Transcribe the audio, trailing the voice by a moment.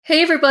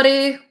Hey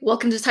everybody,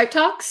 welcome to Type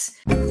Talks.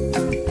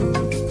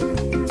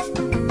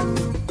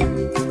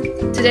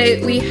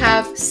 Today we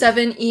have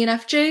 7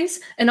 ENFJs,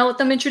 and I'll let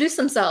them introduce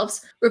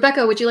themselves.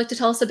 Rebecca, would you like to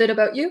tell us a bit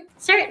about you?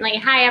 Certainly.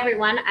 Hi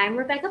everyone, I'm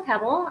Rebecca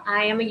Pebble.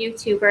 I am a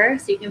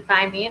YouTuber, so you can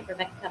find me at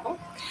Rebecca Pebble.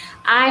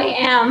 I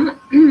am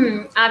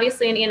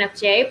obviously an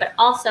ENFJ, but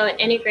also an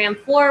Enneagram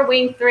 4,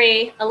 Wing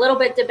 3, a little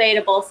bit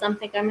debatable. Some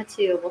think I'm a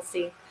 2, we'll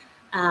see.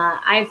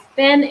 I've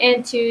been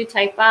into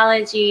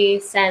typology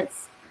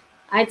since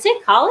I'd say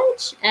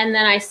college, and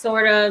then I'm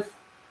sort of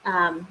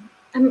an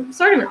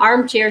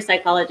armchair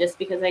psychologist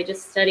because I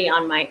just study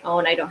on my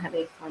own. I don't have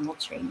any formal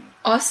training.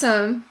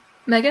 Awesome.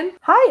 Megan?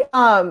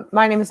 Hi,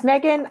 my name is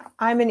Megan.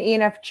 I'm an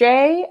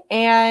ENFJ,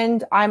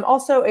 and I'm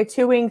also a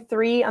 2 Wing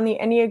 3 on the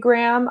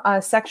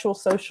Enneagram, sexual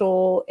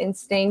social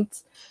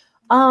instinct.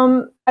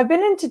 I've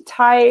been into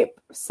type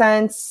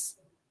since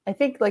I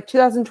think like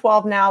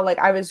 2012 now. Like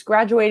I was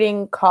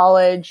graduating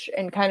college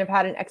and kind of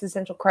had an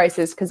existential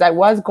crisis because I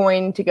was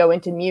going to go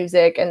into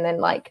music, and then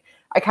like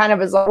I kind of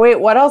was like, wait,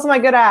 what else am I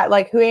good at?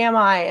 Like, who am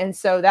I? And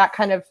so that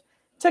kind of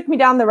took me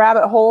down the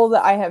rabbit hole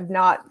that I have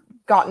not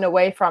gotten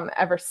away from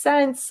ever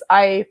since.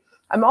 I'm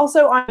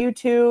also on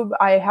YouTube.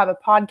 I have a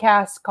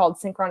podcast called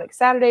Synchronic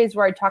Saturdays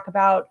where I talk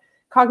about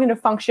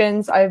cognitive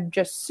functions. I'm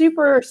just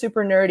super,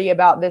 super nerdy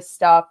about this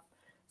stuff.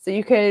 So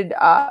you could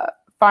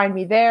find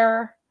me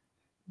there.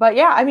 But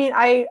yeah, I mean,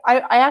 I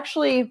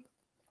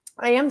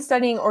am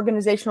studying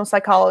organizational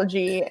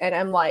psychology, and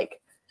I'm like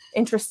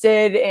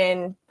interested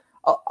in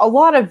a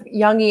lot of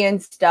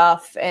Jungian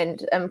stuff,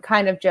 and I'm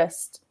kind of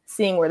just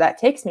seeing where that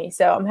takes me.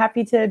 So I'm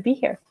happy to be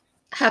here.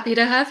 Happy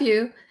to have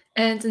you.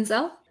 And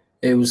Denzel?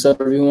 Hey, what's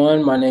up,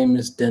 everyone? My name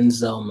is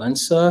Denzel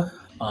Mensa.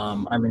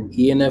 I'm an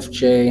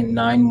ENFJ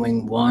 9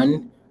 Wing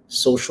 1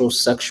 social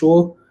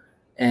sexual,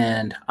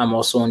 and I'm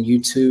also on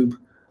YouTube.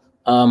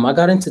 I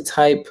got into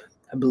type,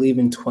 I believe,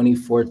 in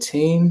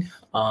 2014.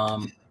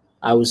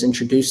 I was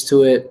introduced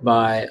to it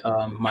by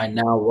my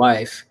now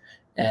wife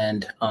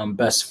and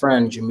best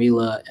friend,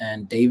 Jamila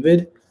and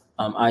David,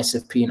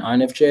 ISFP and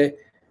INFJ.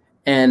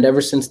 And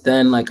ever since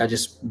then, like I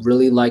just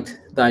really liked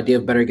the idea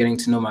of better getting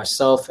to know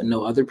myself and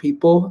know other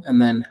people, and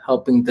then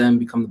helping them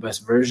become the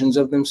best versions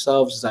of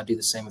themselves as I do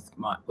the same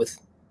with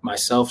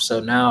myself. So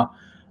now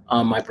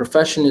my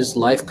profession is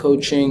life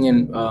coaching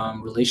and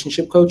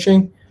relationship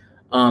coaching.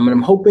 And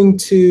I'm hoping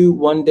to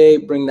one day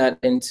bring that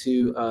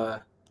into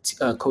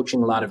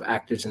coaching a lot of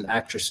actors and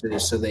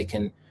actresses so they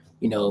can,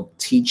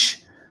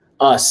 teach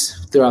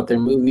us throughout their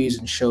movies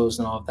and shows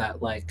and all of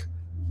that, like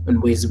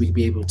in ways that we can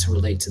be able to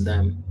relate to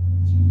them.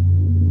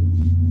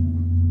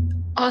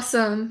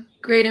 Awesome.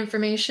 Great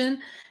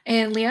information.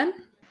 And Leanne?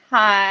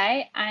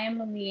 Hi, I'm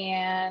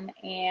Leanne,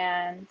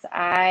 and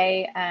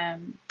I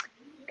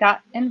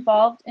got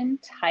involved in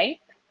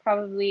type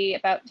probably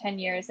about 10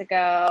 years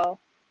ago.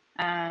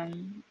 I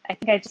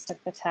think I just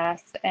took the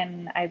test,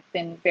 and I've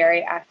been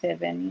very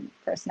active in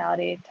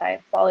personality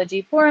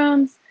typology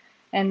forums.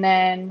 And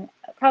then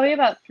probably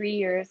about 3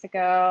 years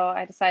ago,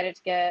 I decided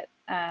to get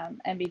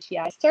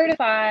MBTI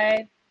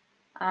certified.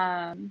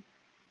 And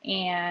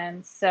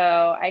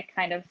so I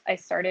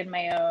started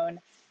my own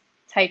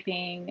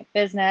typing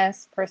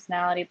business,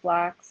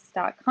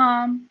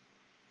 personalityblocks.com.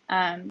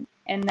 And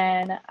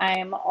then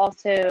I'm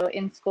also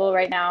in school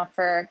right now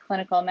for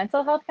clinical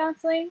mental health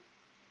counseling.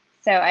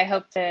 So I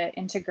hope to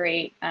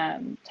integrate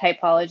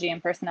typology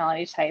and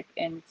personality type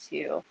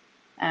into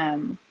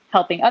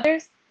helping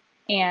others.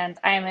 And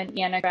I'm an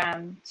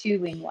Enneagram 2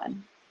 Wing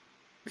 1.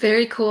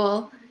 Very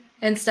cool.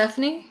 And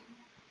Stephanie?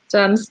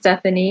 So I'm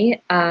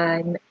Stephanie.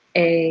 I'm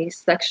a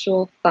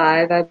sexual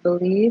 5, I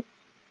believe.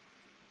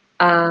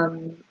 I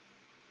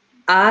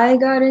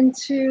got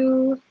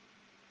into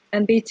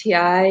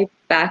MBTI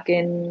back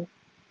in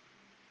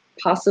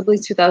possibly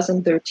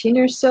 2013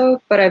 or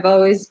so, but I've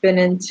always been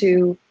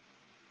into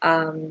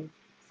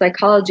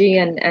psychology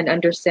and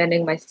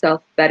understanding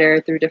myself better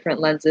through different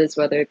lenses,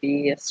 whether it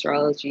be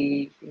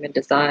astrology, human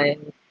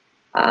design,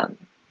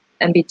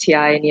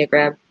 MBTI,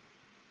 Enneagram.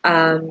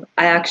 I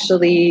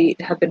actually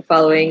have been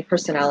following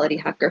Personality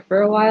Hacker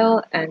for a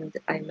while, and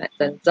I met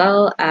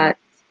Denzel at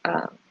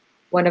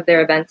one of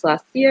their events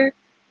last year.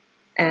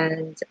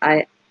 And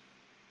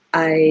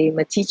I'm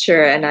a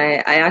teacher, and I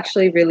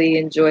actually really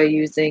enjoy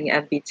using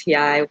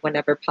MBTI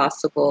whenever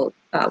possible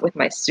with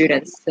my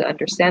students to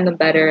understand them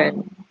better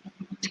and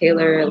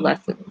tailor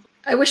lessons.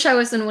 I wish I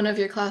was in one of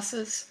your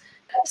classes.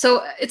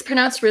 So it's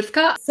pronounced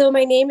Rivka. So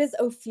my name is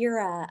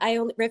Ophira.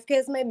 Rivka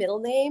is my middle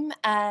name.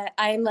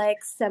 I'm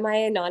like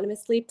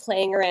semi-anonymously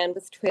playing around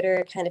with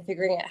Twitter, kind of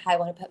figuring out how I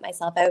want to put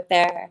myself out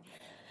there.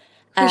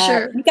 For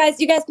sure. You guys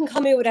can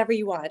call me whatever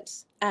you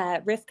want,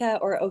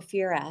 Rivka or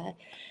Ophira.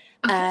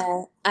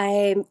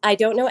 Okay. I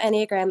don't know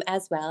Enneagram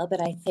as well,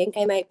 but I think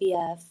I might be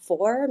a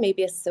 4,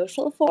 maybe a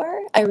social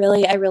 4. I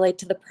relate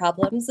to the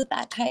problems of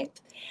that type.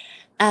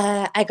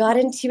 I got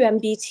into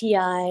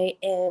MBTI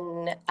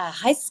in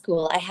high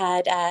school. I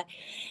had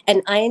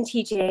an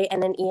INTJ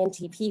and an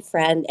ENTP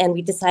friend, and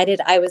we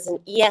decided I was an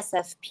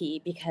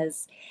ESFP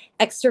because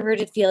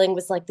extroverted feeling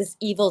was like this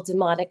evil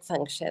demonic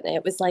function.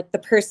 It was like the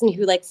person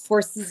who like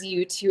forces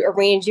you to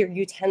arrange your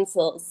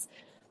utensils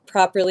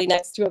properly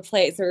next to a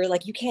plate. So we're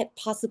like, you can't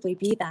possibly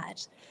be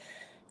that.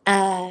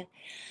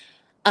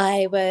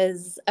 I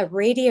was a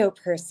radio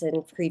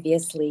person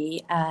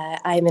previously.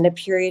 I'm in a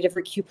period of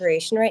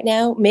recuperation right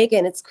now.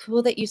 Megan, it's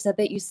cool that you said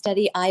that you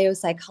study IO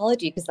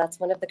psychology because that's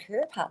one of the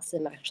career paths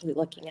I'm actually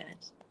looking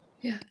at.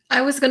 Yeah,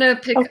 I was gonna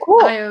pick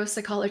cool. IO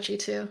psychology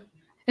too.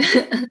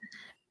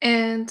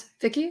 And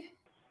Vicky?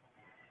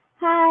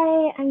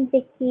 Hi, I'm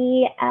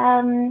Vicky.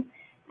 I'm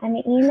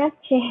an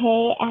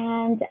ENFJ,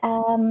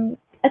 and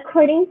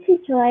according to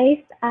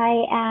Joyce,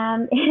 I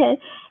am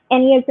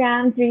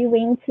Enneagram 3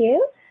 Wing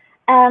 2.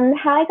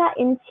 How I got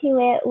into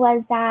it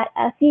was that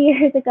a few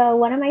years ago,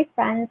 one of my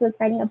friends was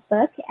writing a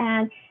book,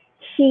 and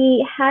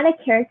she had a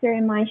character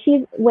in mind.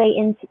 She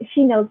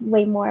knows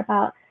way more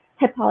about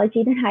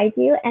typology than I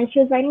do, and she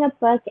was writing a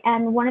book,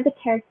 and one of the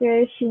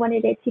characters, she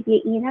wanted it to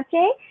be an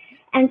ENFJ,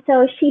 and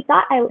so she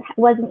thought I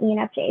was an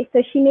ENFJ.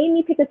 So she made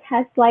me take a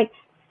test like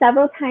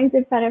several times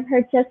in front of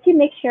her just to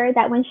make sure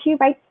that when she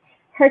writes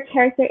her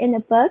character in the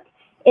book,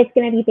 it's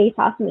going to be based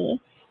off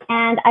me.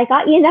 And I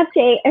got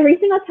ENFJ every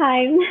single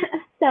time.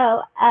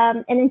 So,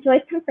 and then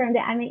Joyce confirmed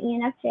that I'm an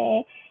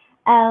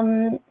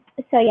ENFJ.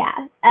 So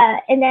yeah.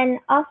 And then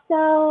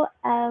also,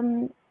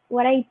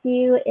 what I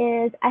do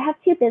is I have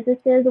two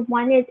businesses.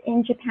 One is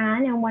in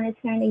Japan and one is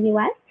here in the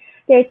US.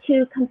 They're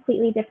two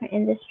completely different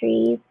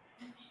industries.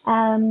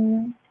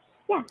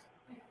 Yeah.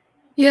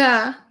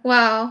 Yeah,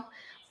 wow.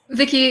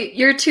 Vicky,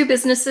 your two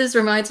businesses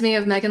reminds me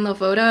of Megan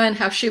Lavoda and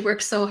how she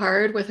works so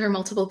hard with her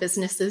multiple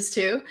businesses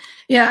too.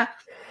 Yeah.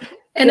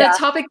 And a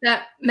topic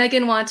that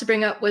Megan wanted to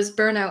bring up was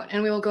burnout,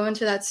 and we will go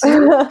into that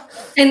soon.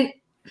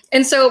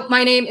 And so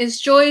my name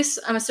is Joyce.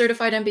 I'm a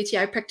certified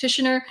MBTI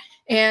practitioner,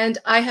 and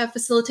I have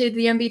facilitated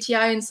the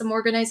MBTI in some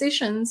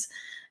organizations.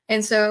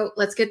 And so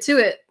let's get to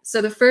it.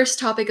 So the first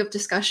topic of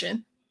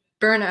discussion,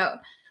 burnout.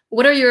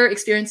 What are your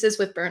experiences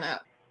with burnout?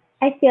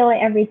 I feel it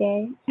every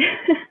day.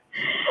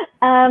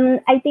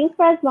 I think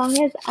for as long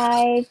as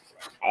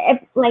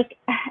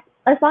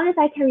as long as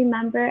I can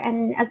remember,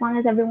 and as long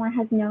as everyone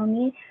has known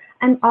me,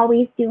 I'm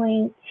always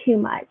doing too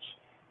much.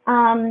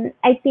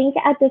 I think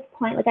at this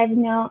point, like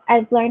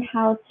I've learned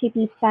how to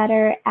be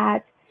better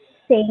at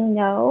saying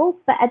no,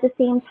 but at the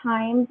same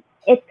time,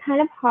 it's kind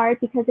of hard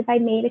because if I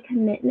made a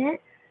commitment,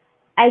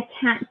 I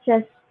can't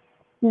just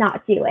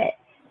not do it.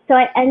 So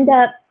I end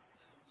up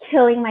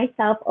killing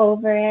myself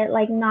over it,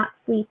 like not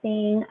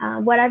sleeping,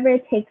 whatever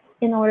it takes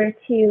in order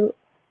to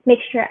make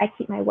sure I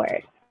keep my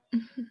word.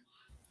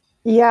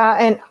 Yeah,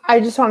 and I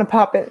just want to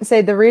pop in and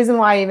say the reason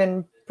why I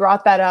even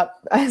brought that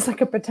up as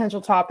like a potential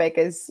topic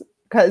is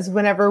because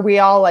whenever we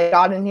all like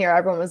got in here,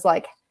 everyone was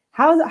like,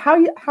 how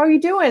are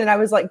you doing? And I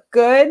was like,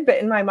 good. But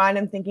in my mind,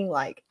 I'm thinking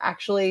like,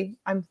 actually,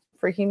 I'm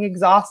freaking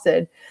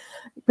exhausted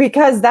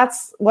because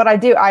that's what I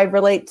do. I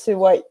relate to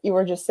what you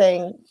were just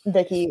saying,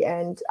 Vicky.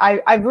 And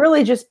I've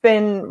really just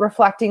been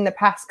reflecting the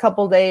past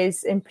couple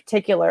days in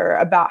particular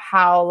about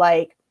how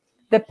like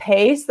the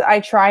pace that I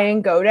try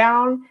and go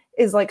down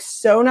is like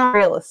so not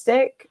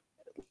realistic,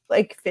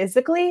 like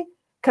physically,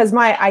 because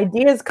my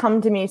ideas come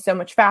to me so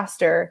much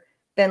faster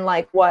than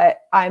like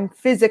what I'm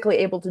physically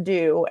able to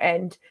do.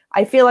 And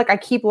I feel like I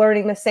keep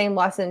learning the same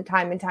lesson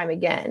time and time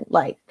again,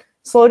 like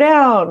slow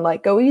down,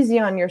 like go easy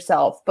on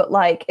yourself. But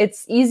like,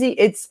 it's easy.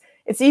 It's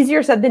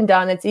easier said than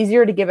done. It's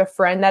easier to give a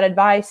friend that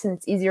advice, and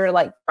it's easier to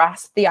like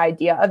grasp the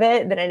idea of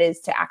it than it is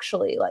to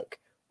actually like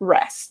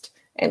rest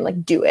and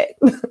like do it.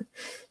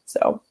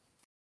 So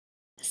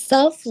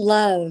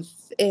Self-love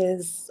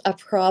is a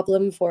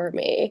problem for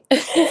me.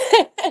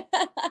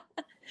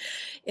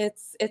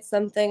 It's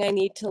something I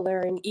need to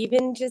learn.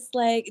 Even just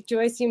like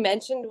Joyce, you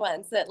mentioned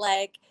once that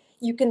like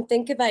you can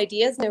think of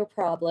ideas no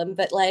problem,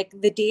 but like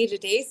the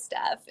day-to-day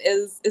stuff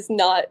is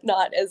not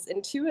as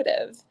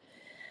intuitive.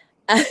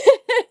 That's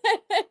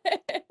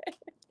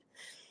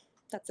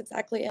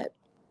exactly it.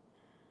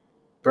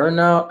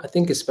 Burnout, I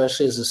think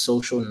especially as a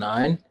social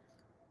 9,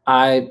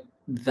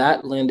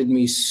 that landed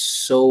me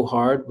so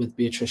hard with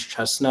Beatrice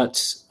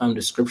Chestnut's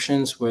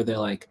descriptions, where they're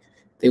like,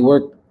 they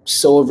work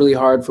so overly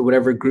hard for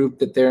whatever group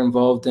that they're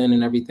involved in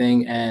and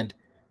everything. And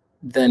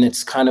then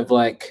it's kind of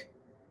like,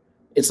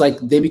 it's like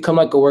they become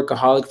like a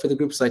workaholic for the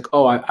group. It's like,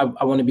 oh,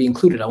 I want to be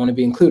included. I want to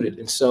be included.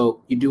 And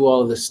so you do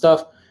all of this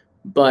stuff,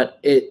 but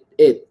it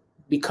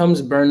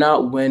becomes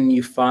burnout when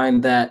you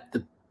find that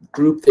the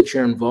group that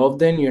you're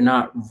involved in, you're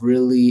not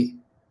really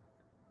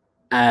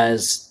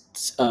as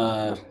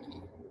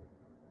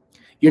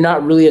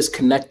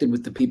connected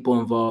with the people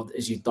involved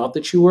as you thought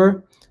that you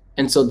were.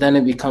 And so then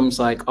it becomes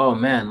like, oh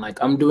man,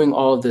 like I'm doing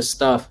all of this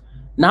stuff,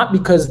 not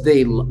because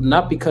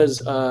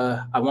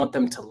I want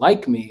them to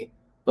like me,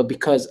 but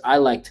because I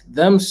liked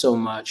them so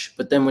much.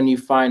 But then when you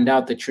find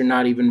out that you're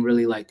not even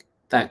really like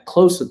that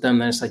close with them,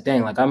 then it's like,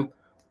 dang, like I'm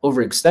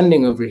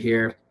overextending over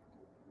here.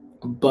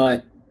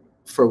 But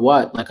for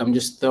what? Like, I'm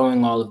just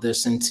throwing all of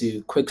this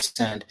into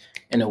quicksand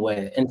in a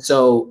way. And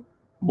so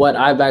what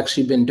I've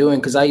actually been doing,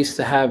 because I used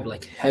to have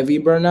like heavy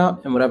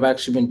burnout, and what I've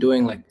actually been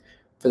doing like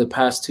for the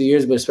past 2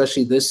 years, but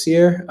especially this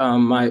year,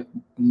 my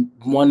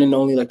one and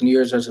only like New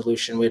Year's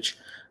resolution, which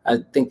I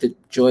think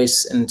that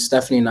Joyce and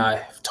Stephanie and I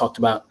have talked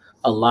about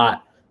a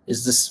lot,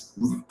 is this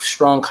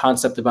strong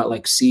concept about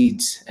like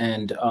seeds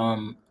and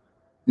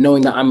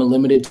knowing that I'm a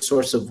limited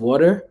source of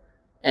water,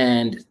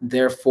 and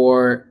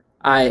therefore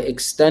I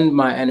extend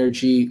my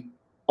energy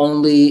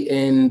only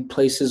in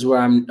places where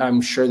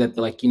I'm sure that,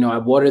 like, I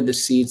water the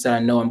seeds that I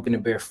know I'm going to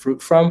bear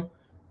fruit from.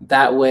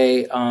 That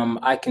way,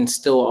 I can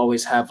still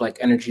always have like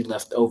energy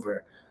left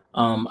over.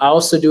 I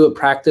also do a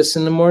practice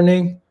in the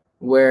morning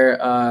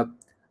where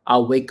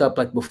I'll wake up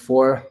like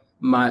before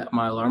my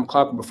alarm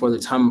clock, before the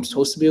time I'm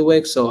supposed to be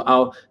awake. So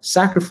I'll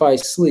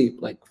sacrifice sleep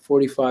like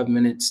 45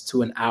 minutes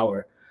to an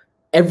hour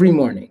every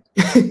morning.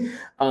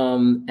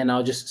 And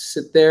I'll just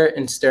sit there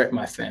and stare at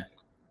my fan,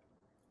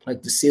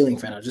 like the ceiling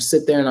fan. I'll just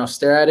sit there and I'll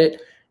stare at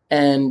it.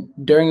 And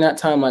during that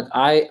time, like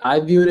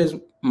I view it as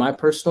my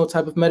personal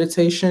type of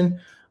meditation.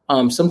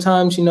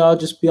 Sometimes, I'll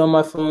just be on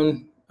my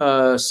phone.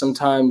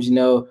 Sometimes,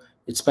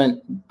 it's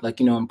spent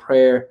like, in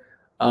prayer.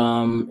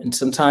 And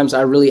sometimes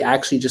I really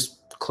actually just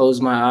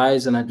close my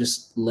eyes and I'm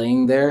just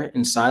laying there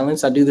in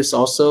silence. I do this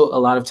also a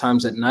lot of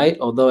times at night,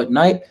 although at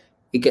night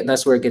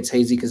that's where it gets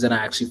hazy, because then I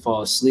actually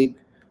fall asleep.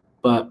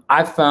 But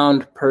I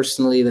found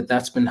personally that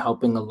that's been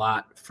helping a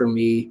lot for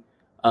me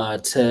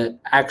to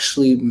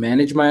actually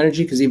manage my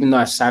energy, because even though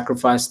I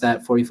sacrificed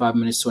that 45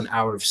 minutes to an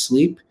hour of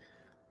sleep,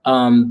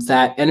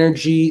 that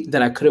energy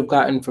that I could have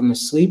gotten from the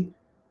sleep,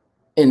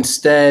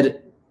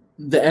 instead,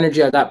 the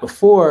energy I got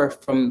before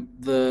from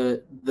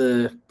the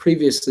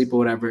previous sleep or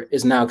whatever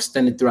is now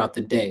extended throughout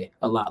the day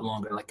a lot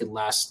longer, like it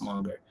lasts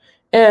longer.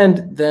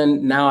 And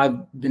then now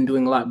I've been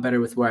doing a lot better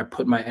with where I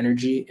put my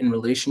energy in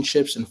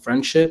relationships and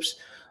friendships,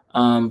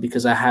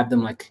 because I have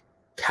them like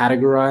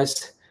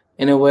categorized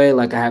in a way.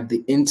 Like I have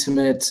the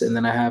intimates, and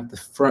then I have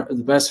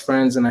the best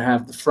friends, and I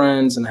have the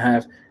friends, and I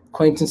have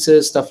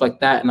acquaintances, stuff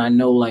like that. And I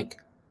know like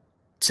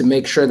to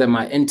make sure that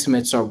my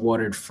intimates are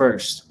watered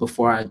first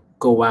before I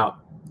go out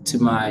to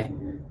my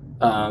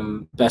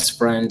best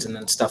friends and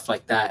then stuff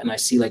like that. And I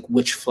see like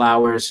which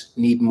flowers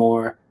need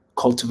more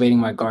cultivating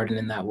my garden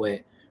in that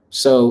way.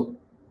 So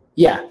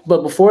yeah,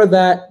 but before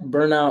that,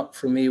 burnout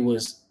for me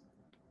was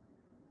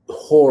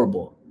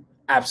horrible,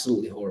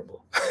 absolutely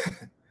horrible.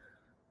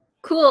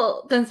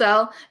 Cool,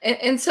 Denzel.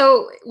 And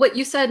so what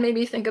you said made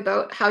me think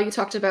about how you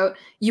talked about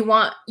you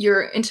want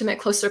your intimate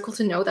close circle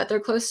to know that they're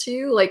close to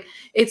you. Like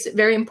it's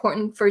very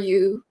important for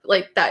you,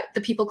 like that the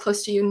people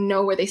close to you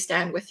know where they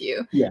stand with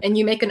you. Yeah. And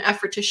you make an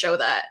effort to show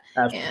that.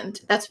 Absolutely.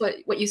 And that's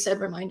what you said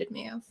reminded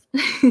me of.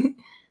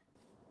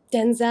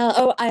 Denzel.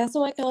 Oh, I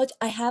also want to acknowledge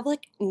I have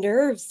like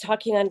nerves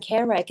talking on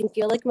camera. I can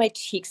feel like my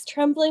cheeks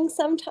trembling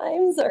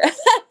sometimes. Or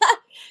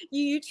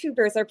you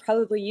YouTubers are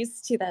probably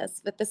used to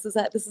this, but this is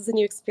a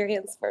new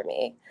experience for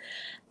me.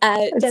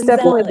 It's Denzel,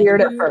 definitely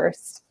weird at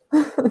first.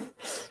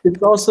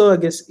 It's also, I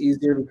guess,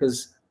 easier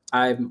because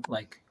I'm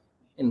like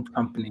in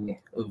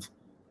company of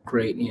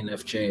great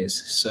ENFJs.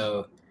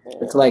 So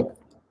it's like,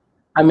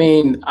 I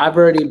mean, I've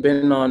already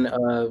been on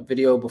a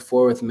video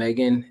before with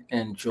Megan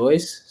and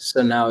Joyce.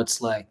 So now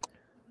it's like,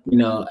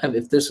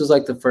 if this was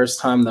like the first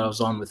time that I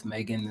was on with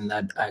Megan, then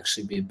that'd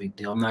actually be a big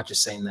deal. I'm not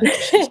just saying that.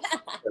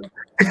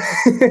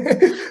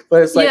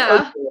 But it's like,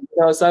 Yeah.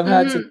 okay, so I've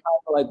had some time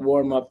to like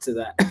warm up to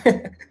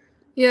that.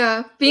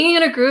 Yeah. Being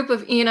in a group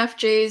of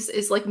ENFJs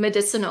is like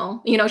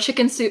medicinal,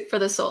 chicken soup for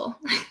the soul.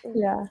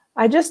 Yeah.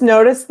 I just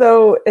noticed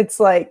though, it's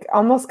like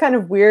almost kind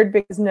of weird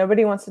because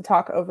nobody wants to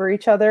talk over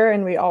each other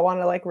and we all want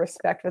to like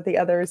respect what the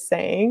other is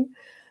saying.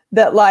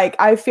 That like,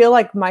 I feel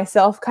like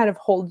myself kind of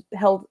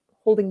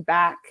holding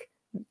back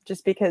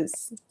just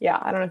because,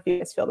 I don't know if you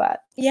guys feel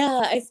that.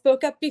 Yeah, I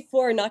spoke up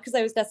before, not because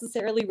I was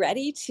necessarily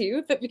ready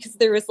to, but because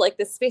there was like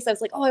this space. I was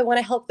like, oh, I want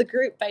to help the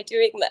group by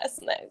doing this.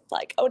 And I was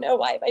like, oh no,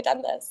 why have I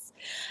done this?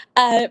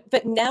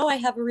 But now I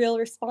have a real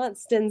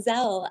response.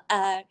 Denzel,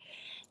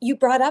 you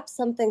brought up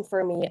something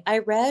for me. I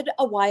read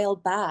a while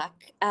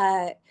back,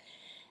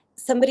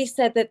 somebody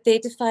said that they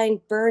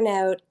define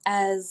burnout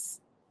as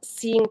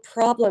seeing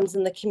problems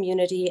in the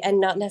community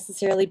and not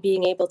necessarily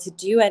being able to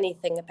do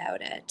anything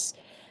about it.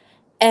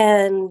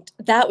 And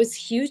that was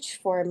huge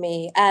for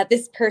me.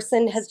 This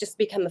person has just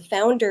become a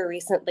founder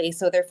recently,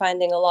 so they're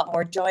finding a lot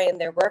more joy in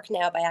their work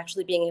now by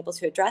actually being able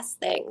to address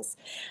things.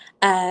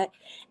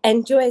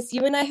 And Joyce,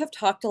 you and I have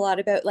talked a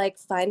lot about like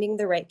finding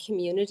the right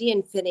community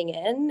and fitting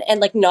in, and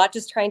like not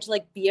just trying to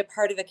like be a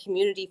part of a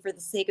community for the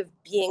sake of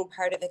being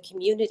part of a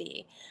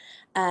community.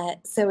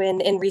 So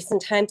in recent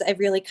times, I've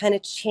really kind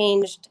of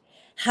changed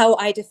how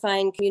I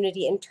define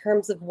community in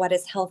terms of what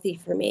is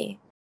healthy for me.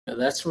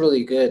 That's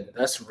really good.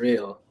 That's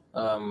real.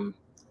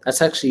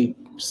 That's actually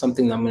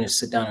something I'm going to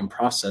sit down and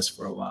process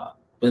for a while.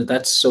 But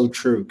that's so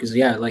true because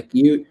like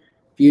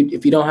if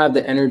you don't have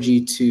the energy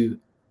to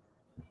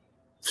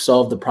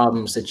solve the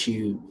problems that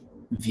you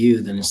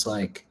view, then it's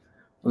like,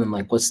 well, then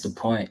like, what's the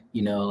point?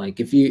 You know, like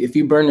if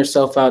you burn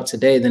yourself out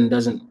today, then it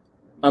doesn't,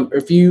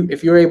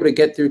 if you're able to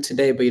get through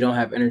today, but you don't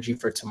have energy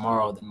for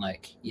tomorrow, then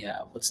like, yeah,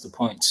 what's the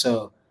point?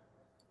 So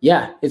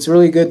yeah, it's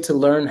really good to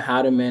learn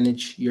how to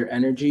manage your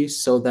energy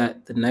so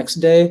that the next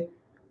day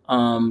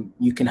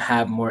you can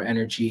have more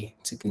energy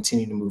to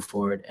continue to move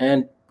forward.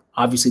 And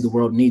obviously the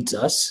world needs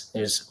us.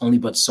 There's only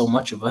but so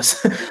much of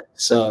us.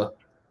 So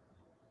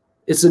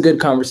it's a good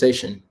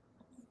conversation.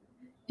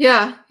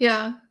 Yeah,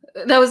 yeah.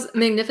 That was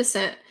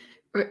magnificent,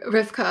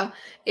 Rivka.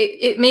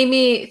 It made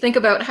me think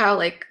about how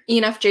like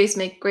ENFJs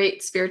make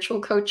great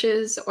spiritual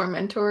coaches or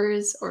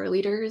mentors or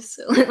leaders.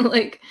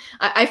 Like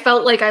I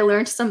felt like I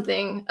learned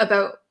something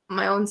about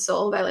my own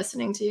soul by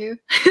listening to you.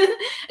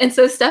 And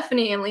so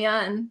Stephanie and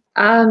Leanne.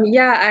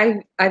 Yeah,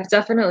 I've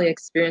definitely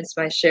experienced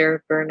my share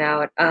of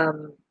burnout,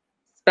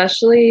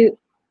 especially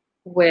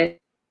with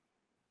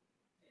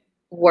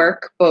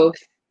work, both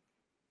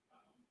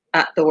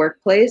at the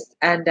workplace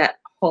and at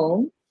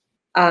home,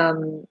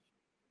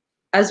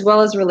 as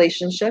well as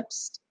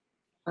relationships.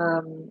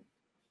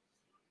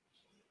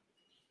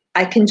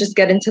 I can just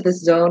get into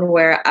this zone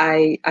where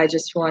I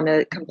just want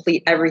to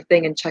complete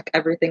everything and check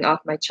everything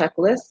off my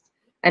checklist.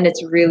 And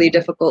it's really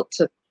difficult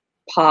to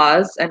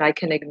pause, and I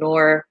can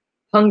ignore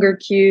hunger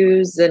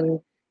cues and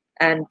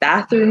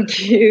bathroom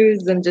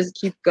cues and just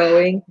keep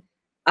going.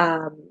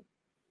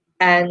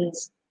 And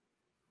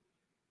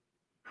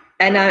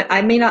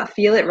I may not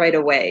feel it right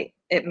away.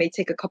 It may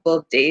take a couple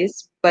of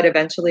days, but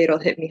eventually it'll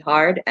hit me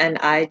hard, and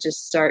I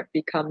just start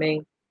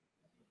becoming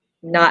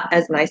not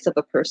as nice of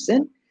a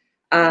person.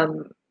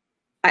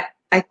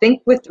 I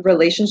think with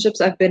relationships,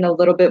 I've been a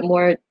little bit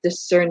more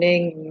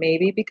discerning,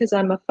 maybe because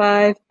I'm a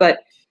 5,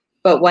 but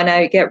when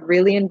I get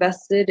really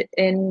invested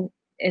in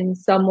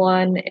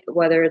someone,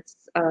 whether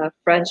it's a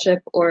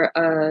friendship or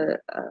a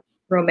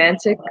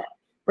romantic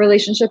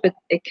relationship,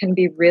 it can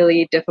be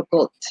really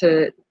difficult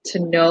to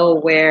know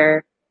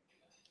where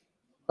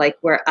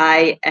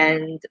I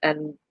end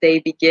and they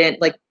begin.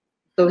 Like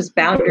those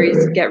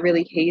boundaries get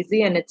really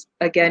hazy, and it's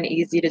again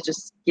easy to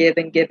just give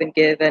and give and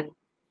give and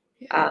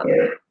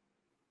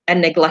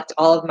neglect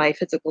all of my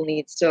physical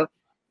needs. So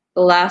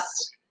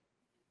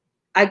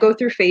I go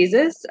through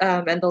phases,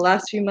 and the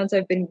last few months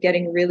I've been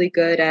getting really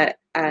good at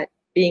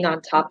being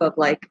on top of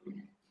like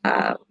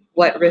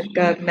what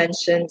Rivka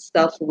mentioned,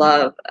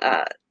 self-love,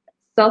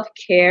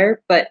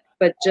 self-care, but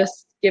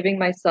just giving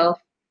myself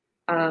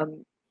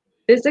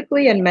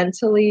physically and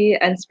mentally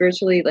and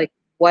spiritually like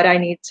what I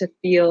need to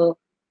feel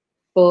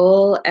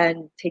full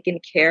and taken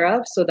care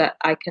of, so that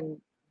I can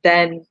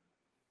then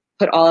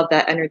put all of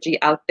that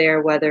energy out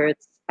there, whether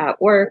it's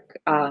at work,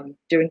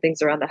 doing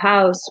things around the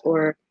house,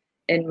 or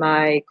in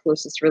my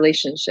closest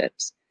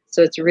relationships.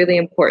 So it's really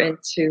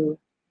important to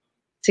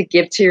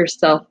give to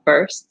yourself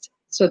first,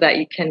 so that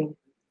you can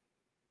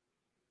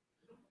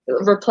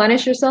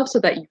replenish yourself, so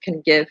that you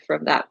can give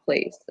from that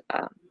place.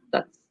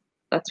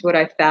 That's what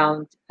I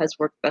found has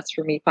worked best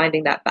for me,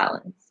 finding that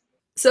balance.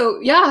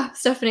 So yeah,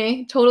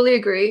 Stephanie, totally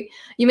agree.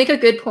 You make a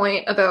good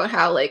point about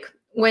how like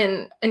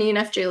when an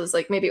ENFJ is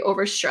like maybe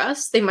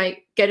overstressed, they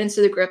might get into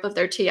the grip of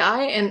their TI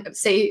and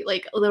say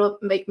like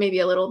maybe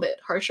a little bit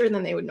harsher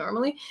than they would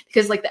normally,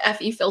 because like the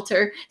FE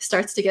filter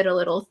starts to get a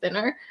little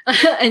thinner.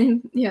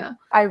 And yeah,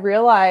 I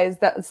realize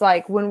that it's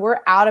like when we're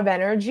out of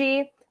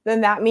energy,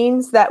 then that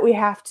means that we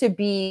have to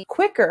be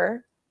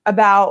quicker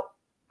about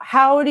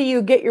how do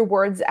you get your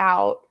words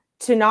out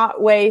to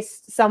not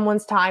waste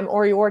someone's time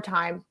or your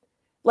time.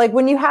 Like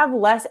when you have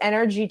less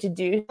energy to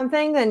do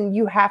something, then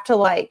you have to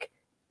like,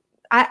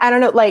 I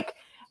don't know, like,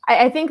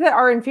 I think that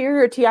our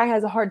inferior TI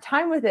has a hard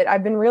time with it.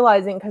 I've been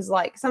realizing because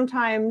like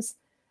sometimes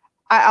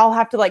I'll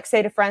have to like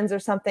say to friends or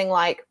something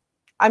like,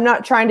 I'm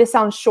not trying to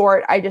sound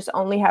short. I just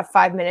only have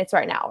 5 minutes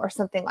right now or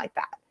something like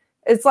that.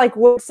 It's like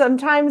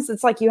sometimes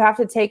it's like you have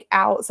to take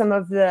out some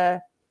of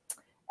the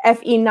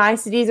FE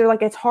niceties, or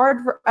like it's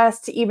hard for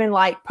us to even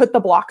like put the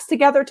blocks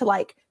together to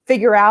like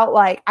figure out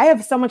like I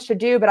have so much to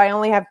do, but I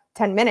only have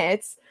 10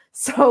 minutes.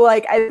 So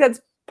like I think that's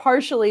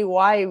partially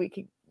why we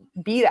could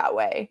be that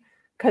way,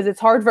 because it's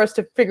hard for us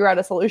to figure out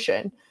a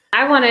solution.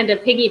 I wanted to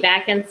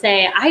piggyback and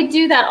say I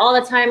do that all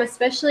the time,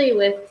 especially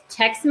with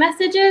text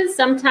messages.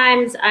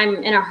 Sometimes I'm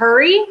in a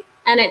hurry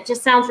and it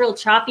just sounds real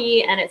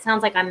choppy and it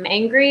sounds like I'm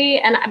angry,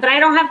 but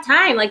I don't have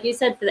time, like you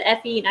said, for the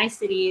FE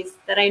niceties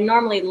that I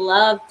normally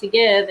love to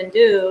give and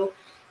do.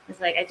 It's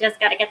like I just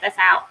got to get this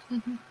out.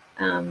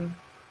 Mm-hmm.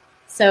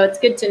 So it's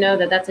good to know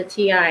that that's a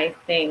TI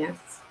thing. I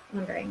was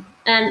wondering.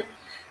 And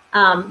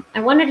I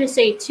wanted to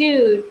say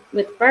too,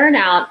 with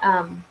burnout,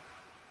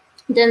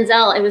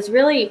 Denzel, it was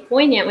really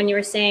poignant when you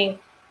were saying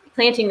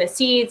planting the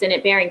seeds and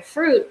it bearing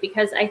fruit,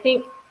 because I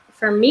think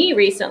for me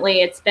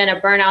recently, it's been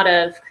a burnout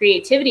of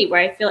creativity where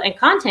I feel, and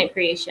content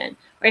creation,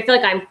 where I feel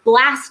like I'm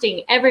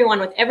blasting everyone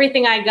with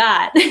everything I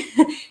got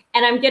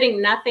and I'm getting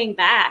nothing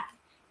back.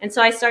 And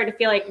so I started to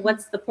feel like,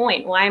 what's the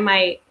point? Why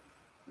do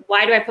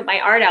I put my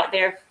art out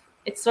there?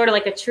 It's sort of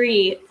like a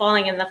tree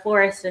falling in the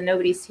forest and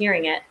nobody's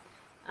hearing it.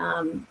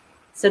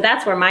 So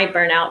that's where my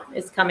burnout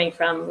is coming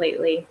from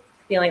lately,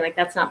 feeling like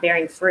that's not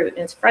bearing fruit,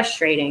 and it's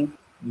frustrating.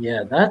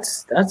 Yeah,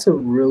 that's a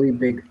really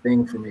big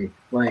thing for me.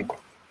 Like,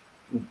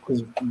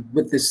 because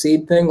with the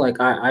seed thing, like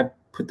I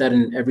put that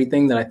in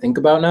everything that I think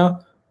about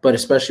now, but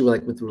especially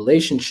like with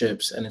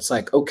relationships, and it's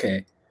like,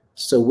 okay,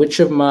 so which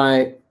of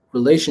my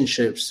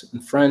relationships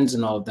and friends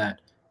and all of that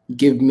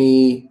give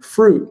me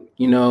fruit,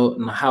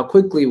 and how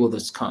quickly will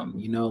this come,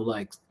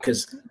 like,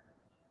 because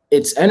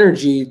it's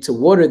energy to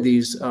water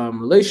these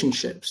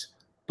relationships.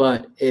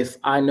 But if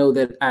I know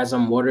that as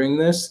I'm watering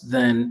this,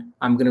 then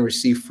I'm going to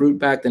receive fruit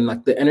back, then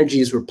like the energy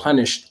is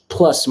replenished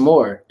plus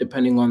more,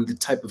 depending on the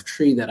type of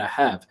tree that I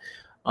have.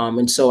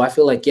 And so I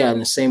feel like, yeah,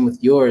 and the same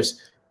with yours,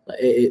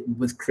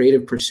 with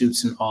creative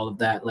pursuits and all of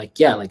that. Like,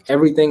 yeah, like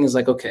everything is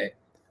like, okay,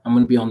 I'm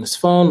going to be on this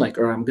phone, like,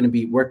 or I'm going to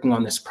be working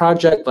on this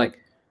project. Like,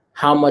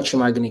 how much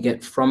am I going to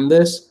get from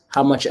this?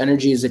 How much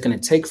energy is it going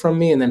to take from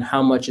me? And then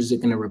how much is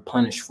it going to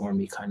replenish for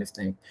me, kind of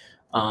thing.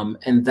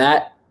 And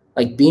that,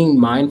 like, being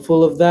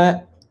mindful of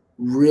that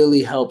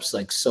really helps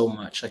like so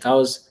much. Like I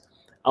was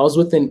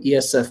with an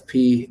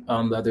ESFP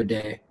the other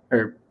day,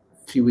 or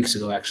a few weeks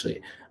ago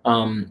actually,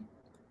 and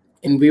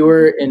we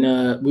were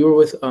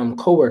with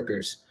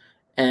coworkers,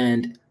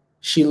 and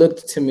she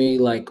looked to me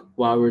like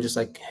while we were just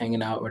like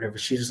hanging out or whatever.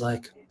 She was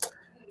like,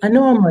 I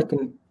know I'm like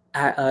an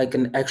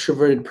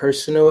extroverted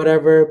person or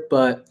whatever,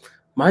 but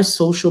my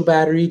social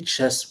battery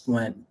just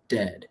went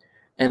dead.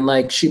 And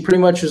like she pretty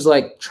much was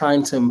like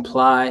trying to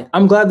imply,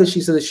 I'm glad that she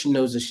said that she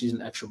knows that she's an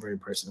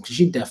extroverted person because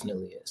she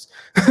definitely is.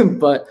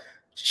 But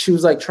she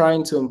was like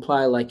trying to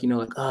imply like,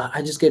 like,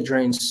 I just get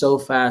drained so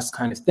fast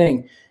kind of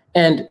thing.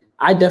 And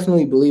I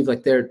definitely believe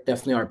like there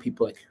definitely are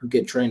people like who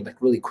get drained like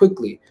really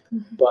quickly.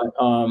 But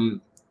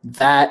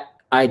that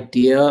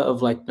idea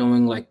of like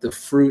knowing like the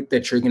fruit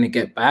that you're going to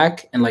get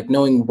back and like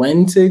knowing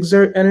when to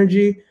exert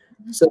energy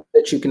so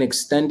that you can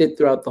extend it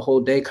throughout the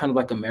whole day, kind of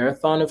like a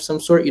marathon of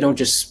some sort. You don't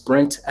just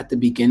sprint at the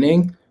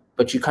beginning,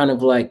 but you kind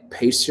of like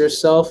pace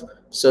yourself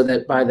so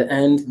that by the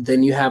end,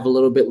 then you have a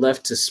little bit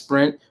left to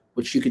sprint,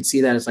 which you could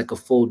see that as like a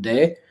full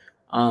day.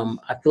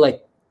 I feel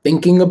like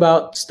thinking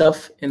about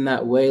stuff in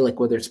that way, like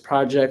whether it's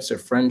projects or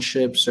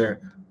friendships or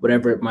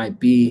whatever it might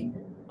be,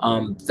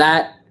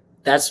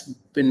 that's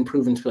been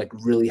proven to be like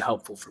really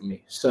helpful for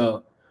me.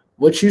 So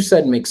what you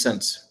said makes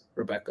sense,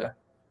 Rebecca.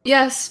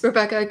 Yes,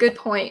 Rebecca, good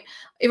point.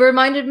 It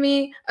reminded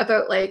me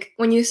about like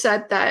when you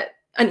said that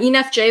an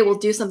ENFJ will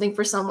do something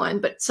for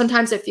someone, but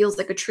sometimes it feels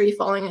like a tree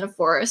falling in a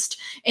forest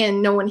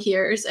and no one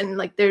hears and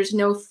like there's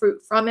no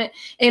fruit from it.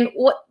 And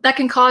what that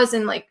can cause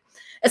in like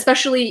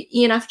especially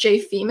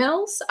ENFJ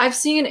females, I've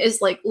seen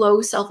is like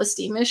low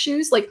self-esteem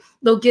issues. Like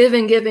they'll give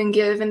and give and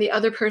give, and the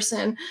other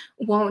person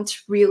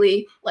won't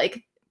really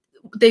like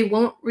they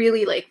won't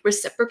really like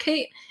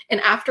reciprocate. And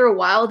after a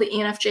while, the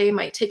ENFJ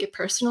might take it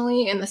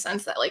personally in the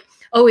sense that like,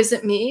 oh, is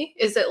it me?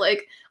 Is it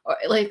like, or,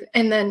 like,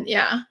 and then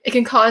yeah, it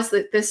can cause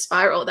this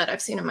spiral that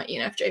I've seen in my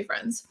ENFJ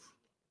friends.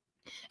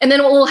 And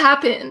then what will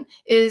happen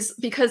is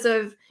because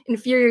of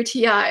inferior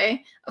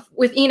TI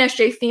with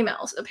ENFJ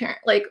females,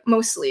 apparently, like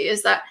mostly,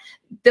 is that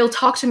they'll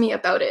talk to me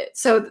about it.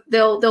 So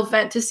they'll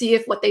vent to see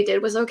if what they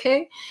did was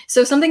okay.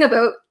 So something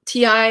about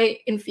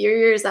TI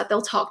inferior is that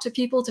they'll talk to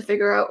people to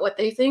figure out what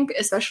they think,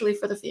 especially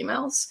for the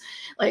females.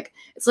 Like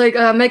it's like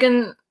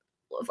Megan,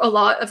 a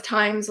lot of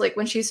times, like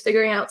when she's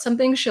figuring out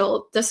something,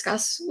 she'll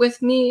discuss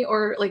with me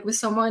or like with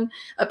someone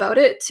about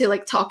it to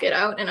like talk it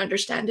out and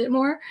understand it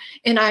more.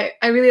 And I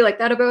really like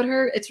that about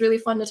her. It's really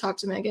fun to talk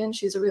to Megan.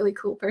 She's a really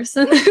cool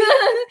person.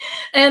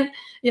 And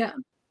yeah.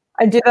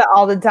 I do that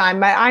all the time.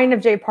 My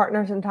INFJ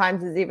partner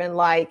sometimes is even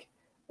like,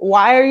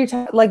 why are you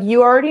like,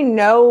 you already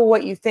know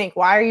what you think.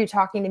 Why are you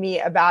talking to me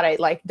about it?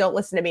 Like, don't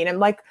listen to me. And I'm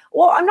like,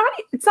 well,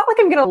 it's not like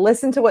I'm going to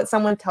listen to what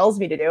someone tells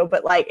me to do,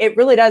 but like, it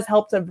really does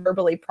help to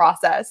verbally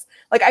process.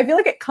 Like, I feel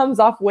like it comes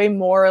off way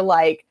more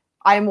like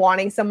I'm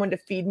wanting someone to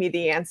feed me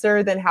the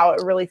answer than how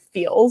it really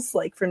feels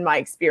like from my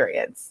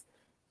experience.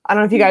 I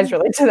don't know if you guys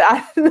relate to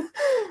that.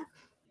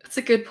 That's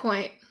a good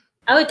point.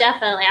 Oh,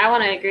 definitely. I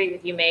want to agree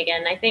with you,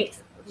 Megan. I think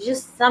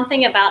just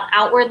something about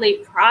outwardly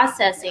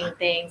processing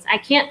things.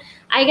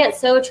 I get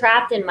so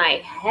trapped in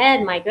my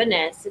head. My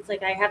goodness. It's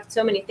like I have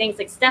so many things.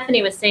 Like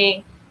Stephanie was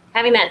saying,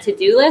 having that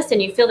to-do list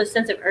and you feel the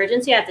sense of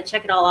urgency. I have to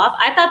check it all off.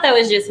 I thought that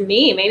was just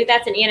me. Maybe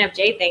that's an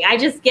ENFJ thing. I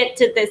just get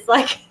to this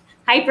like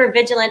hyper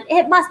vigilant,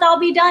 it must all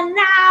be done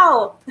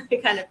now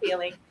kind of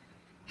feeling.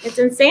 It's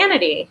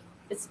insanity.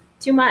 It's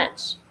too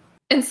much.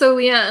 And so,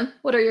 Leanne,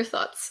 what are your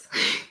thoughts?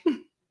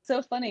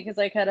 So funny because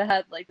I kind of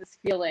had like this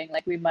feeling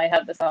like we might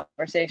have this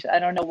conversation. I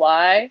don't know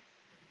why,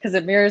 because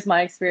it mirrors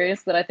my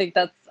experience, but I think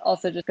that's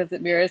also just because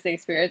it mirrors the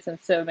experience of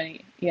so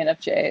many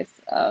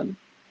ENFJs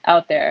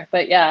out there.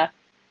 But yeah,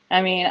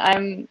 I mean,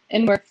 I'm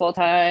in work full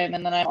time,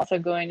 and then I'm also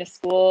going to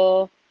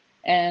school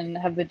and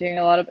have been doing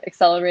a lot of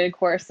accelerated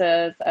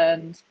courses.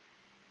 And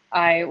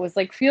I was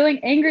like feeling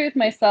angry with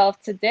myself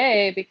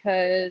today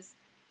because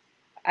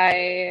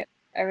I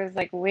was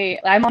like, wait,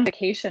 I'm on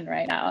vacation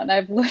right now, and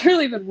I've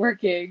literally been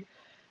working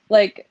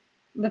like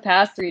the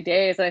past 3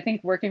 days. I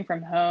think working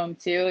from home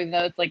too, even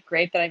though it's like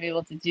great that I'm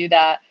able to do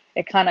that,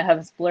 it kind of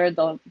has blurred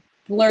the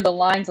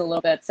lines a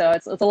little bit. So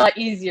it's a lot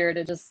easier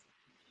to just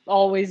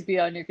always be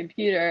on your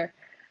computer.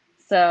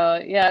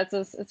 So yeah,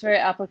 it's very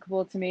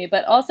applicable to me.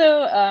 But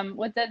also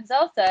what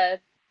Denzel said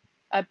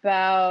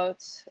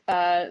about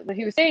what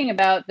he was saying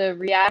about the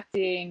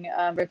reacting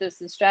versus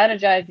the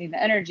strategizing,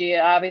 the energy,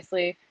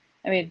 obviously,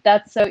 I mean,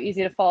 that's so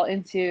easy to fall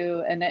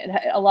into. And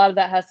a lot of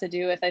that has to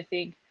do with, I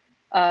think,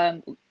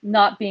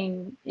 not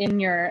being in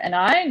your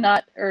NI,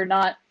 not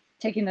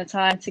taking the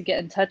time to get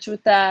in touch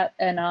with that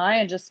NI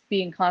and just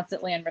being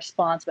constantly in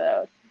response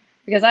mode.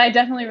 Because I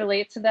definitely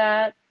relate to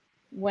that.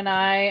 When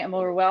I am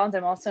overwhelmed,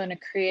 I'm also in a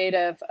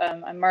creative,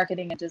 I'm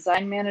marketing and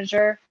design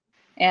manager.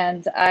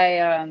 And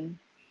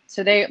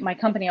my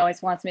company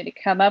always wants me to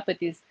come up with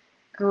these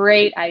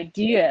great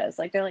ideas.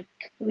 Like they're like,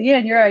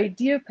 Leanne, you're an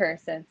idea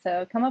person.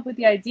 So come up with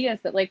the ideas.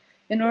 But like,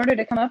 in order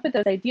to come up with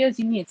those ideas,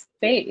 you need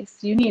space.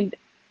 You need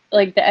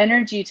like the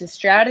energy to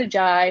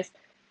strategize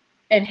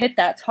and hit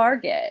that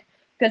target.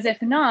 Because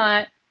if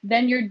not,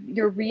 then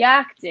you're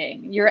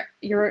reacting.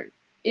 You're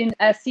in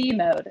SE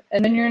mode,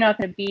 and then you're not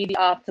going to be the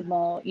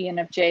optimal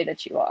ENFJ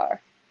that you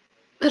are.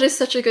 That is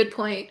such a good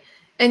point.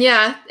 And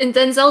yeah, in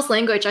Denzel's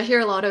language, I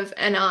hear a lot of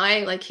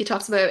NI, like he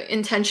talks about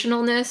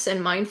intentionalness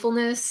and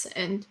mindfulness,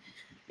 and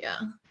yeah.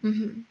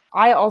 Mm-hmm.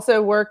 I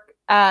also work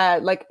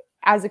like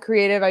as a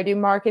creative, I do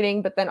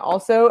marketing, but then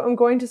also I'm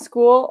going to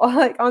school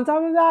like on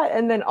top of that,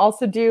 and then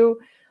also do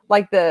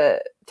like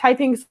the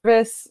typing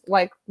service,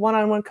 like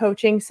one-on-one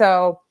coaching.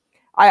 So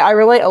I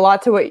relate a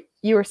lot to what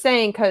you were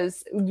saying,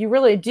 because you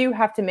really do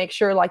have to make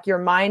sure like your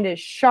mind is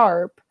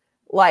sharp,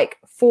 like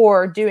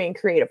for doing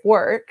creative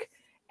work.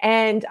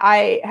 And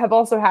I have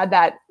also had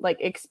that like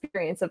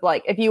experience of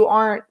like, if you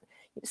aren't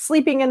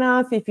sleeping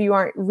enough, if you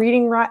aren't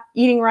reading right,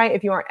 eating right,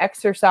 if you aren't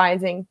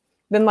exercising,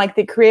 then like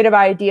the creative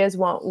ideas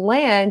won't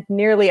land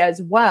nearly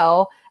as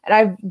well. And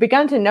I've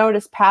begun to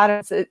notice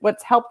patterns.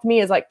 What's helped me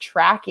is like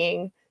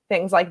tracking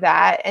things like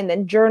that, and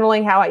then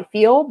journaling how I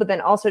feel, but then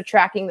also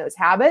tracking those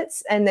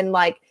habits. And then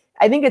like,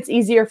 I think it's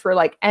easier for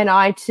like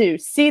NI to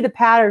see the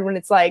pattern when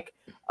it's like,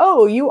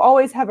 oh, you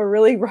always have a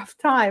really rough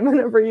time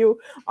whenever you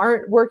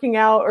aren't working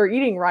out or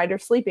eating right or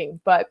sleeping.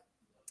 But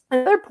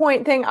another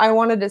thing I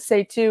wanted to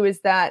say too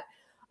is that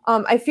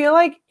I feel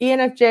like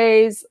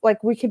ENFJs,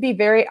 like we could be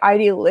very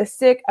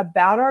idealistic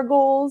about our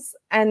goals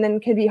and then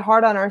can be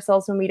hard on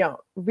ourselves when we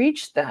don't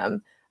reach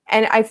them.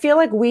 And I feel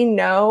like we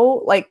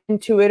know like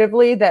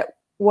intuitively that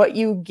what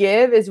you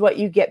give is what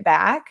you get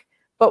back.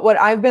 But what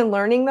I've been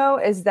learning though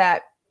is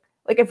that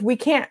like if we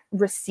can't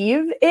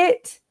receive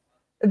it,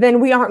 then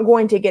we aren't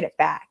going to get it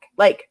back.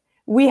 Like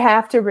we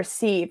have to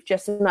receive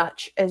just as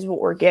much as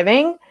what we're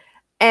giving.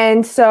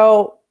 And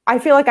so I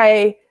feel like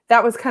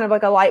that was kind of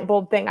like a light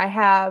bulb thing I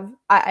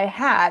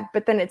had,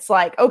 but then it's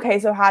like, okay,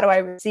 so how do I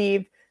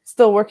receive?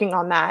 Still working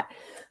on that.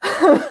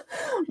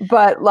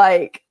 But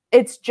like,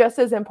 it's just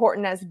as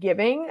important as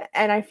giving.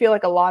 And I feel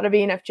like a lot of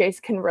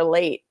ENFJs can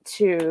relate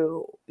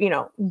to,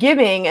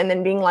 giving and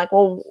then being like,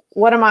 well,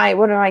 what am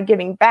I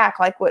giving back?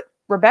 Like what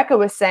Rebecca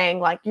was saying,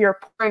 like you're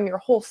pouring your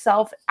whole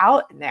self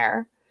out in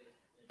there,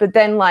 but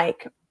then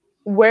like,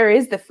 where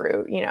is the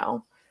fruit,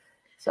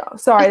 So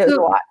sorry, there's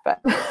a lot, but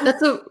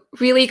that's a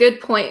really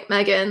good point,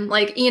 Megan.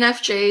 Like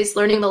ENFJs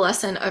learning the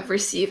lesson of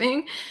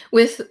receiving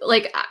with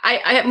like,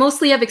 I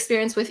mostly have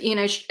experience with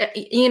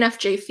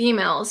ENFJ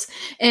females,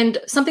 and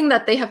something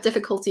that they have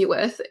difficulty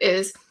with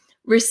is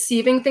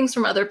receiving things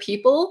from other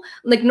people.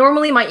 Like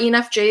normally my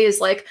ENFJ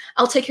is like,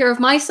 I'll take care of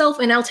myself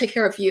and I'll take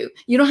care of you.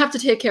 You don't have to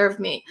take care of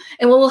me.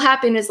 And what will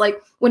happen is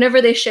like, whenever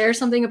they share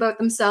something about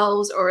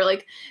themselves or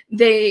like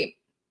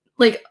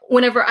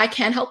whenever I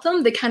can help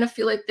them, they kind of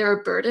feel like they're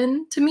a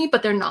burden to me,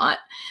 but they're not.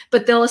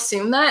 But they'll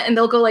assume that and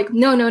they'll go like,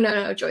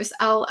 no, Joyce,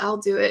 I'll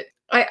do it.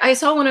 I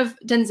saw one of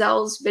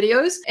Denzel's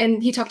videos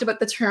and he talked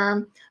about the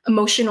term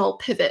emotional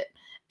pivot.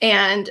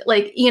 And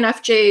like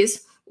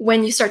ENFJs,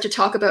 when you start to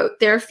talk about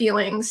their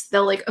feelings,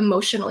 they'll like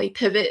emotionally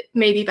pivot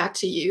maybe back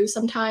to you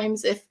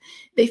sometimes if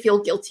they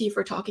feel guilty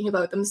for talking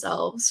about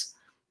themselves.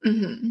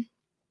 Mm-hmm.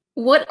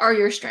 What are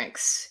your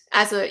strengths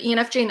as a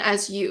ENFJ and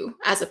as you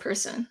as a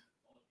person?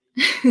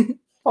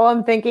 Well,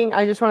 I'm thinking,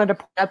 I just wanted to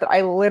point out that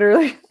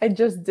I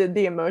just did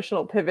the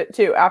emotional pivot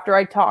too. After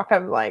I talk,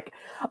 I'm like,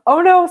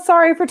 oh no,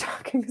 sorry for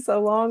talking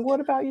so long. What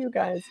about you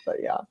guys? But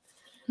yeah.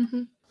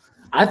 Mm-hmm.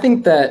 I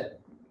think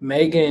that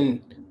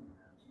Megan,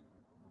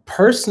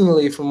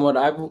 personally, from what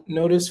I've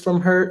noticed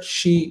from her,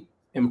 she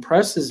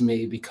impresses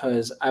me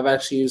because I've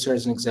actually used her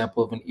as an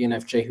example of an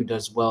ENFJ who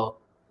does well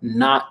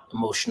not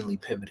emotionally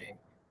pivoting.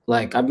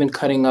 Like I've been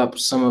cutting up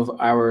some of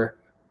our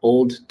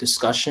old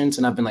discussions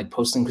and I've been like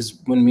posting, because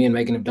when me and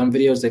Megan have done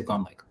videos, they've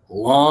gone like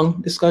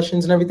long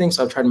discussions and everything.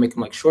 So I've tried to make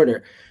them like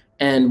shorter.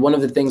 And one of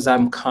the things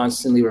I'm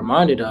constantly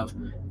reminded of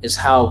is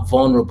how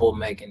vulnerable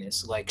Megan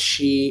is. Like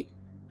she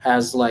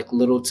has like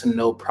little to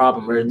no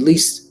problem, or at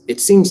least it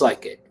seems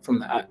like it from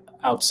the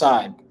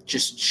outside,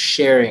 just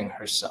sharing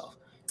herself.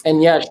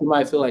 And yeah, she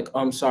might feel like, oh,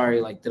 I'm sorry,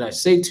 like, did I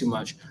say too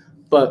much?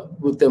 But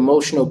with the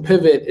emotional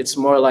pivot, it's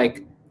more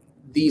like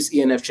these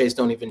ENFJs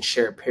don't even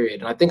share,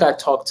 period. And I think I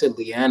talked to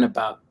Leanne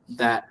about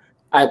that.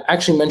 I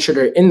actually mentioned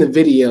her in the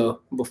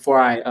video before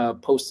I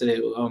posted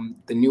it,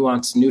 the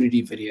nuanced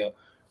nudity video,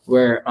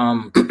 where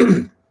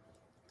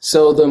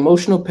so the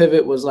emotional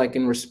pivot was like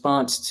in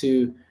response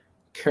to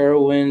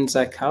Carolyn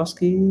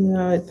Zakowski,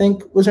 I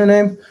think was her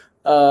name,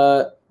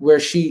 where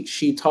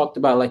she talked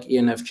about like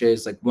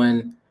ENFJs, like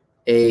when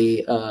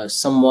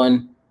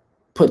someone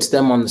puts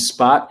them on the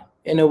spot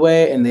in a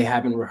way and they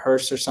haven't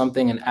rehearsed or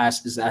something and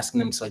is asking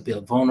them to like be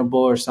vulnerable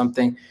or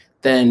something,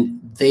 then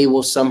they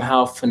will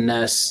somehow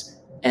finesse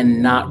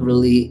and not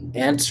really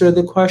answer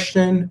the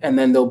question, and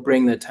then they'll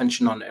bring the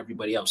attention on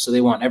everybody else. So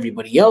they want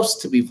everybody else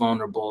to be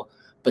vulnerable,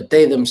 but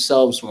they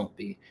themselves won't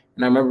be.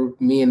 And I remember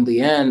me and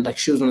Leanne, like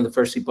she was one of the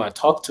first people I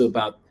talked to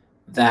about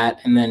that.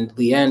 And then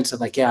Leanne said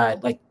like, yeah,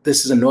 like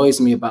this annoys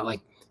me about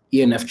like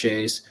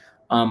ENFJs,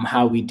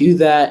 how we do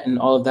that and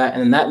all of that.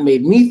 And that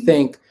made me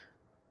think,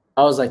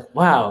 I was like,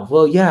 wow,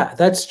 well, yeah,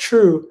 that's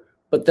true.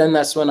 But then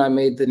that's when I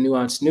made the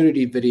nuanced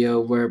nudity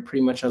video where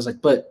pretty much I was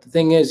like, but the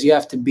thing is, you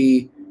have to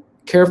be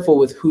careful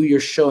with who you're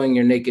showing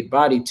your naked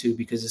body to,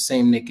 because the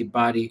same naked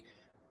body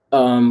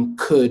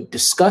could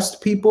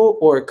disgust people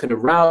or it could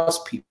arouse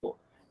people.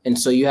 And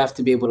so you have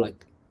to be able to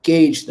like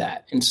gauge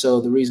that. And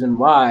so the reason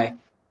why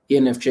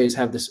ENFJs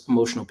have this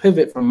emotional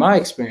pivot from my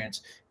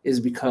experience is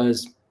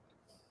because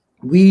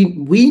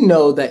we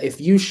know that if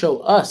you show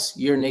us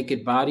your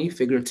naked body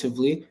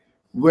figuratively,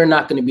 we're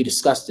not going to be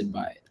disgusted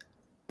by it.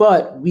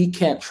 But we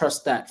can't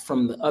trust that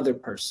from the other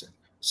person.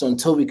 So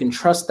until we can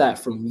trust that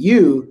from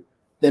you,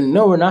 then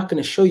no, we're not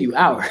going to show you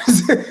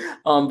ours.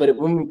 But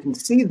when we can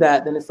see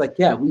that, then it's like,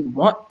 yeah, we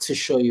want to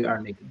show you our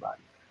naked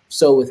body.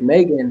 So with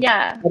Megan,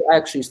 Yeah. I'd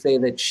actually say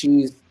that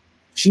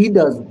she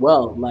does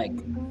well. Like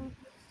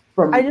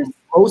from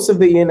most of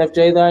the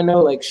ENFJ that I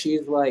know, like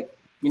she's like,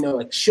 you know,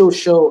 like she'll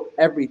show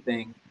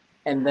everything.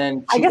 And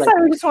then I guess like,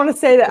 I just want to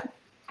say that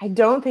I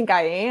don't think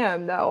I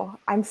am, though.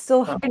 I'm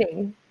still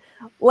hiding.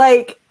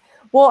 Like,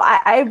 well,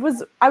 I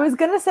was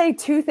gonna say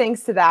two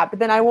things to that, but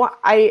then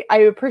I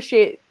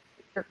appreciate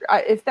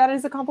if that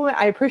is a compliment.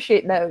 I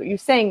appreciate you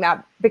saying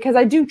that, because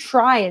I do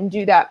try and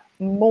do that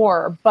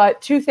more.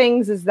 But two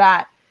things is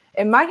that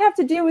it might have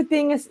to do with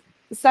being a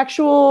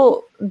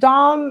sexual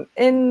dom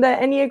in the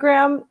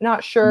Enneagram.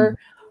 Not sure,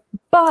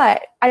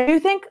 but I do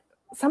think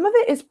some of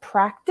it is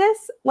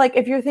practice. Like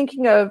if you're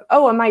thinking of,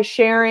 oh, am I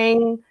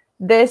sharing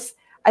this?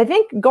 I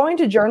think going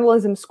to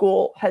journalism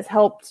school has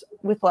helped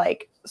with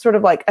like sort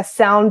of like a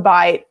sound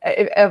bite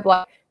of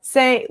like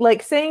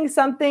saying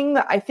something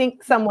that I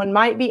think someone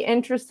might be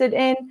interested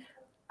in,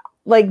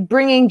 like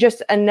bringing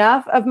just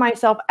enough of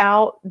myself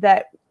out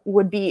that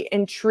would be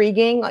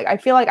intriguing. Like I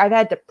feel like I've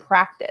had to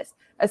practice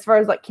as far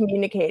as like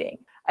communicating.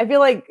 I feel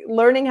like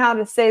learning how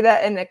to say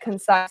that in a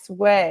concise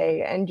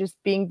way and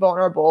just being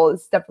vulnerable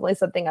is definitely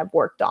something I've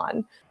worked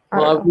on.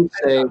 Well, I would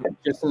say,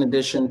 just in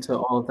addition to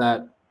all of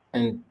that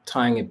and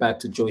tying it back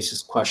to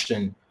Joyce's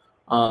question,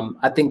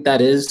 I think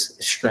that is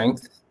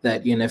strength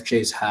that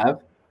ENFJs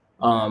have.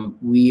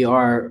 We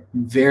are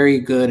very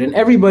good, and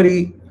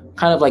everybody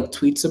kind of like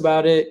tweets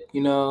about it,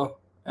 you know,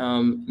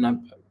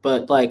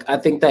 but like I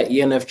think that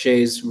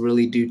ENFJs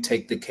really do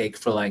take the cake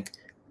for like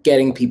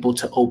getting people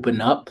to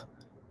open up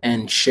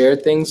and share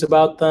things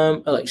about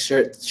them, like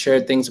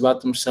share things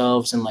about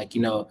themselves. And like,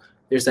 you know,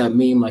 there's that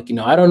meme, like, you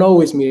know, I don't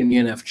always meet an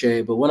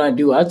ENFJ, but when I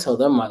do, I tell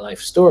them my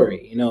life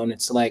story, you know. And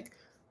it's like,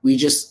 we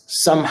just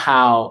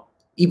somehow,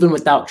 even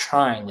without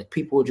trying, like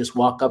people will just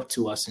walk up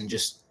to us and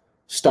just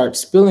start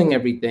spilling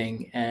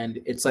everything. And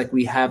it's like,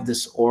 we have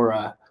this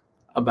aura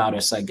about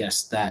us, I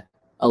guess, that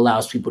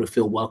allows people to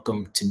feel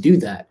welcome to do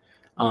that,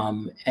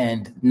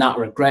 and not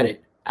regret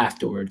it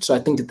afterwards. So I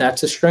think that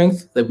that's a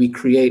strength, that we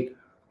create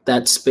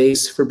that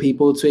space for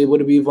people to be able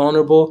to be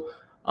vulnerable.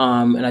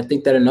 And I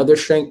think that another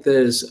strength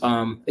is,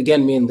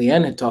 again, me and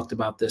Leanne had talked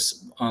about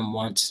this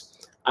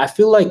once. I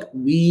feel like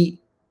we,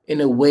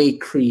 in a way,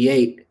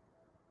 create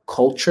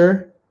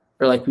culture,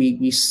 or like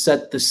we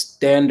set the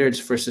standards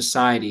for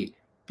society,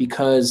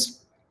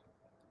 because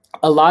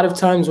a lot of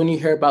times when you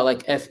hear about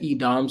like FE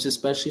DOMs,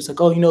 especially, it's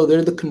like, oh, you know,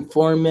 they're the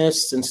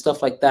conformists and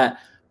stuff like that.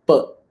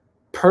 But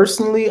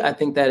personally, I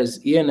think that as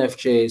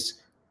ENFJs,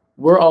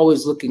 we're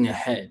always looking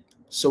ahead.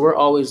 So we're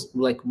always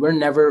like, we're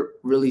never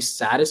really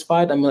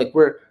satisfied. I mean, like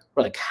we're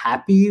like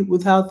happy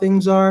with how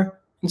things are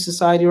in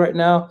society right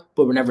now,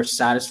 but we're never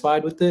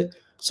satisfied with it.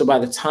 So by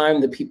the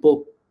time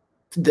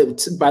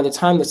by the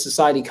time the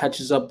society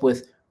catches up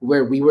with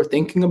where we were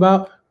thinking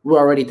about, we're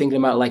already thinking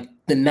about like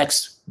the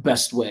next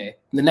best way,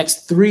 the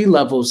next 3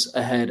 levels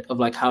ahead of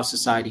like how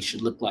society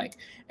should look like.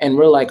 And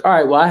we're like, all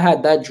right, well, I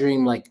had that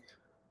dream like,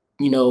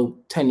 you know,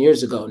 10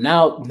 years ago.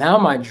 Now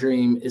my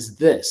dream is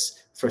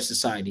this for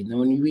society. And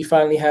when we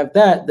finally have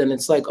that, then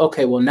it's like,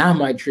 okay, well, now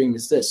my dream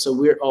is this. So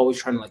we're always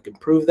trying to like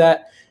improve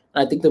that.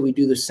 And I think that we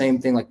do the same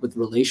thing like with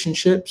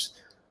relationships,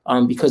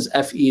 because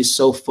FE is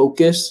so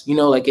focused, you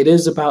know, like it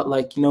is about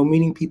like, you know,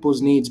 meeting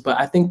people's needs. But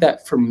I think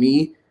that for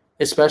me,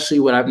 especially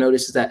what I've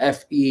noticed is that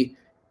FE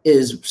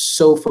is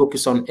so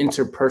focused on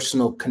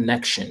interpersonal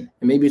connection.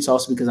 And maybe it's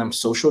also because I'm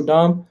social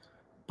dom,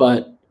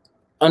 but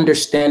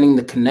understanding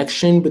the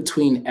connection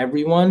between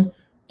everyone,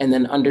 and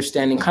then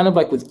understanding kind of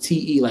like with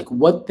TE, like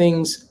what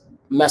things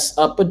mess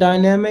up a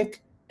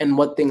dynamic and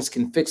what things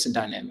can fix a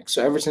dynamic.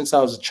 So ever since I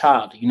was a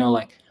child, you know,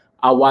 like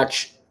I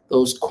watch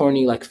those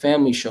corny like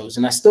family shows,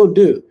 and I still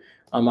do.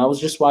 I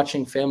was just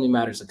watching Family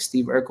Matters, like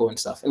Steve Urkel and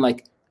stuff, and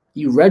like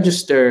you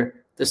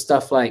register the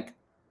stuff like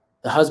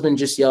the husband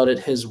just yelled at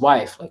his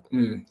wife, like,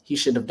 he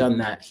should have done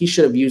that. He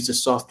should have used a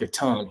softer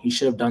tone. He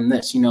should have done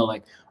this, you know,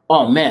 like,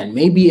 oh man,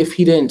 maybe if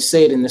he didn't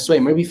say it in this way,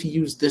 maybe if he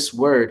used this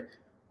word,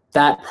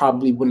 that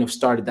probably wouldn't have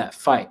started that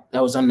fight.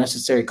 That was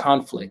unnecessary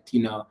conflict,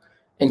 you know?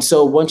 And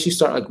so once you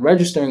start like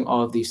registering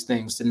all of these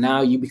things, then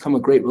now you become a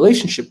great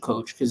relationship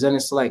coach, because then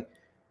it's like,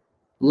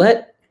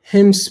 let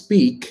him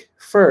speak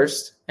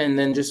first and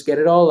then just get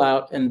it all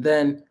out. And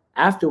then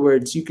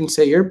afterwards you can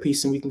say your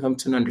piece and we can come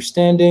to an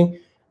understanding.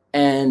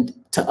 And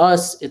to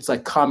us, it's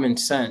like common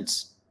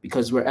sense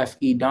because we're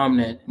FE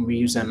dominant and we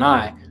use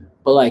NI.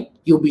 But like,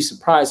 you'll be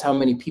surprised how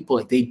many people,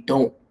 like, they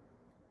don't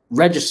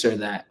register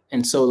that.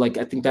 And so like,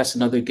 I think that's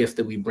another gift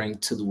that we bring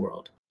to the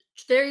world.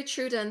 Very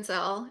true,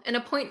 Denzel. And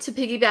a point to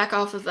piggyback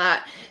off of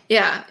that.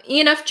 Yeah,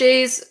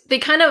 ENFJs, they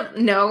kind of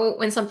know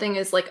when something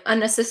is like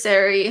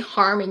unnecessary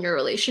harm in your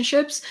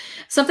relationships.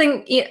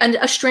 And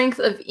a strength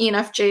of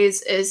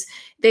ENFJs is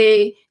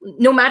they,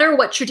 no matter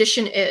what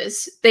tradition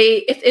is,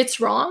 if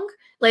it's wrong,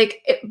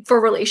 like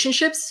for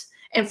relationships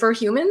and for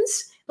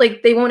humans,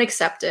 like they won't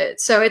accept it.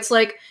 So it's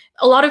like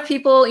a lot of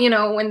people, you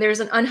know, when there's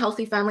an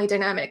unhealthy family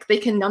dynamic, they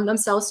can numb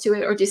themselves to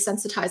it or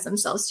desensitize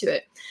themselves to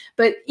it.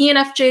 But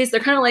ENFJs,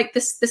 they're kind of like,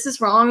 this is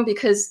wrong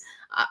because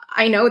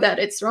I know that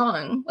it's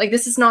wrong. Like,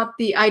 this is not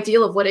the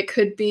ideal of what it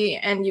could be.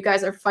 And you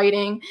guys are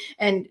fighting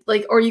and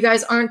like, or you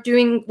guys aren't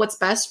doing what's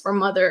best for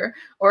mother,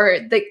 or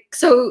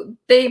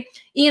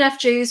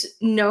ENFJs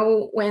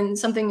know when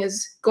something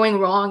is going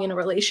wrong in a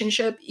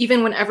relationship,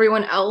 even when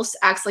everyone else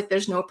acts like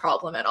there's no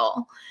problem at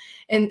all.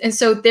 And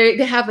so they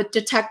have a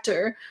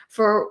detector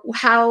for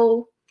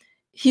how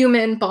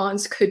human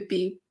bonds could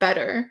be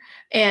better.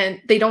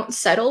 And they don't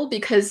settle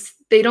because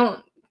they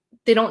don't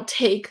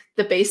take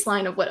the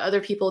baseline of what other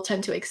people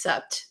tend to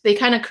accept. They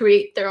kind of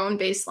create their own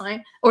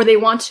baseline, or they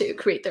want to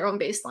create their own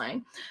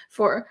baseline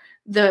for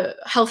the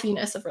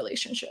healthiness of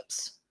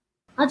relationships.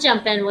 I'll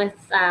jump in with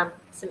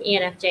some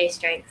ENFJ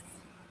strengths.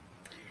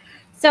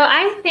 So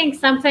I think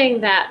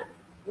something that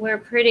we're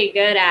pretty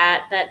good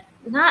at that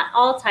not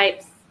all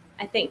types,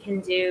 I think, can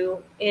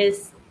do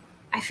is,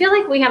 I feel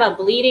like we have a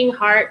bleeding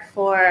heart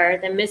for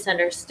the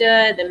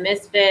misunderstood, the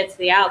misfits,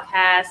 the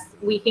outcasts.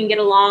 We can get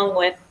along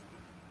with,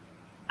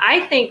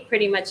 I think,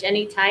 pretty much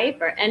any type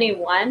or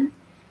anyone.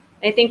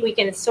 I think we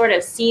can sort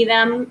of see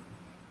them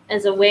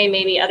as a way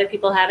maybe other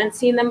people haven't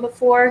seen them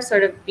before,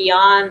 sort of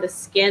beyond the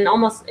skin,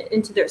 almost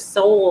into their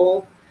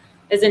soul,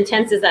 as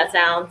intense as that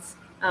sounds.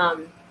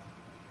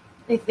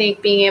 I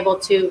think being able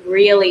to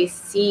really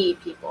see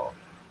people.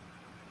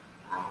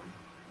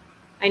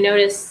 I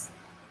notice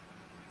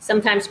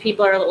sometimes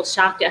people are a little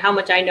shocked at how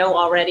much I know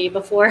already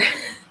before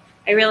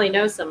I really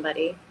know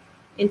somebody.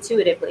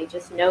 Intuitively,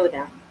 just know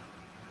them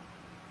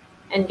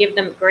and give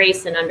them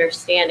grace and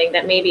understanding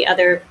that maybe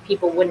other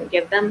people wouldn't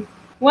give them.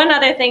 One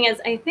other thing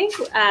is, I think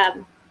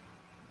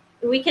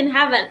we can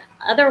have an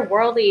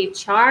otherworldly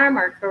charm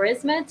or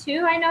charisma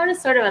too. I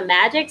noticed, sort of a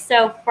magic.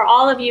 So for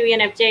all of you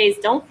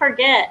ENFJs, don't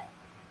forget,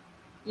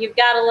 you've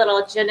got a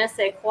little je ne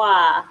sais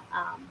quoi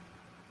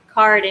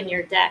card in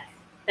your deck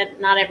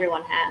that not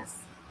everyone has.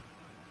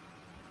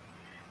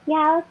 Yeah,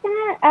 I was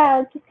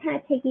gonna just kind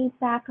of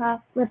piggyback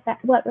off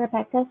what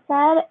Rebecca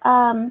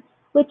said,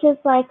 which is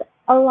like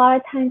a lot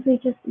of times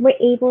we're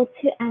able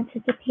to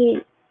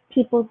anticipate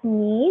people's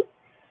needs.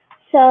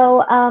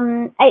 So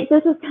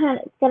this is kind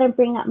of gonna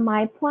bring up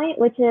my point,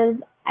 which is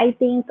I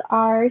think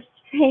our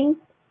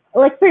strength,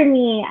 like for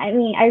me, I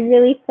mean, I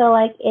really feel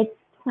like it's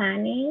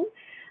planning.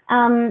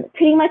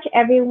 Pretty much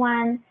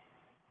everyone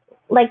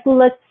like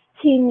looks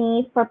to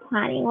me for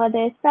planning, whether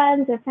it's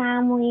friends or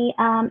family,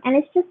 and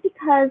it's just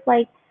because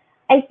like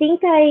I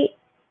think I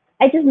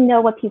just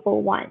know what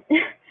people want.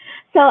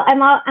 So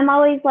I'm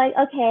always like,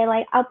 okay,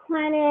 like I'll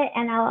plan it,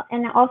 and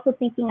I'm also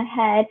thinking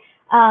ahead.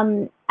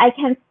 I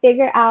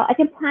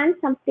can plan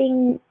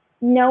something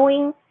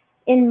knowing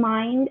in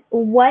mind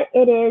what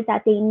it is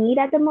that they need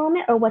at the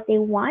moment or what they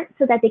want,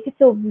 so that they could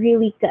feel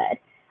really good.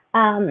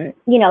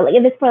 You know, like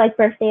if it's for like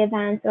birthday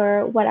events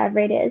or whatever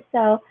it is.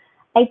 So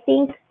I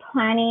think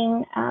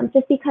planning,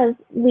 just because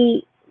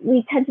we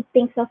tend to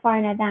think so far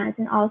in advance,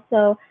 and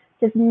also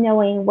just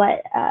knowing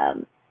what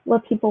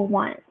people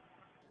want.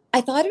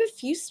 I thought of a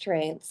few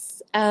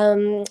strengths.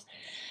 The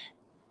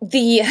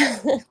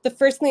the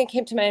first thing that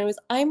came to mind was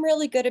I'm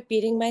really good at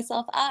beating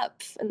myself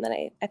up, and then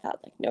I thought,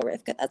 like, no,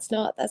 Rivka, that's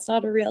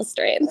not a real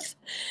strength.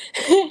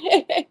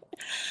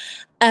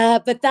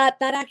 But that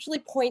actually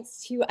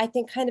points to, I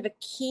think, kind of a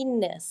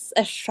keenness,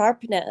 a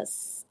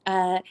sharpness.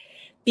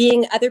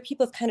 Other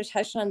people have kind of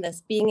touched on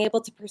this, being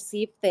able to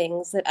perceive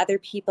things that other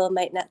people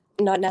might not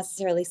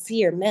necessarily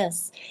see or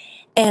miss.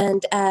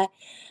 And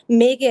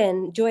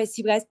Megan, Joyce,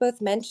 you guys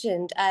both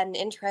mentioned an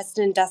interest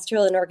in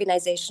industrial and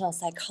organizational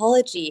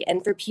psychology.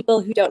 And for people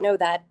who don't know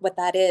what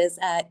that is,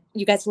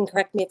 you guys can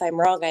correct me if I'm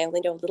wrong. I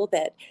only know a little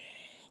bit.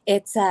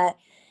 It's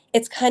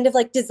it's kind of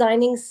like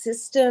designing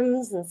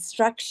systems and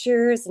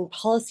structures and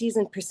policies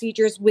and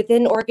procedures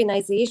within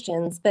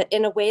organizations, but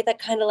in a way that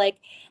kind of like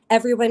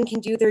everyone can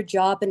do their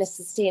job in a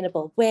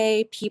sustainable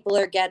way. People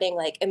are getting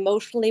like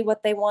emotionally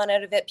what they want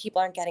out of it.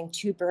 People aren't getting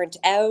too burnt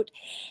out.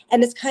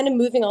 And it's kind of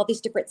moving all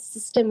these different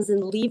systems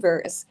and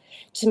levers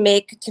to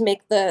make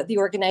the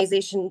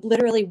organization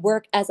literally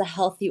work as a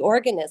healthy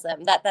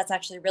organism. That's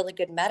actually a really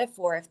good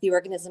metaphor. If the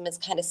organism is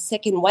kind of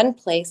sick in one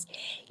place,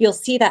 you'll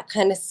see that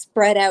kind of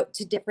spread out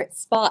to different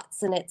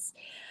spots. And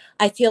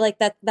I feel like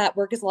that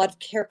work is a lot of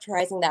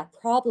characterizing that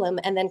problem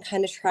and then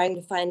kind of trying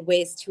to find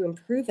ways to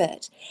improve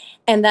it.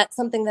 And that's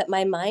something that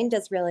my mind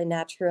does really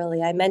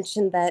naturally. I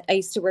mentioned that I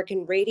used to work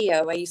in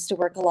radio. I used to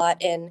work a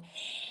lot in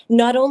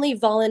not only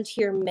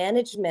volunteer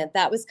management.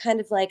 That was kind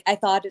of like, I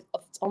thought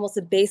it's almost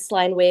a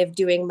baseline way of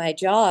doing my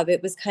job.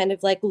 It was kind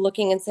of like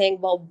looking and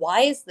saying, well, why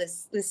is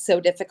this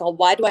so difficult?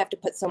 Why do I have to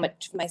put so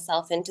much of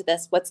myself into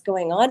this? What's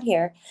going on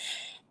here?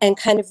 And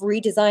kind of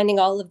redesigning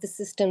all of the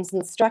systems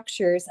and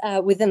structures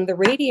within the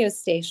radio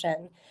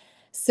station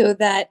so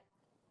that,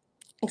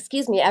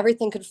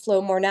 everything could flow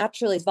more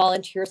naturally.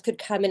 Volunteers could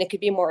come in, it could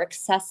be more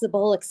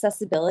accessible.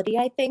 Accessibility,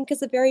 I think,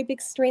 is a very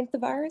big strength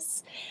of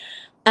ours.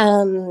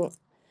 What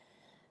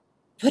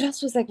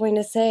else was I going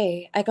to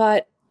say? I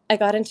got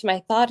into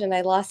my thought and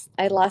I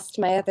lost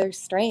my other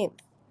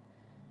strength.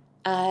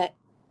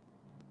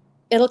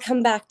 It'll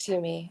come back to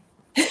me.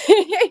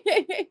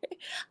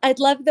 I'd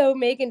love, though,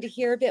 Megan, to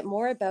hear a bit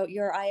more about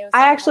your IO.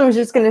 I actually was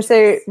just going to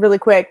say really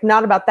quick,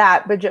 not about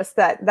that, but just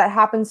that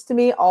happens to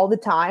me all the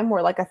time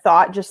where like a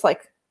thought just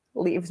like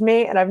leaves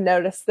me. And I've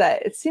noticed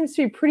that it seems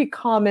to be pretty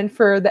common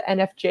for the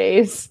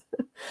NFJs.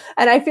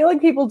 And I feel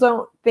like people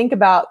don't think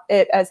about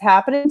it as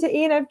happening to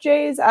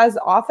ENFJs as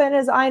often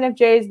as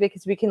INFJs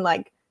because we can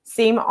like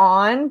seem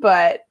on,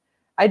 but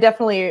I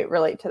definitely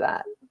relate to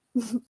that.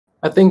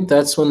 I think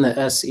that's when the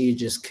SE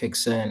just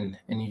kicks in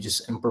and you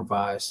just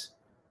improvise.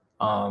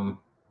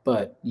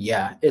 But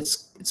yeah,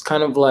 it's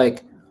kind of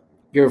like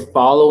you're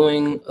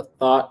following a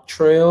thought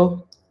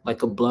trail,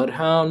 like a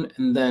bloodhound,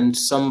 and then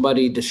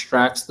somebody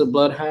distracts the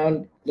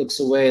bloodhound, looks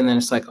away, and then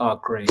it's like, oh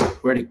great,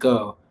 where'd it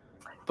go?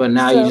 But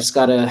now you just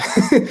gotta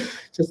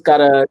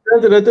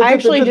I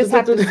actually just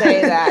have to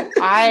say that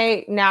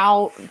I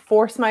now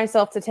force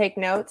myself to take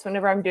notes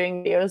whenever I'm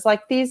doing videos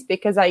like these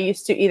because I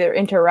used to either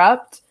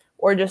interrupt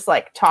or just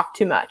like talk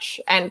too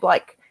much. And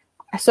like,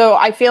 so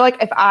I feel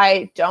like if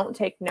I don't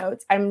take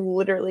notes, I'm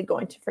literally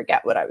going to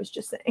forget what I was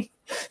just saying.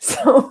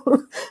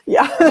 So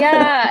yeah.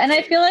 Yeah. And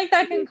I feel like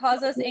that can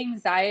cause us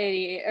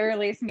anxiety, or at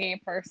least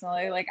me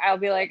personally. Like I'll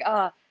be like,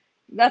 oh,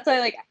 that's why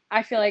like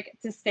I feel like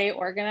to stay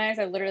organized,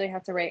 I literally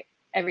have to write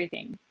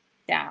everything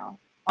down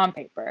on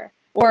paper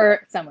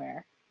or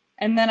somewhere.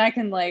 And then I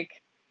can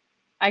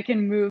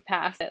move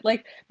past it.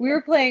 Like we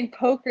were playing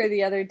poker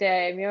the other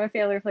day. Me and my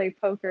family were playing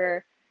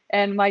poker.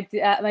 And my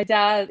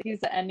dad, he's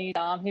the NE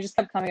Dom. He just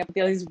kept coming up with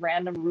all these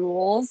random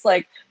rules,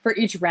 like for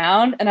each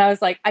round. And I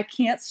was like, I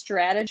can't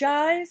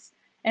strategize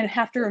and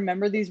have to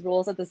remember these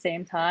rules at the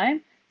same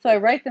time. So I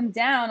write them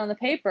down on the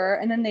paper,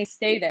 and then they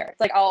stay there. It's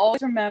like I'll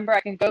always remember.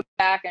 I can go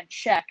back and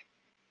check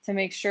to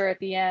make sure at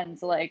the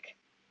end, like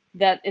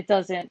that it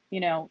doesn't,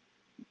 to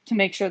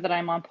make sure that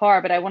I'm on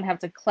par. But I wouldn't have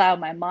to cloud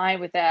my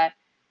mind with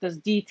those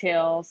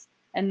details,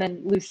 and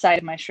then lose sight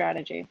of my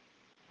strategy.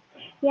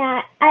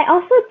 Yeah, I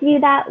also do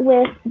that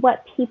with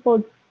what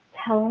people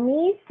tell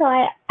me. So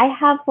I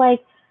have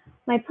like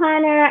my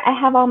planner, I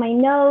have all my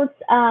notes.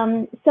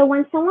 So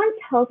when someone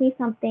tells me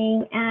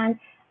something and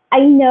I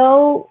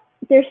know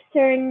there's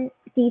certain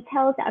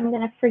details that I'm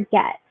going to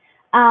forget,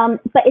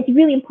 but it's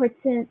really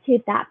important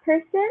to that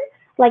person.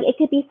 Like it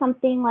could be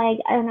something like,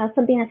 I don't know,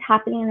 something that's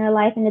happening in their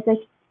life and it's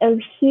a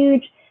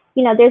huge,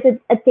 there's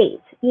a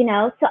date,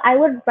 so I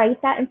would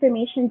write that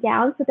information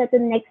down so that the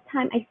next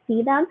time I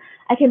see them,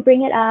 I can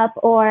bring it up,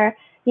 or,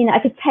 I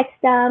could text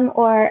them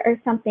or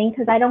something,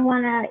 because I don't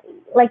want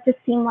to just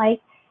seem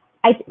like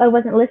I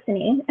wasn't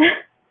listening.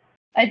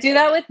 I do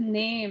that with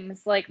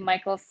names like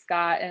Michael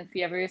Scott, and if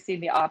you ever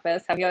seen The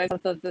Office, how he always has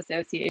those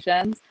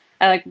associations.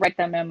 I write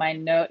them in my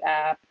note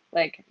app,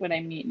 like when I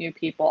meet new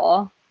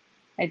people.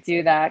 I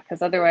do that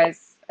because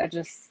otherwise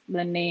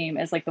the name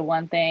is like the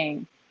one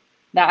thing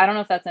that I don't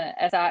know if that's an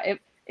SI.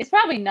 It's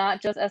probably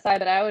not just SI,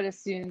 but I would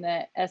assume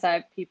that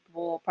SI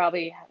people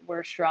probably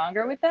were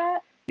stronger with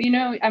that.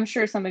 But, I'm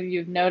sure some of you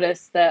have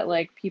noticed that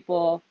like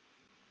people,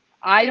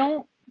 I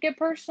don't get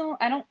personally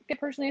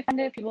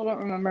offended if people don't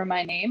remember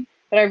my name,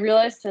 but I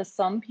realize to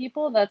some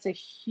people that's a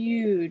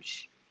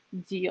huge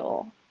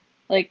deal.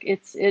 Like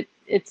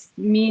it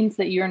means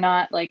that you're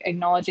not like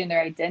acknowledging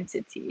their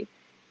identity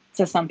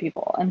to some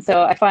people. And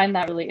so I find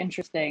that really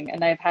interesting,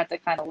 and I've had to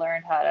kind of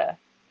learn how to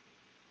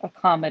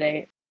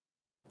accommodate.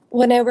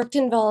 When I worked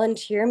in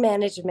volunteer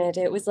management,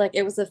 it was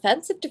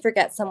offensive to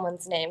forget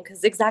someone's name,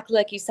 because exactly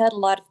like you said, a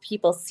lot of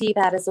people see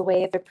that as a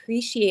way of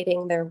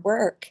appreciating their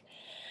work.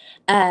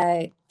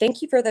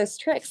 Thank you for those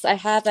tricks. I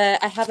have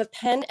a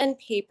pen and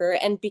paper,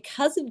 and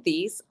because of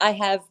these, I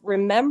have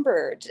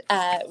remembered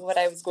what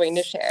I was going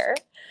to share.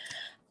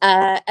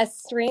 A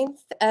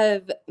strength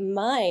of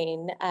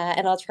mine,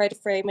 and I'll try to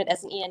frame it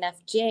as an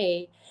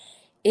ENFJ,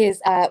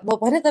 is well,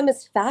 one of them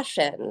is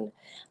fashion.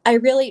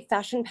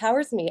 Fashion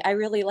powers me. I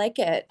really like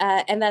it.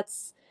 And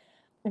that's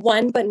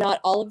one, but not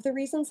all of the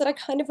reasons that I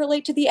kind of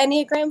relate to the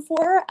Enneagram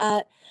for.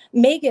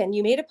 Megan,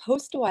 you made a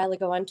post a while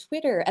ago on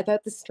Twitter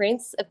about the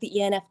strengths of the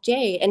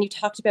ENFJ, and you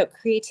talked about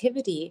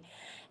creativity.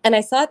 And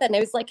I saw that and I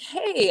was like,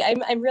 hey,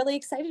 I'm really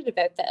excited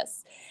about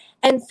this.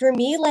 And for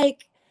me,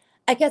 like,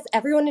 I guess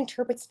everyone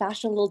interprets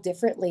fashion a little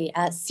differently.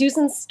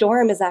 Susan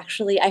Storm is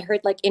actually, I heard,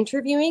 like,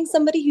 interviewing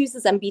somebody who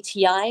uses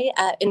MBTI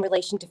in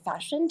relation to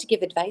fashion to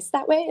give advice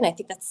that way. And I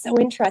think that's so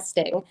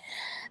interesting.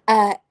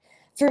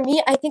 For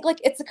me, I think, like,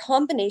 it's a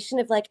combination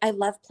of, like, I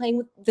love playing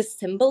with the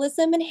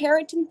symbolism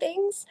inherent in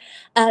things.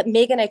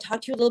 Megan, I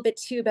talked to you a little bit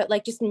too about,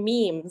 like, just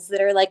memes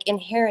that are, like,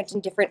 inherent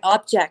in different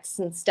objects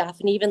and stuff.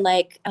 And even,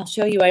 like, I'll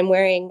show you, I'm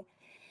wearing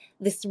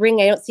this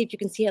ring. I don't see if you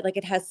can see it. Like,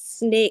 it has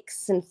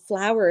snakes and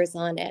flowers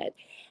on it.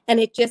 And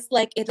it just,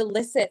 like, it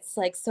elicits,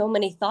 like, so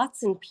many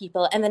thoughts in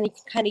people. And then you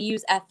can kind of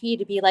use FE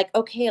to be like,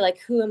 okay, like,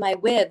 who am I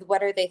with?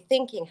 What are they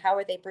thinking? How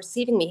are they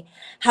perceiving me?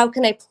 How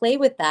can I play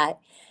with that?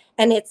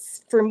 And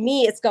it's, for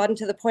me, it's gotten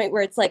to the point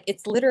where it's like,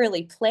 it's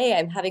literally play.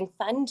 I'm having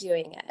fun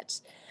doing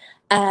it.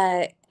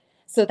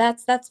 So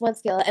that's one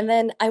skill. And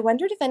then I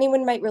wondered if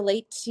anyone might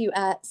relate to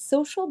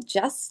social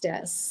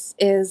justice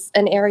is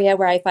an area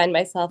where I find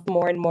myself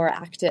more and more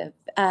active.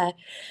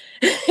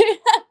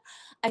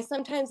 I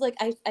sometimes, like,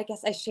 I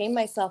guess I shame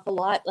myself a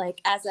lot,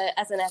 like, as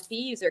an FE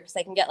user, because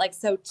I can get, like,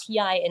 so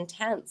TI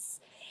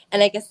intense.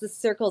 And I guess this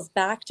circles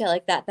back to,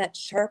 like, that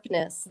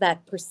sharpness,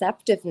 that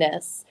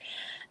perceptiveness.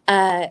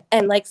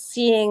 And, like,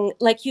 seeing,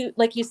 like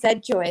you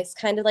said, Joyce,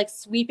 kind of like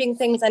sweeping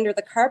things under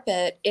the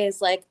carpet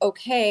is like,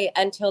 okay,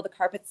 until the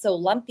carpet's so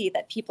lumpy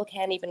that people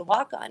can't even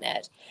walk on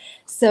it.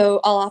 So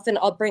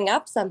I'll bring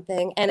up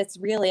something and it's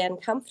really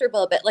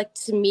uncomfortable, but, like,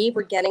 to me,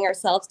 we're getting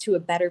ourselves to a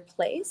better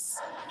place.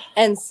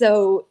 And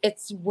so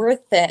it's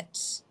worth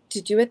it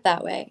to do it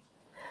that way.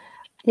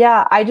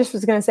 Yeah, I just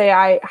was going to say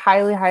I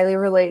highly, highly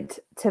relate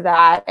to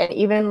that. And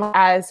even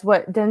as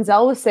what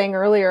Denzel was saying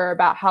earlier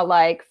about how,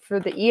 like, for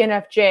the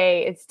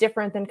ENFJ, it's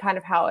different than kind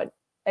of how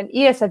an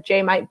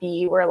ESFJ might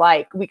be, where,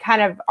 like, we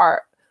kind of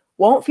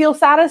won't feel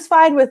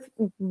satisfied with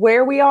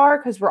where we are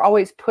because we're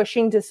always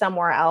pushing to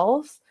somewhere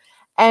else.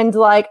 And,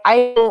 like,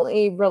 I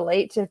only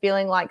relate to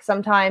feeling like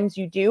sometimes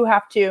you do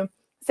have to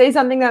say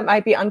something that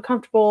might be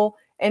uncomfortable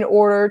in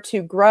order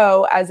to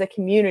grow as a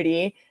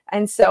community.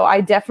 And so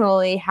I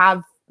definitely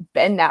have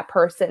been that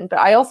person. But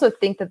I also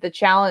think that the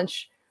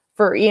challenge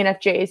for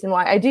ENFJs, and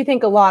why I do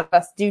think a lot of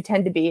us do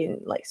tend to be in,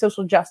 like,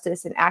 social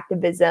justice and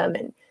activism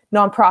and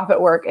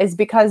nonprofit work, is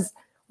because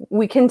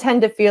we can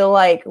tend to feel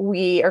like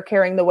we are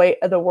carrying the weight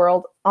of the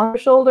world on our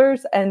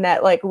shoulders, and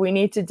that, like, we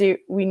need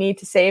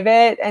to save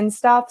it and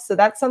stuff. So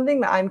that's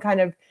something that I'm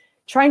kind of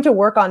trying to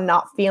work on,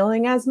 not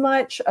feeling as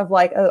much of,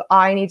 like, oh,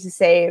 I need to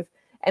save,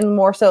 and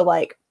more so,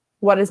 like,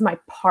 what is my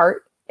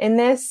part in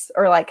this?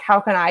 Or, like, how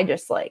can I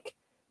just, like,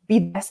 be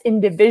the best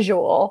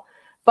individual?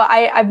 But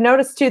I've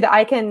noticed too that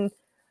I can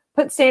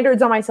put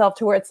standards on myself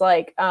to where it's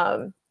like,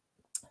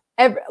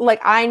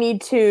 like, I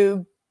need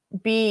to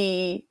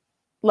be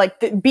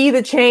like be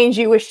the change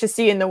you wish to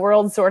see in the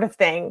world, sort of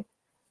thing,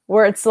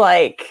 where it's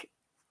like,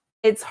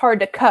 it's hard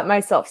to cut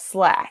myself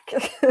slack.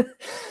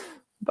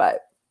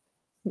 But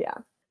yeah,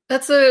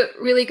 that's a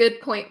really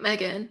good point,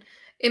 Megan.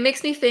 It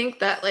makes me think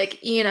that, like,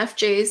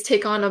 ENFJs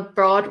take on a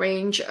broad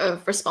range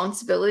of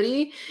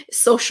responsibility,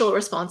 social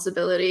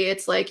responsibility.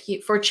 It's like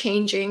for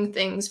changing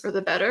things for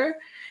the better.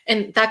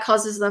 And that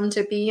causes them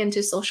to be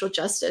into social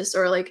justice,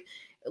 or like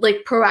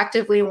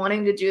proactively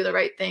wanting to do the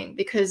right thing,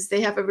 because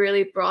they have a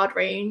really broad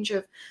range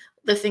of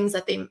the things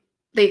that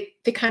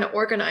they kind of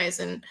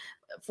organize and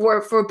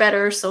for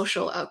better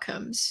social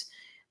outcomes.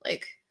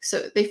 Like,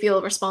 so they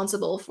feel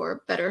responsible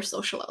for better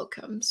social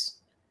outcomes.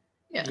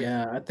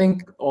 Yeah, I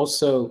think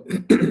also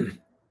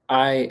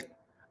I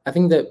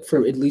think that,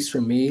 for at least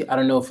for me, I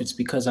don't know if it's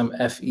because I'm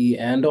FE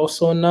and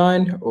also a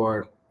 9,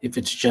 or if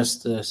it's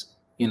just the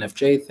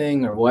ENFJ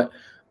thing or what,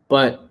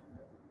 but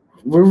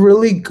we're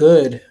really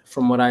good,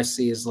 from what I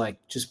see, is, like,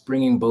 just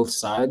bringing both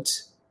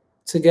sides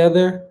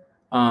together.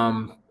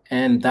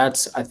 And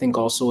that's, I think,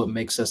 also what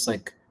makes us,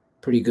 like,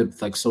 pretty good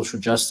with, like, social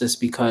justice,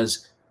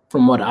 because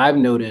from what I've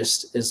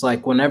noticed is,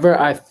 like, whenever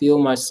I feel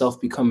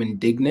myself become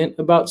indignant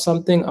about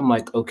something, I'm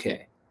like,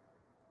 okay,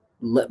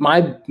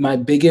 my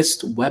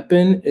biggest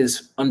weapon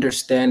is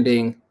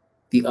understanding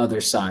the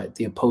other side,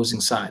 the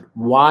opposing side.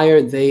 Why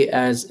are they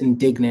as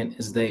indignant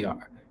as they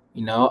are?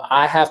 You know,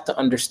 I have to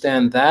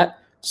understand that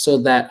so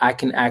that I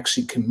can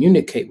actually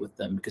communicate with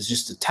them, because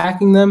just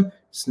attacking them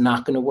is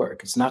not going to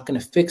work. It's not going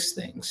to fix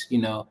things, you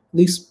know, at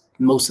least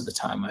most of the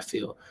time, I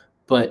feel.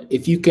 But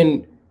if you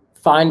can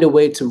find a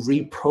way to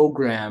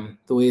reprogram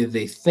the way that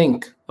they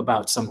think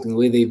about something, the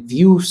way they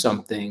view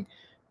something,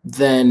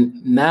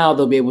 then now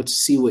they'll be able to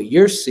see what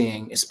you're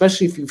seeing,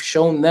 especially if you've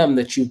shown them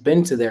that you've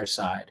been to their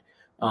side.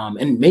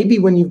 And maybe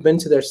when you've been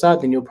to their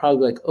side, then you'll probably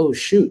be like, oh,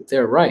 shoot,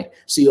 they're right.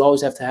 So you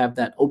always have to have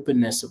that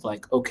openness of,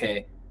 like,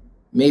 okay,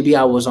 maybe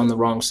I was on the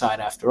wrong side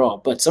after all.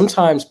 But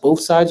sometimes both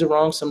sides are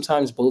wrong.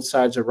 Sometimes both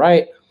sides are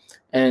right.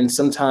 And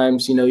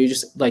sometimes, you know, you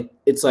just like,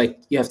 it's like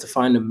you have to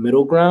find a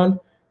middle ground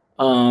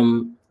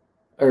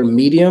or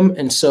medium.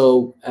 And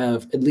so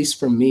at least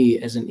for me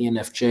as an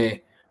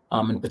ENFJ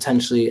and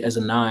potentially as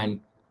a 9,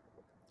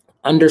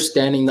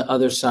 understanding the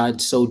other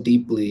side so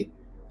deeply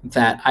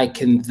that I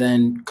can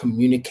then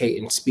communicate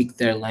and speak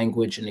their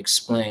language and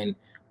explain,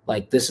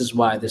 like, this is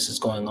why this is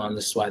going on,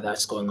 this is why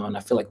that's going on. I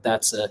feel like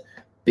that's a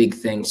big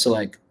thing. So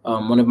like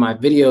one of my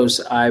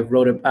videos,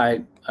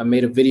 I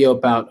made a video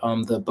about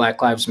the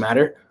Black Lives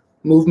Matter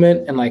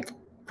movement, and like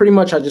pretty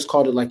much I just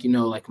called it like, you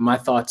know, like my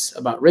thoughts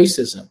about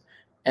racism.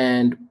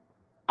 And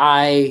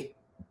I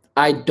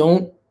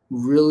don't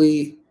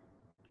really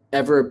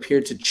ever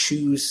appear to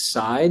choose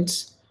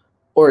sides,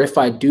 or if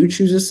I do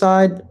choose a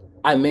side,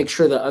 I make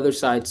sure the other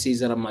side sees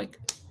that I'm like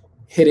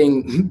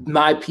hitting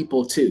my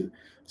people too.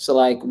 So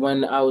like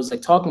when I was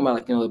like talking about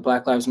like, you know, the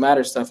Black Lives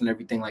Matter stuff and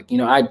everything, like, you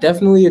know, I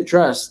definitely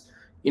addressed,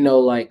 you know,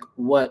 like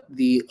what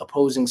the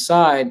opposing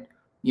side,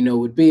 you know,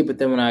 would be. But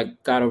then when I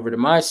got over to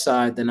my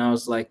side, then I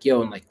was like,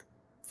 yo, and like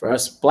for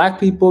us Black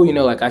people, you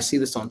know, like I see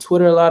this on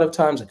Twitter a lot of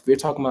times, like if you're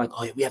talking about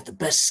like, oh, we have the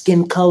best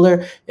skin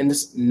color and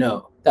this,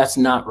 no, that's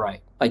not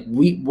right. Like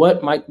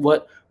what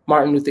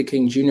Martin Luther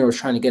King Jr. was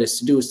trying to get us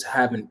to do is to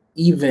have an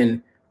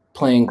even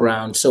playing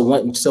ground.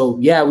 So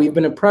yeah, we've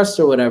been oppressed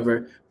or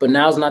whatever, but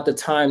now's not the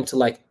time to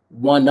like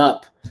one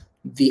up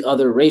the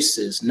other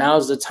races.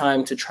 Now's the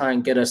time to try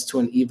and get us to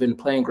an even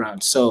playing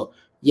ground. So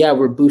yeah,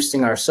 we're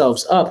boosting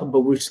ourselves up,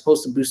 but we're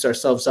supposed to boost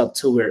ourselves up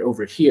till we're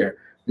over here,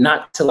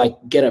 not to like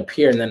get up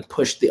here and then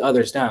push the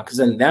others down. Because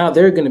then now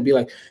they're going to be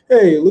like,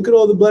 hey, look at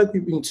all the Black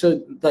people.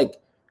 So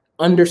like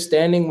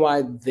understanding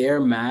why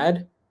they're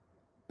mad,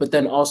 but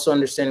then also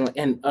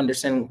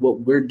understanding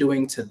what we're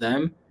doing to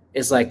them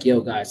is like,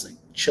 yo, guys, like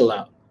chill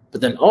out. But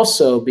then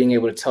also being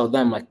able to tell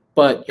them like,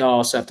 but y'all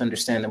also have to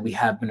understand that we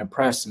have been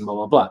oppressed and blah,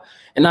 blah, blah.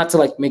 And not to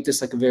like make this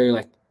like a very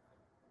like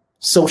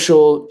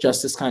social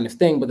justice kind of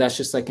thing, but that's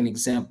just like an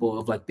example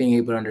of like being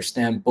able to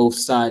understand both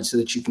sides so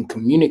that you can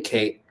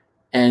communicate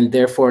and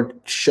therefore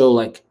show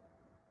like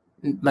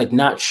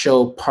not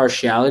show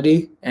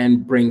partiality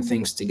and bring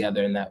things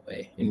together in that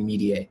way and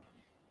mediate.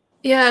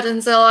 Yeah,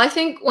 Denzel, I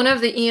think one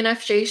of the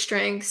ENFJ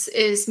strengths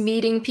is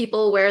meeting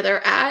people where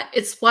they're at.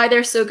 It's why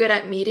they're so good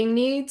at meeting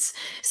needs.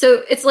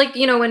 So it's like,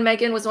 you know, when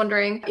Megan was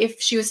wondering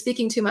if she was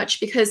speaking too much,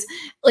 because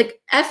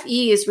like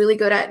FE is really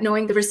good at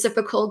knowing the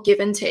reciprocal give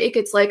and take.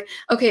 It's like,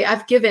 okay,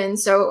 I've given,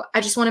 so I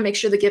just want to make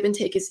sure the give and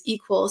take is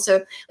equal.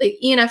 So like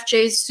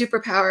ENFJ's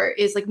superpower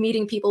is like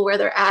meeting people where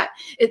they're at.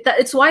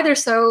 It's why they're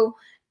so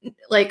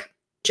like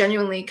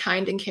genuinely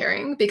kind and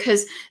caring,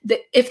 because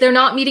if they're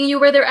not meeting you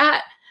where they're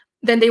at,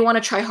 then they want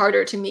to try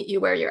harder to meet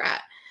you where you're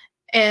at.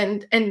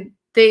 And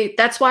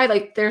that's why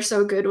like they're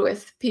so good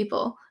with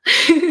people.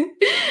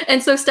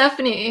 And so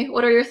Stephanie,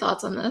 what are your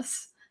thoughts on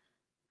this?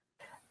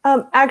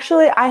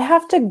 Actually, I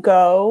have to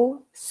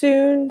go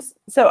soon.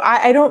 So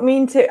I don't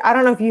mean to, I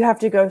don't know if you have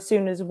to go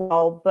soon as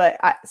well, but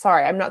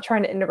sorry, I'm not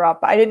trying to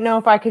interrupt, but I didn't know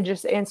if I could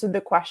just answer the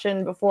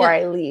question before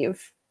I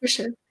leave. For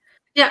sure.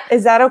 Yeah.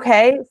 Is that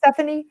okay,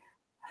 Stephanie?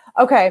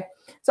 Okay.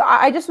 So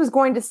I just was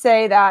going to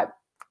say that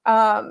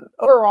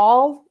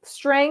overall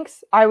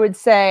strengths, I would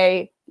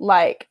say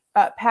like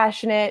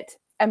passionate,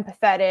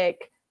 empathetic,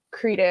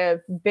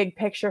 creative, big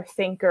picture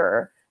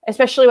thinker.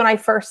 Especially when I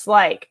first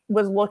like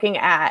was looking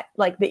at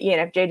like the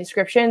ENFJ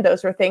description,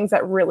 those were things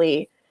that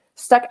really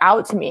stuck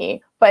out to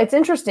me. But it's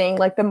interesting,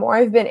 like the more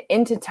I've been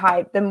into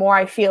type, the more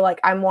I feel like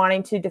I'm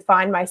wanting to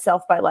define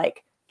myself by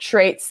like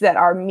traits that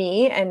are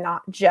me and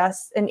not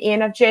just an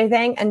ENFJ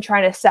thing, and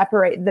trying to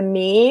separate the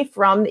me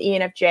from the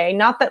ENFJ.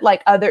 Not that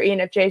like other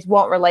ENFJs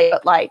won't relate,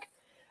 but like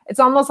it's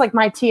almost like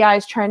my TI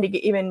is trying to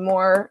get even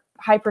more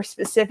hyper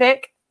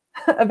specific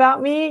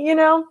about me, you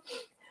know?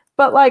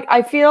 But like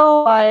I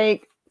feel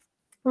like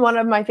one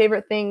of my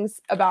favorite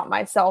things about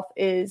myself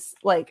is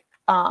like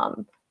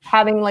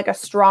having like a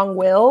strong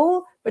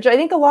will, which I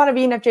think a lot of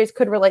ENFJs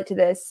could relate to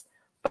this.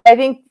 But I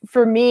think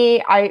for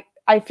me,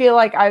 I feel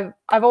like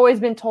I've always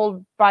been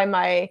told by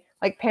my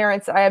like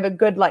parents that I have a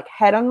good like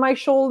head on my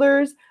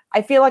shoulders.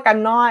 I feel like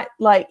I'm not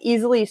like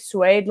easily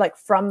swayed like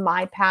from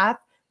my path.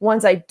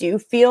 Once I do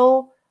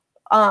feel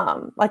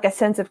like a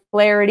sense of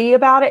clarity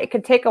about it, it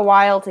could take a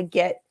while to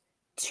get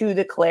to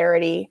the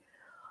clarity.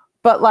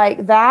 But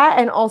like that,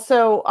 and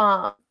also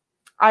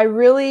I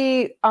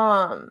really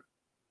I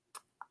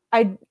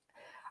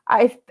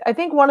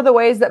think one of the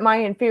ways that my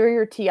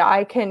inferior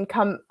TI can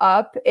come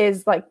up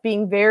is like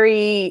being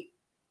very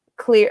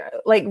clear,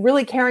 like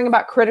really caring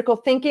about critical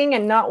thinking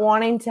and not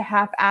wanting to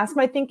half-ass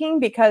my thinking,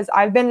 because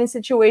I've been in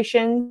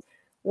situations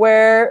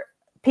where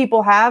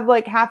people have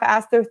like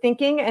half-assed their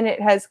thinking and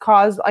it has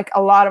caused like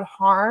a lot of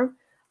harm.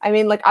 I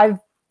mean, like I've,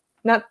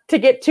 not to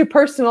get too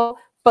personal,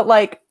 but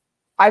like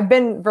I've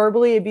been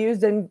verbally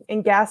abused and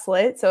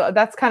gaslit. So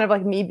that's kind of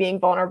like me being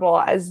vulnerable,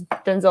 as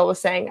Denzel was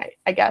saying.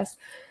 I guess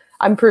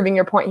I'm proving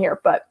your point here,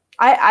 but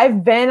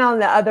I've been on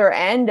the other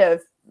end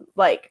of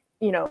like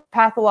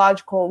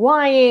pathological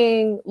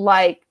lying,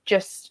 like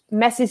just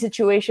messy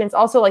situations,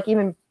 also like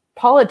even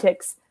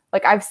politics.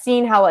 Like I've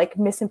seen how like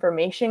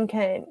misinformation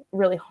can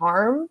really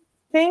harm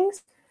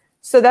things.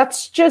 So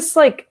that's just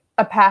like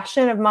a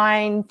passion of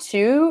mine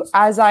too,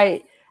 as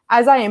I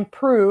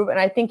improve. And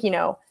I think,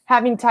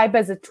 having type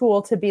as a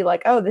tool to be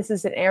like, oh, this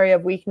is an area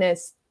of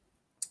weakness,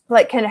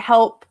 like can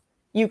help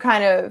you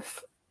kind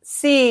of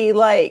see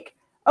like,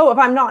 oh, if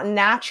I'm not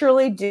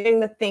naturally doing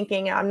the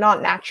thinking, I'm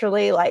not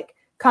naturally like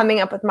coming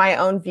up with my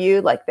own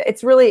view, like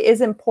it's really is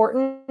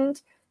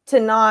important to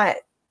not,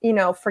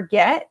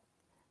 forget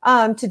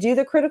to do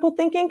the critical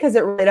thinking, because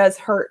it really does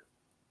hurt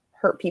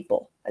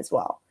people as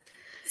well.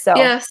 So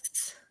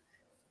yes.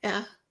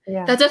 Yeah.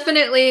 That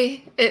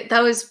definitely,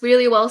 that was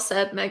really well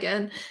said,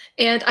 Megan.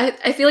 And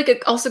I feel like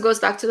it also goes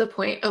back to the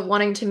point of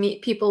wanting to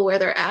meet people where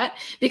they're at,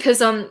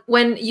 because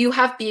when you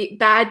have the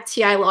bad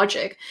TI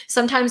logic,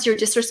 sometimes you're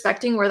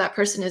disrespecting where that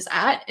person is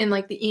at, and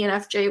like the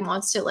ENFJ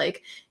wants to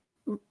like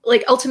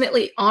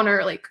ultimately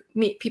honor, like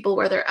meet people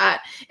where they're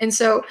at. And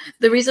so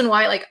the reason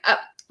why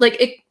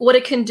what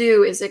it can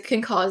do is it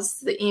can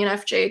cause the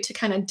ENFJ to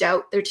kind of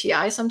doubt their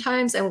TI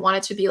sometimes and want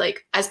it to be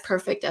like as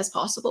perfect as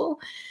possible,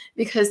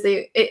 because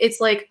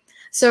it's like,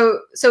 so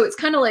it's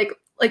kind of like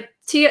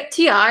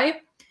TI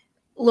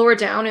lower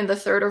down in the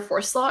third or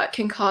fourth slot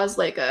can cause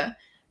like a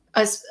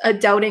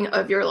doubting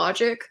of your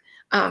logic.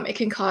 It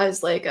can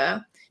cause like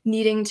a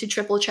needing to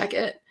triple check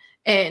it,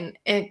 and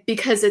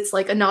because it's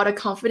like not a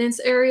confidence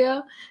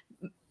area.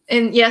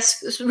 And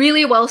yes,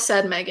 really well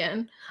said,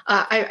 Megan.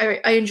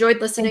 I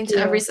enjoyed listening to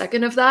every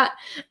second of that,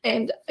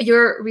 and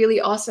you're a really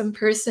awesome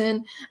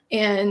person,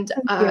 and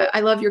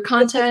I love your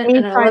content,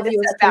 and I love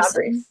you as a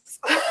person.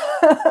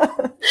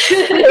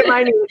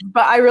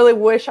 But I really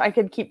wish I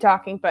could keep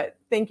talking, but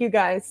thank you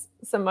guys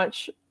so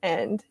much,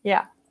 and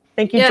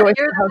thank you, Joyce,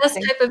 you're for the best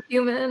hosting. type of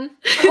human.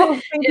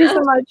 Thank you so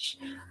much.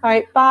 All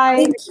right,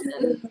 bye.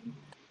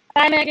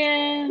 Bye,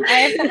 Megan. I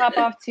have to hop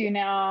off too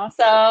now,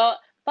 so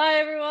bye,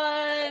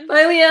 everyone.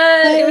 Bye,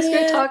 Leanne. It was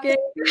great talking.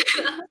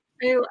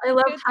 I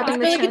love having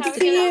the chance to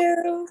see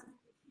you.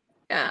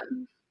 Yeah.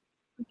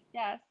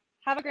 Yes.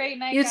 Have a great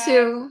night. You guys.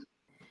 too.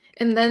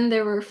 And then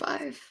there were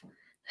 5.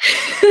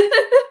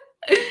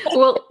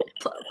 Well,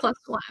 plus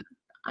 1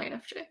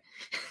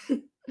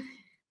 INFJ.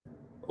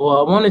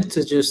 Well, I wanted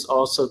to just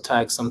also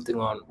tag something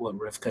on what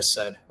Rivka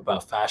said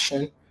about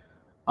fashion.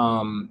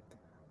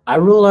 I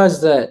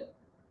realized that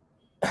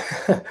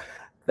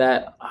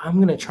that I'm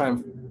gonna try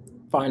and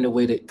find a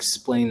way to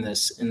explain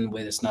this in a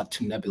way that's not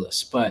too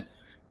nebulous, but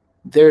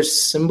there's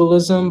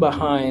symbolism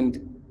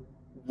behind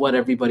what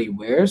everybody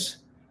wears.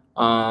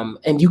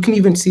 And you can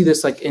even see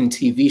this like in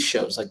TV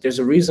shows. Like there's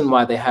a reason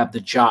why they have the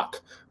jock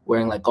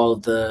wearing like all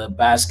of the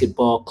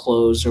basketball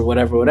clothes or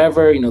whatever,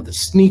 the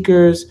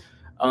sneakers,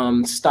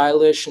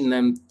 stylish. And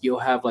then you'll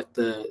have like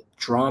the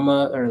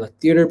drama or like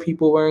theater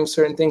people wearing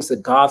certain things, the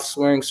goths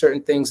wearing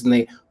certain things, and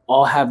they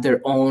all have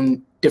their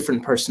own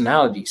different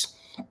personalities,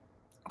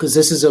 because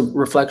this is a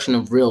reflection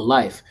of real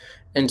life.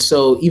 And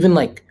so even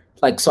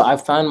so I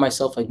found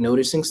myself like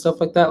noticing stuff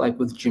like that, like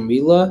with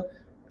Jamila.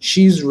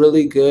 She's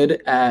really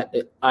good at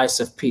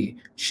ISFP.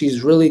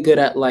 She's really good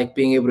at like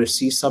being able to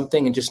see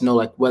something and just know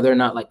like whether or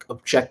not like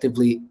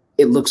objectively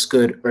it looks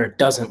good or it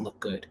doesn't look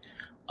good.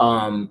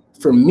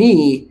 For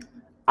me,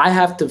 I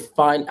have to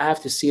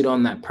see it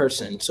on that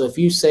person. So if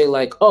you say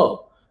like,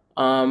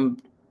 if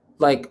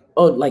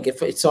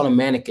it's on a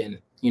mannequin,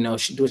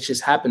 which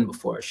just happened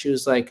before. She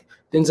was like,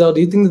 Denzel,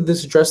 do you think that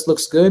this dress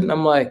looks good? And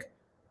I'm like,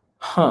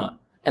 huh.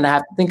 And I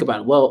have to think about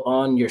it. Well,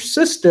 on your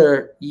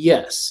sister,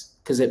 yes,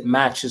 because it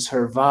matches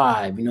her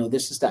vibe,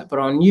 this is that. But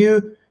on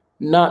you,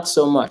 not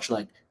so much.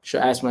 Like,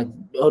 she'll ask me, like,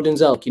 oh,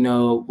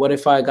 Denzel, what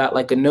if I got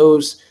like a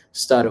nose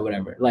stud or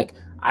whatever? Like,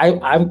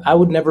 I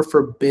would never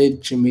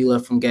forbid Jamila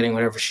from getting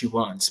whatever she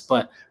wants.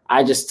 But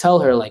I just tell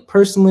her, like,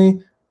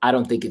 personally, I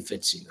don't think it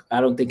fits you.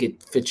 I don't think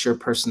it fits your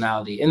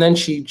personality. And then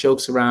she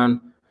jokes around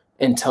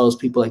and tells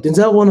people like,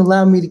 Denzel won't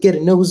allow me to get a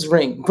nose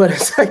ring. But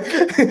it's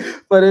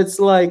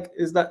like,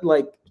 it's not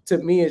like, to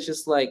me, it's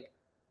just like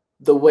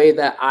the way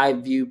that I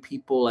view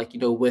people, like,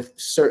 with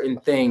certain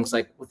things,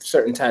 like with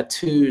certain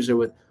tattoos or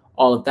with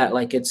all of that,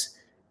 like it's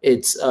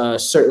a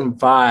certain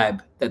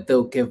vibe that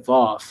they'll give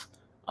off.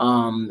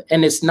 And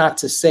it's not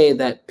to say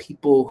that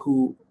people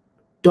who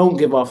don't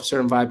give off a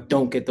certain vibe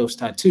don't get those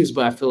tattoos,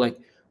 but I feel like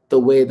the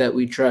way that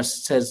we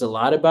dress says a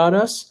lot about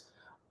us.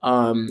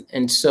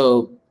 And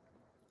so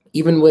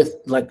even with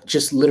like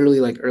just literally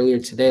like earlier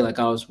today, like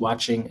I was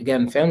watching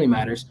again Family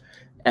Matters,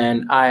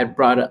 and I had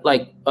brought up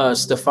like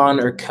Stefan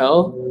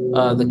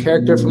Urkel, the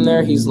character from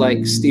there. He's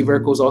like Steve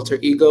Urkel's alter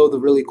ego, the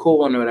really cool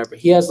one or whatever.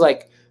 He has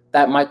like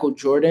that Michael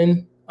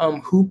Jordan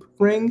hoop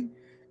ring.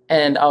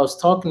 And I was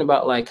talking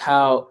about like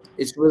how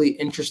it's really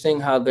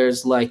interesting how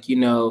there's like,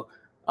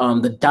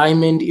 the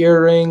diamond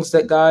earrings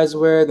that guys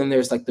wear. Then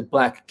there's like the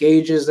black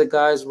gauges that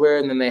guys wear.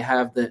 And then they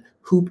have the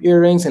hoop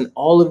earrings. And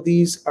all of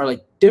these are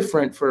like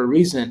different for a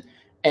reason.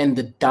 And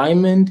the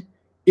diamond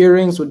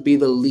earrings would be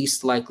the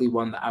least likely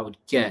one that I would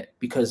get,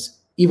 because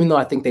even though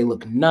I think they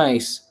look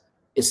nice,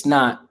 it's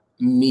not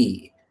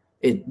me.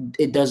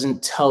 It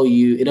doesn't tell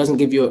you, it doesn't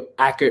give you an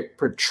accurate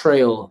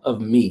portrayal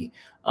of me.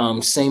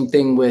 Same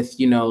thing with,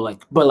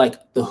 but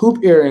like the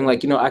hoop earring,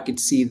 like, I could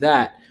see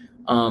that.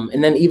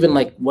 And then even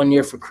like one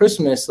year for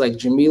Christmas, like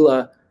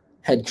Jamila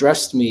had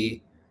dressed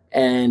me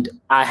and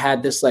I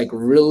had this like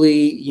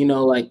really,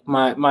 like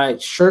my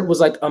shirt was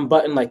like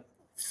unbuttoned, like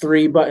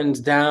 3 buttons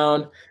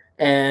down,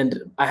 and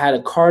I had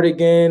a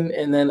cardigan,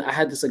 and then I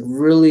had this like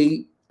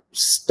really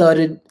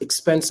studded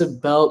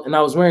expensive belt, and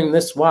I was wearing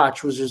this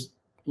watch, was just,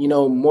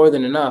 more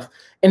than enough.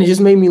 And it just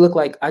made me look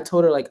like, I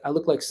told her like I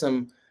look like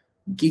some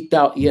geeked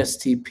out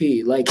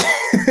ESTP, like,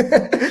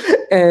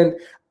 and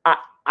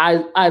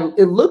I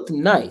it looked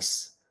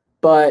nice,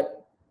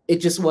 but it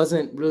just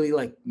wasn't really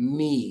like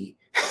me.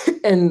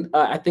 And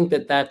I think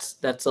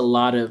that's a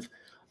lot of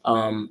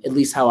at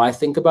least how I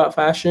think about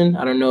fashion.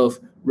 I don't know if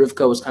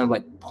Rivka was kind of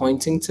like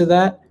pointing to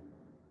that.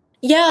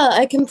 Yeah,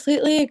 I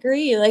completely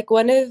agree. Like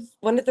one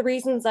of the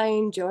reasons I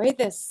enjoy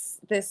this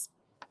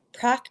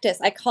practice,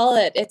 I call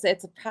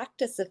it's a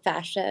practice of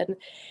fashion,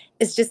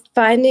 is just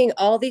finding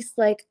all these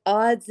like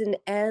odds and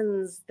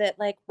ends that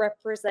like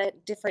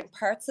represent different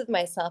parts of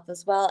myself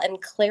as well,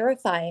 and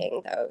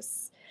clarifying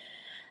those.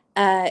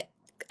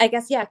 I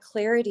guess, yeah,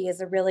 clarity is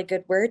a really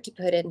good word to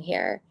put in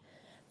here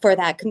for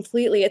that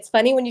completely. It's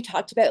funny when you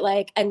talked about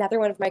like another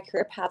one of my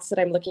career paths that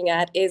I'm looking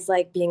at is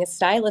like being a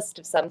stylist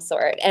of some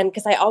sort. And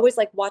because I always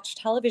like watch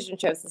television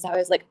shows, so I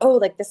was like, oh,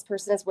 like this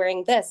person is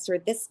wearing this or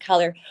this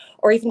color,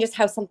 or even just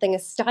how something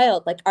is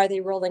styled. Like, are they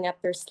rolling up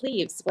their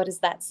sleeves? What does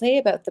that say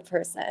about the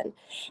person?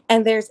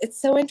 And it's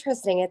so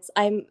interesting.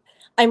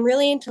 I'm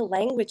really into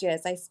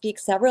languages. I speak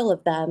several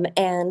of them.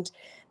 And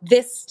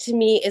this to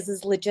me is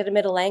as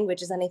legitimate a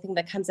language as anything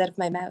that comes out of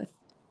my mouth.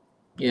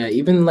 Yeah,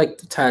 even like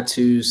the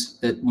tattoos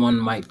that one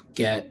might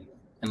get,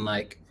 and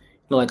like,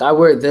 like I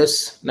wear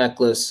this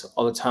necklace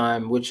all the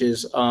time, which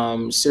is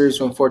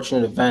Series of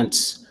Unfortunate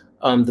Events,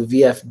 the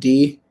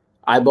VFD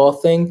eyeball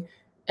thing,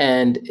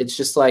 and it's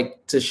just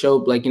like to show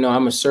like,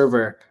 I'm a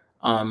server,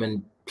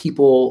 and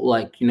people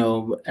like,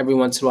 every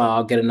once in a while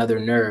I'll get another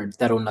nerd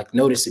that'll like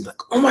notice it,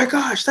 like, oh my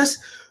gosh, that's,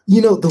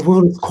 the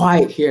world is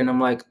quiet here, and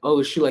I'm like,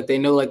 oh shoot, like they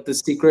know like the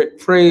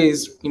secret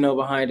phrase,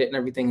 behind it and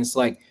everything. It's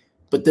like,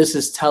 but this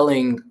is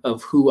telling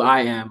of who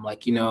I am,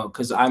 like,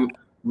 because I'm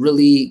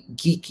really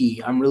geeky.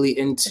 I'm really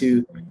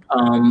into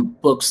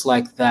books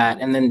like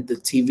that. And then the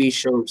TV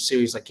show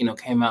series, like,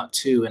 came out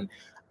too. And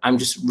I'm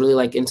just really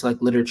like into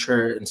like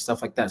literature and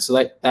stuff like that. So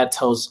that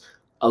tells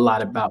a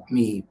lot about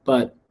me.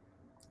 But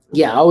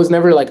yeah, I was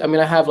never like,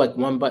 I have like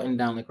one button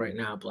down like right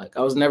now, but like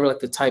I was never like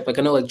the type, like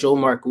I know like Joel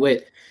Mark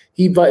Witt,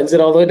 he buttons it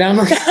all the way down.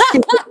 Like,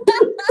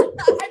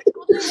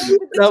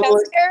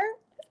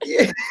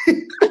 yeah.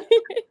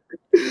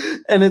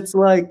 And it's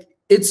like,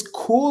 it's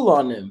cool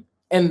on him,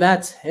 and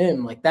that's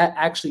him, like that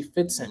actually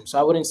fits him. So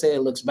I wouldn't say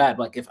it looks bad.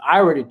 Like if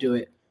I were to do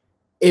it,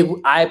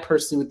 I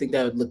personally would think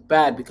that would look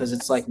bad, because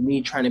it's like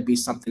me trying to be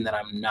something that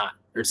I'm not,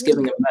 or it's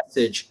giving a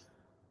message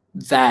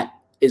that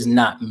is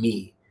not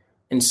me.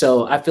 And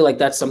so I feel like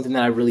that's something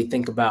that I really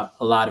think about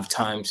a lot of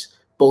times,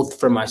 both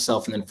for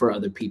myself and then for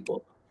other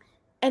people.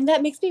 And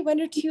that makes me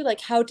wonder too, like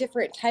how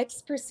different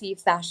types perceive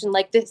fashion.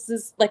 Like this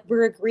is like,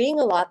 we're agreeing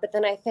a lot, but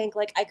then I think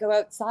like I go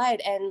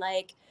outside and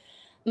like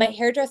my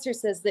hairdresser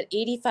says that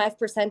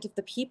 85% of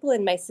the people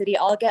in my city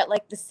all get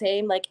like the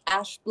same like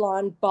ash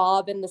blonde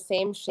bob in the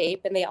same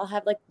shape, and they all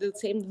have like the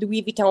same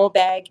Louis Vuitton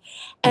bag,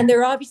 and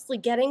they're obviously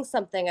getting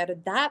something out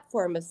of that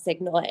form of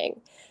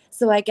signaling.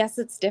 So I guess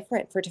it's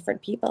different for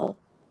different people.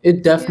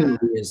 It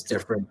definitely is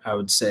different, I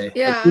would say.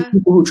 Yeah. Like,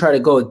 people who try to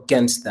go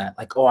against that,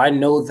 like, oh, I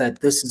know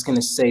that this is going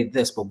to say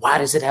this, but why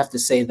does it have to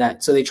say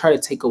that? So they try to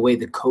take away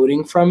the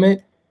coding from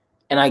it.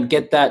 And I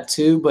get that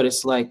too, but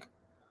it's like,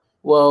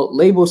 well,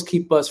 labels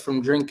keep us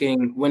from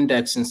drinking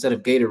Windex instead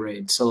of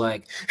Gatorade. So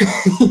like,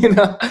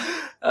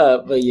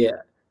 but yeah.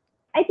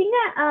 I think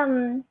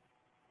that,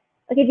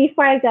 okay,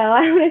 before I go,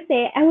 I want to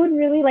say I would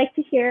really like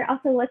to hear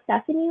also what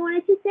Stephanie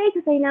wanted to say,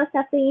 because I know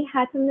Stephanie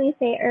had something to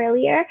say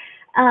earlier.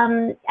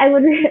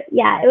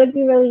 It would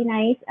be really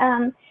nice.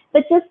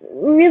 But just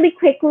really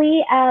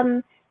quickly,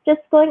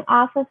 just going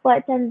off of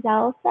what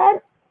Denzel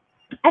said,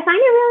 I find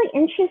it really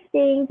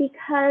interesting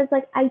because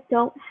like I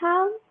don't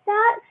have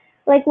that.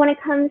 Like when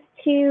it comes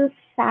to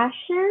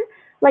fashion,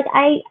 like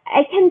I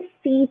can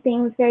see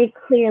things very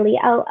clearly.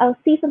 I'll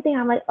see something,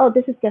 I'm like, oh,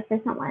 this is good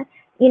for someone,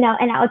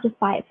 and I'll just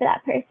buy it for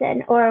that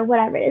person or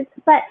whatever it is.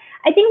 But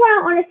I think what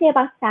I want to say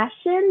about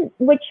fashion,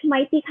 which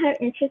might be kind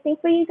of interesting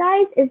for you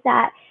guys, is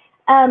that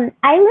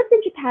I lived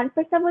in Japan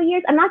for several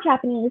years. I'm not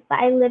Japanese, but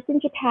I lived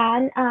in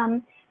Japan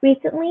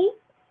recently.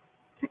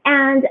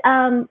 And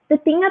the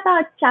thing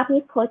about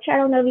Japanese culture, I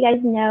don't know if you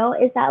guys know,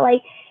 is that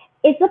like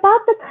it's about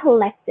the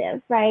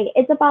collective, right?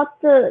 It's about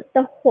the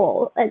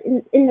whole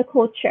in the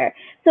culture.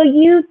 So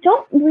you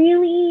don't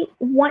really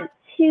want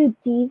to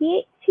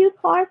deviate too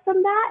far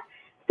from that.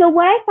 So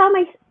what I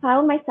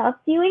found myself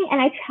doing, and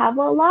I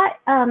travel a lot,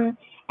 and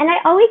I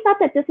always thought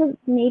that this was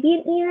maybe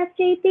an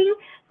ENFJ thing,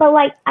 but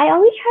like I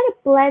always try to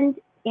blend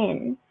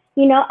in.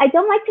 I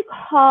don't like to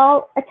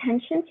call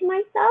attention to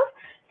myself.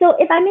 So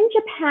if I'm in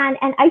Japan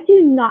and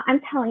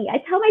I'm telling you,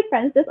 I tell my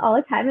friends this all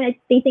the time and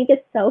they think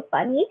it's so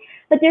funny,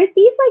 but there's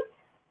these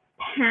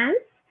like pants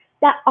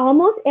that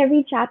almost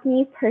every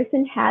Japanese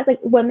person has, like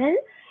women,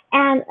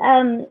 and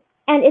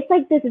it's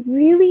like this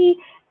really,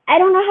 I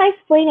don't know how to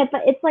explain it,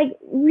 but it's like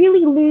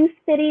really loose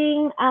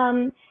fitting.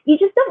 You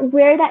just don't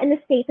wear that in the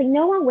States. Like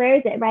no one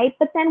wears it, right?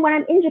 But then when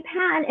I'm in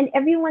Japan and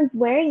everyone's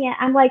wearing it,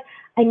 I'm like,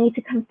 I need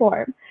to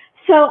conform.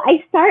 So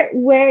I start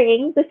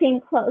wearing the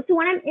same clothes. So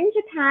when I'm in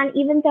Japan,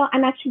 even though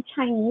I'm actually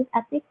Chinese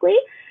ethnically,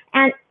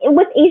 and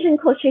with Asian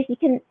cultures, you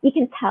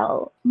can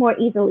tell more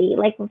easily,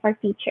 like with our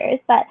features.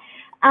 But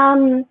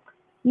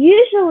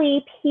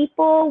usually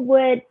people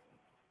would,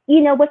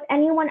 with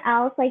anyone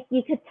else, like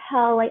you could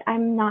tell, like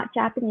I'm not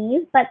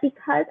Japanese, but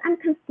because I'm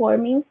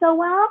conforming so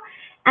well,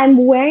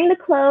 I'm wearing the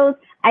clothes.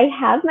 I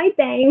have my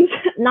bangs,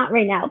 not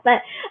right now,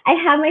 but I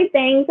have my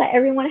bangs that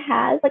everyone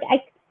has. Like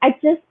I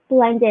just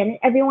blend in.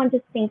 Everyone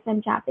just thinks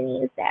I'm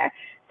Japanese there.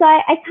 So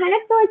I kind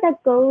of feel like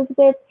that goes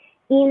with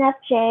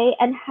ENFJ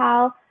and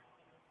how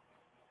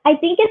I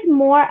think it's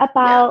more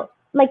about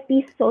like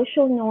these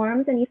social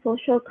norms and these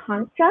social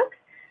constructs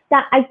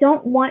that I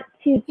don't want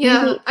to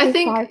deviate I too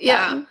think, far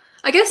from.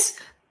 I guess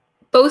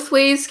both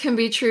ways can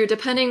be true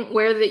depending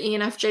where the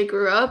ENFJ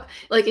grew up.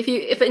 Like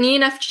if an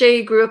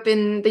ENFJ grew up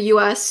in the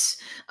US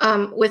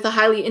with a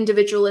highly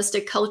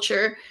individualistic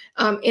culture,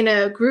 in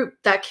a group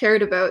that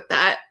cared about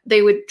that,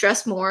 they would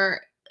dress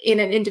more in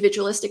an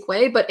individualistic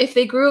way. But if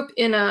they grew up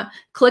in a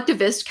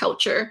collectivist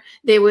culture,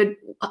 they would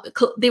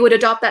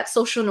adopt that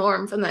social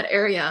norm from that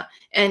area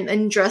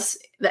and dress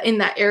in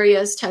that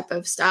area's type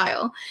of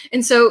style.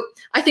 And so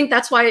I think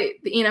that's why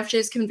the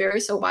ENFJs can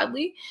vary so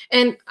widely.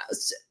 And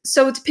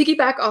so to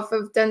piggyback off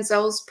of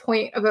Denzel's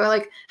point about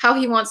like how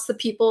he wants the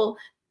people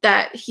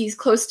that he's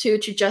close to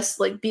just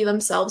like be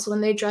themselves when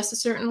they dress a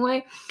certain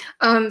way.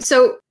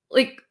 So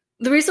like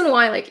the reason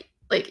why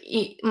my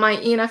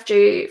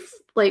ENFJ,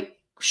 like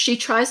she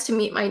tries to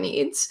meet my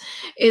needs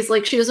is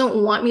like she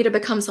doesn't want me to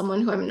become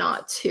someone who I'm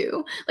not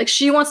too. Like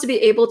she wants to be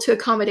able to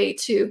accommodate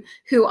to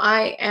who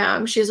I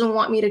am. She doesn't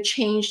want me to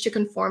change to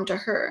conform to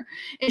her.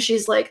 And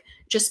she's like,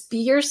 just be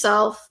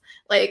yourself.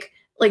 Like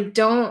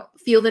don't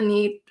feel the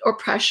need or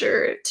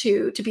pressure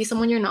to be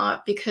someone you're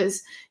not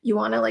because you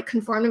want to like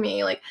conform to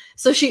me. Like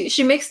so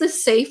she makes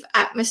this safe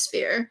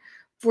atmosphere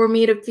for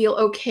me to feel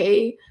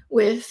okay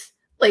with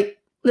like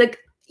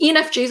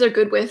ENFJs are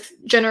good with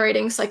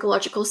generating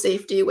psychological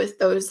safety with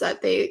those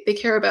that they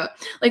care about.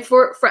 Like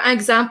for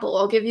example,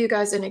 I'll give you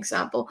guys an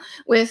example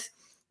with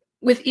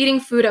eating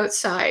food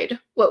outside.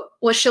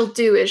 What she'll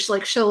do is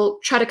like she'll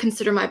try to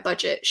consider my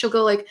budget. She'll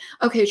go like,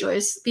 okay,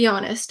 Joyce, be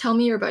honest, tell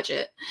me your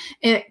budget.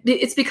 And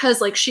it's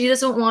because like she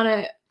doesn't want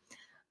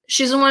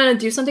to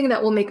do something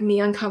that will make me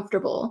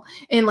uncomfortable.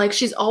 And like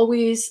she's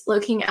always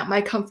looking at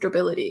my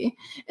comfortability.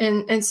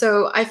 And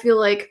so I feel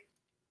like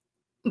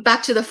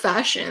back to the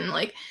fashion,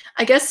 like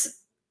I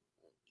guess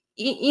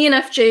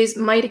ENFJs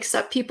might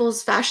accept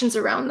people's fashions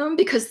around them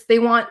because they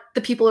want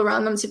the people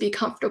around them to be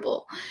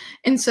comfortable.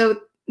 And so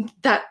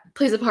that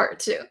plays a part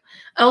too.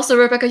 Also,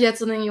 Rebecca, you had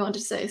something you wanted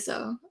to say,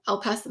 so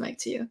I'll pass the mic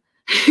to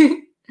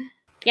you.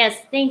 Yes,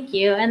 thank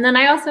you. And then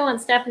I also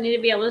want Stephanie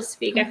to be able to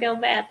speak. I feel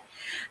bad.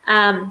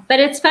 But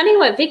it's funny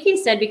what Vicky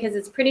said because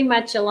it's pretty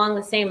much along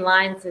the same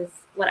lines as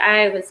what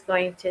I was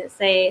going to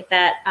say,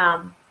 that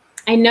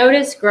I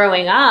noticed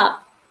growing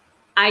up,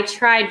 I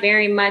tried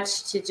very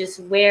much to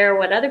just wear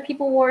what other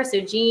people wore, so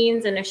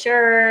jeans and a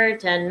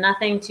shirt and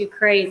nothing too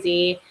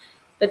crazy.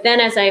 But then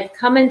as I've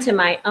come into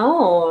my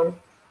own,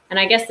 and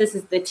I guess this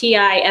is the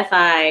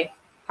TIFI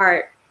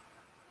part,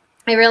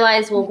 I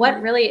realized, well,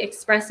 what really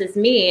expresses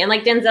me? And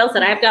like Denzel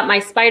said, I've got my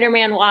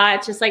Spider-Man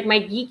watch, just like my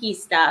geeky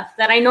stuff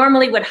that I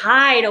normally would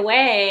hide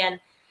away. And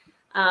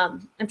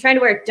I'm trying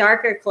to wear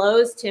darker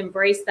clothes to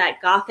embrace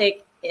that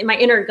gothic, in my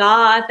inner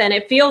goth, and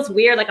it feels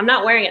weird. Like I'm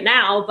not wearing it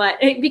now, but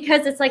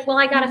because it's like, well,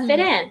 I got to fit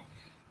in.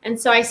 And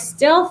so I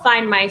still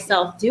find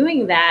myself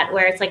doing that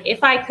where it's like,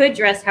 if I could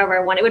dress however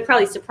I want, it would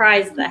probably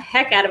surprise the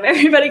heck out of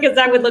everybody because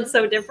that would look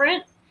so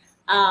different.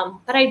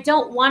 But I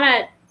don't want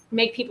to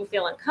make people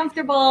feel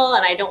uncomfortable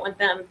and I don't want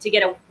them to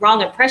get a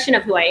wrong impression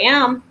of who I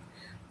am.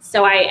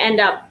 So I end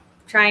up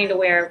trying to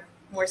wear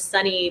more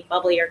sunny,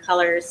 bubblier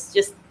colors,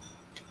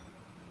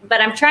 but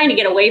I'm trying to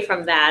get away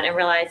from that and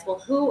realize, well,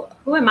 who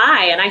am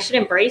I? And I should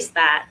embrace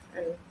that.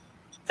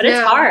 But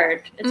it's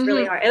hard. It's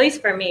really hard. At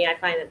least for me, I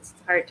find it's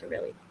hard to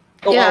really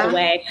go all the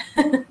way.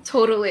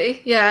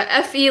 Totally.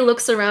 Yeah. FE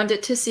looks around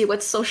it to see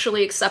what's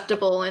socially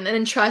acceptable and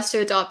then tries to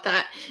adopt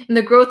that. And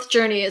the growth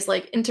journey is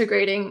like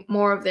integrating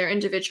more of their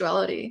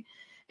individuality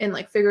and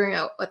like figuring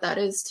out what that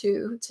is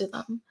to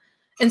them.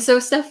 And so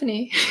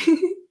Stephanie.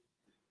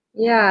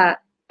 Yeah.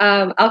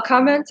 I'll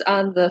comment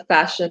on the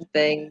fashion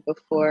thing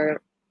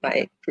before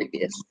my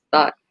previous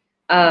thought.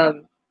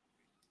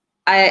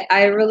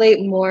 I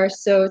relate more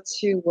so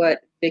to what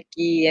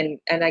Vicky and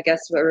I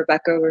guess what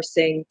Rebecca were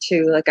saying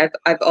too. Like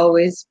I've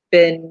always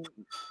been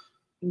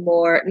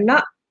more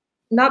not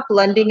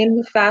blending in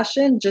with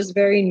fashion, just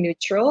very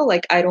neutral.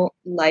 Like I don't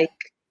like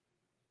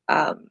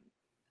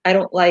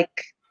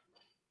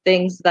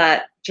things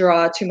that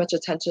draw too much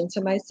attention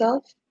to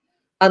myself,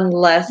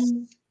 unless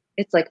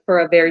it's like for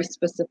a very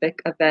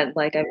specific event,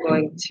 like I'm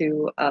going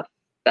to a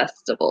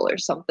festival or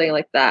something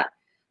like that.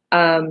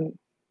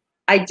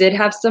 I did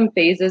have some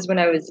phases when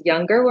I was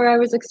younger where I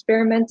was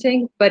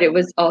experimenting, but it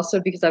was also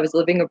because I was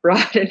living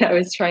abroad and I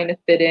was trying to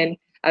fit in.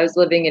 I was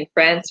living in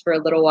France for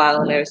a little while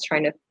and I was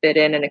trying to fit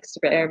in and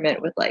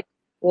experiment with like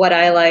what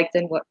I liked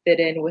and what fit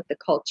in with the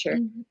culture.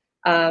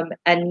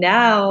 And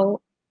now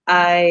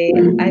I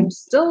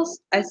still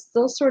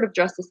sort of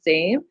dress the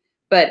same,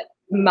 but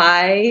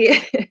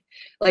my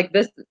like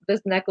this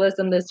necklace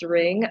and this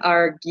ring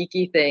are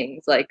geeky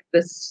things. Like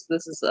this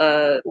is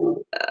a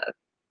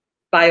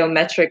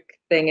biometric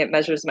thing. It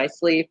measures my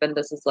sleep, and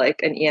this is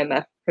like an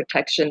EMF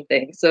protection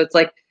thing. So it's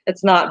like,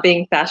 it's not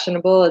being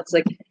fashionable. It's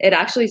like, it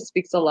actually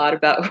speaks a lot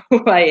about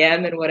who I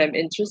am and what I'm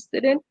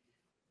interested in.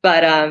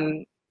 But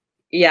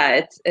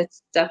yeah,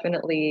 it's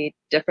definitely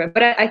different.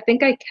 But I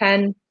think I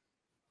can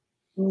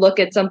look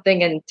at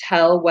something and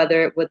tell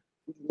whether it would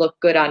look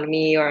good on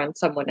me or on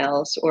someone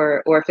else,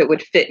 or if it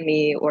would fit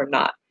me or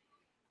not.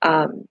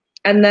 And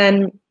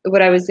then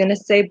what I was going to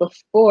say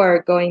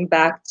before, going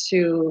back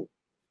to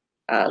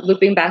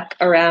looping back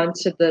around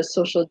to the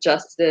social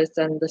justice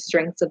and the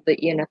strengths of the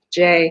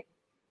ENFJ,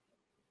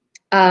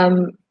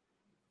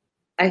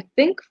 I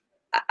think,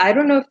 I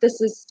don't know if this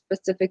is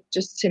specific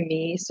just to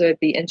me, so it'd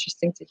be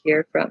interesting to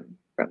hear from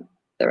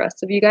the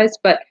rest of you guys,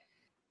 but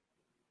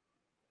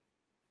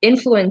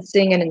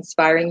influencing and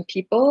inspiring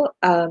people,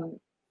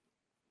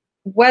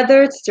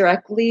 whether it's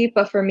directly,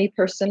 but for me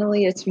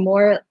personally, it's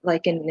more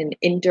like in an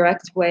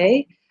indirect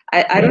way.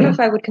 I don't know if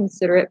I would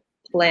consider it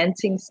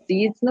planting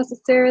seeds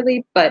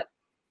necessarily, but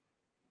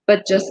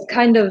just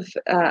kind of,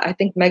 I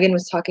think Megan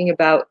was talking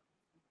about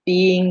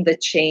being the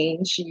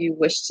change you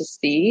wish to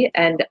see,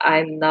 and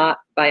I'm not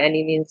by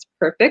any means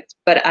perfect,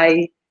 but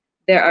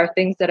there are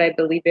things that I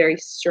believe very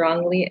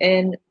strongly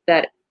in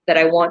that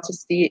I want to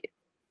see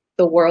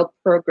the world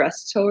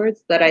progress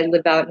towards, that I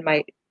live out in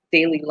my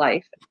daily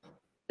life,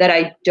 that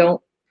I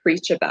don't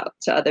preach about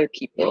to other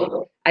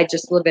people. I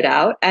just live it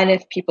out, and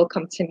if people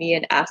come to me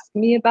and ask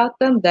me about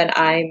them, then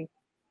I'm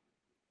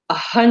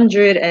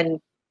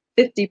 150%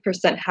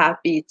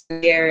 happy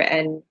to hear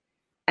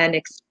and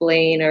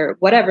explain, or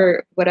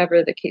whatever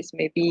the case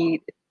may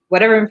be,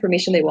 whatever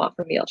information they want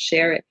from me, I'll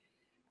share it.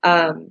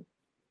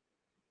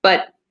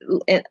 But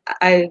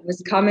I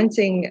was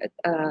commenting,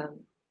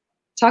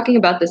 talking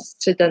about this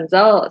to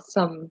Denzel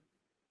some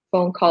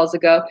phone calls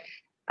ago,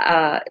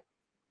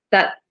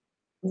 that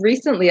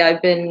recently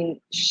I've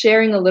been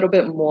sharing a little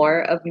bit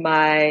more of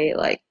my,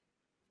 like,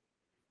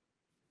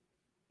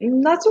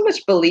 not so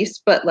much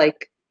beliefs, but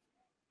like,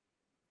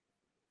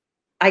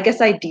 I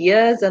guess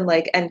ideas, and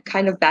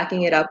kind of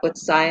backing it up with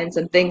science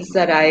and things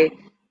that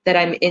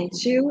I'm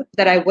into,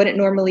 that I wouldn't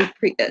normally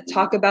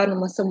talk about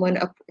unless someone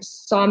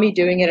saw me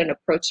doing it and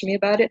approached me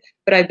about it.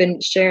 But I've been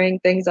sharing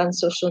things on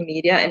social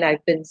media, and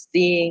I've been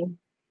seeing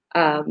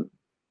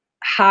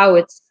how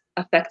it's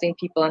affecting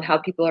people and how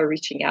people are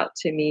reaching out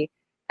to me,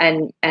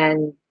 and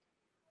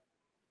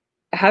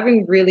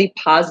having really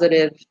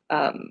positive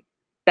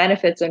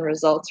benefits and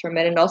results from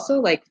it, and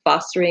also like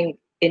fostering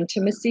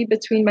intimacy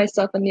between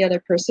myself and the other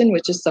person,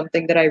 which is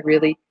something that I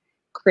really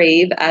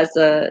crave as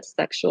a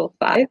sexual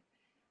 5.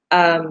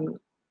 And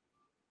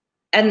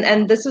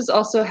this is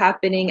also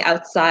happening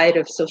outside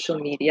of social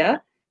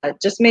media,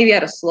 just maybe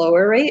at a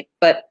slower rate,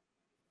 but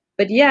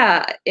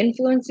yeah,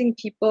 influencing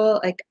people,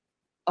 like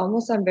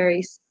almost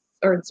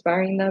or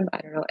inspiring them,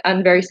 I don't know,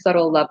 on very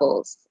subtle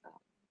levels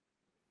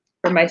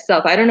for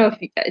myself. I don't know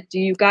do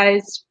you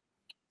guys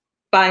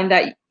find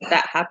that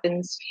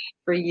happens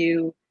for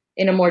you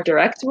in a more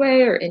direct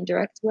way or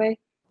indirect way?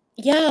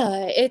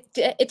 Yeah,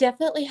 it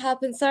definitely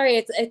happens. Sorry,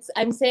 it's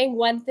I'm saying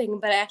one thing,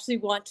 but I actually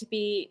want to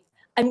be.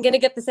 I'm gonna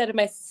get this out of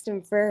my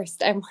system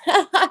first. And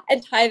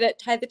tie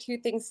the two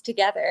things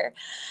together.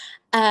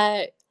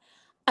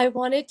 I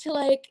wanted to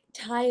like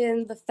tie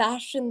in the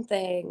fashion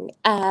thing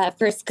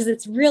first, because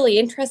it's really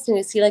interesting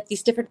to see like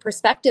these different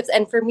perspectives.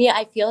 And for me,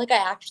 I feel like I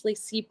actually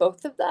see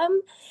both of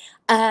them.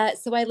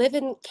 So I live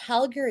in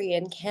Calgary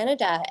in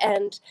Canada,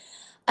 and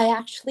I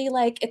actually,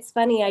 like, it's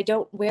funny, I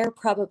don't wear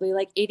probably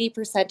like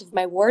 80% of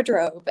my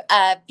wardrobe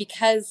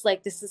because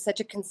like this is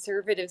such a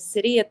conservative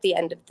city at the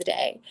end of the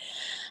day.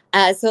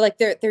 So like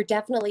there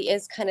definitely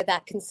is kind of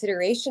that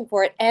consideration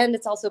for it. And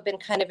it's also been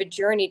kind of a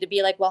journey to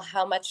be like, well,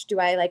 how much do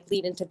I like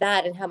lean into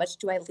that, and how much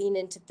do I lean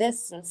into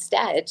this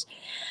instead?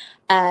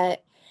 And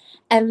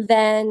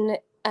then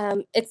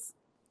it's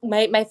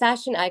my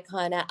fashion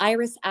icon,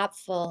 Iris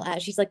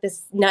Apfel. She's like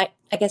this, I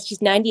guess she's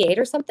 98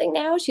 or something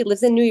now. She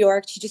lives in New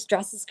York. She just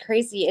dresses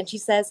crazy. And she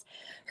says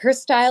her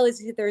style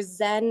is either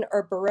Zen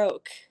or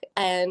Baroque.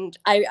 And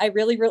I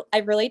really I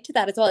relate to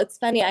that as well. It's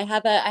funny. I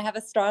have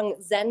a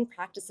strong Zen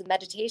practice and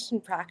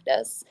meditation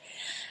practice.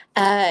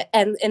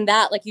 And in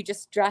that, like, you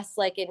just dress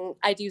like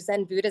I do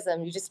Zen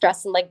Buddhism. You just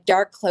dress in like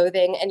dark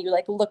clothing, and you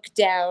like look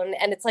down,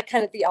 and it's like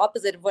kind of the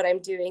opposite of what I'm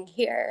doing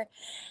here.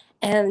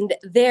 And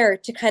there,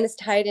 to kind of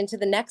tie it into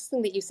the next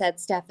thing that you said,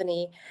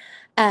 Stephanie,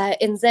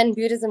 in Zen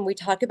Buddhism, we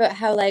talk about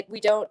how like we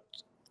don't,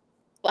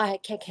 I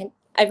can't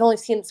I've only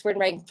seen this word in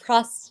writing,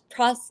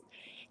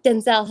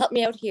 Denzel, help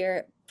me out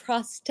here,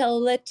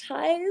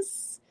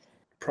 proselytize?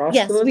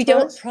 Yes, we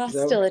don't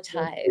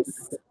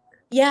proselytize.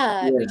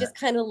 Yeah, we just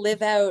kind of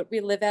live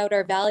out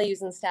our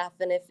values and stuff.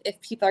 And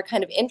if people are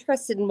kind of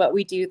interested in what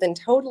we do, then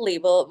totally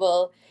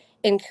we'll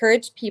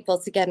encourage people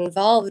to get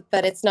involved.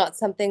 But it's not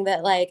something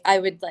that like I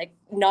would like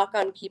knock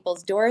on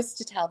people's doors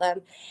to tell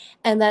them.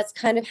 And that's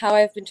kind of how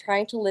I've been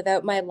trying to live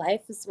out my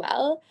life as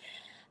well.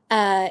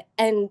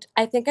 And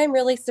I think I'm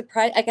really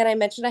surprised. Again, I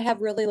mentioned I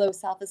have really low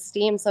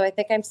self-esteem, so I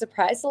think I'm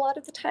surprised a lot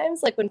of the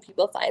times, like when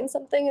people find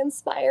something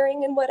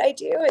inspiring in what I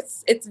do,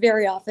 it's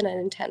very often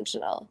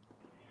unintentional.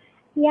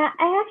 Yeah,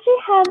 I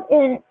actually have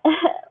in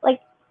like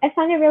I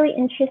find it really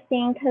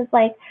interesting because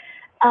like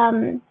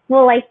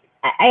well like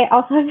I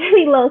also have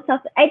really low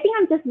self. I think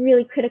I'm just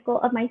really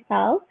critical of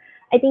myself.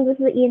 I think this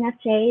is the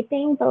ENFJ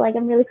thing, but like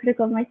I'm really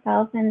critical of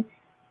myself,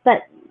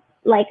 but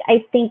like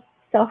I think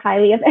so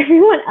highly of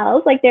everyone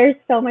else. Like they're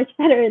so much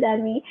better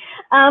than me.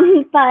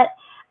 But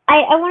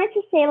I wanted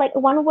to say like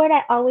one word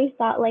I always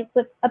thought like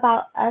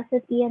about us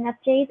as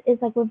ENFJs is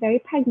like we're very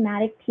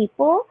pragmatic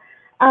people.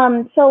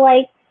 So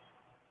like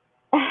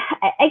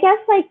I guess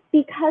like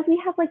because we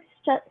have like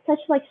such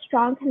like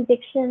strong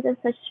convictions and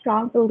such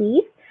strong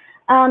beliefs.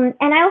 And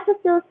I also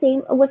feel the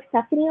same with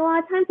Stephanie a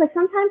lot of times. Like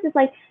sometimes it's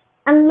like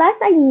unless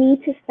I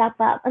need to step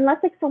up, unless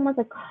like someone's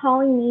like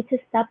calling me to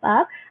step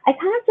up, I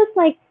kind of just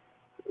like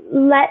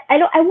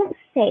I won't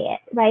say it,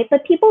 right?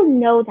 But people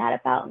know that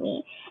about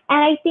me.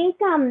 And I think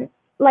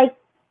like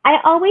I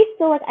always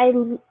feel like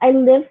I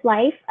live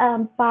life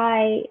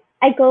I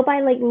go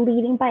by like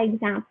leading by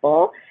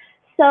example.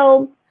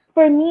 So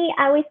for me,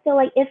 I always feel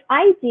like if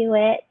I do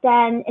it,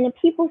 then and if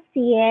people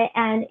see it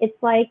and it's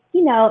like,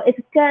 you know, it's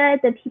good,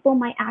 then people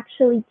might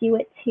actually do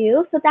it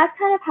too. So that's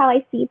kind of how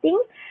I see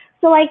things.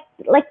 So like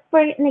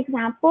for an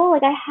example,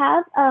 like I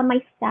have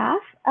my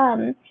staff,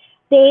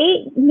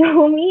 they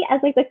know me as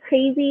like the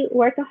crazy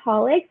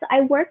workaholic. So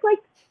I work like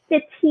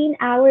 15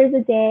 hours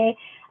a day,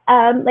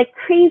 like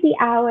crazy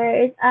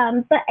hours.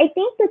 But I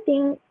think the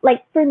thing,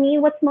 like for me,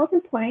 what's most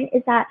important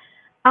is that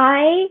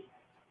I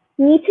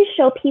need to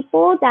show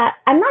people that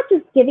I'm not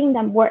just giving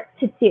them work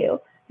to do,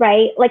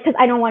 right? Like, because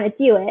I don't want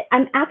to do it.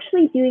 I'm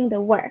actually doing the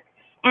work.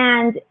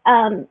 And,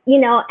 you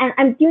know, and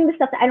I'm doing the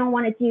stuff that I don't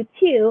want to do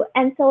too.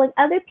 And so like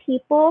other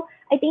people,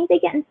 I think they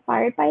get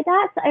inspired by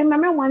that. So I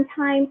remember one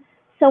time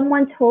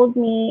someone told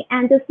me,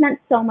 and this meant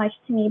so much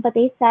to me, but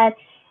they said,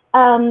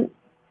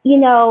 you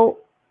know,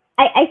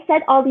 I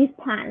said all these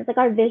plans, like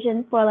our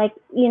vision for like,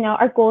 you know,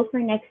 our goals for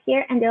next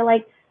year. And they're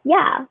like,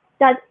 yeah,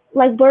 that's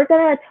like, we're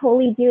going to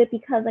totally do it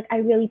because like, I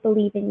really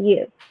believe in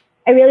you.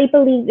 I really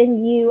believe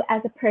in you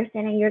as a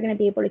person and you're going to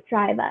be able to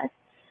drive us.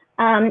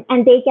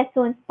 And they get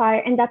so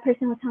inspired. And that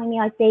person was telling me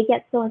like, they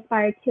get so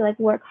inspired to like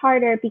work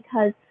harder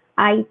because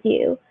I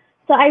do.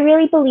 So I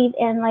really believe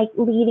in like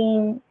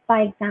leading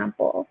by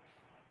example.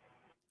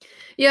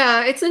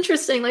 Yeah, it's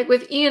interesting. Like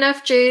with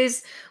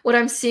ENFJs, what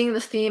I'm seeing the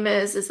theme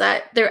is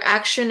that their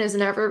action is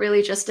never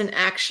really just an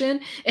action.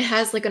 It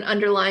has like an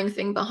underlying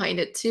thing behind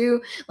it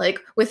too. Like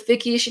with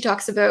Vicky, she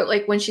talks about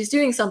like when she's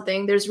doing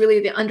something, there's really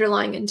the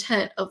underlying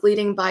intent of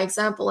leading by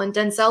example. And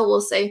Denzel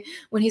will say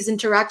when he's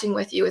interacting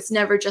with you, it's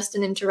never just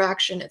an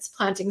interaction. It's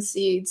planting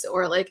seeds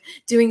or like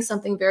doing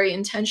something very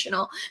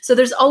intentional. So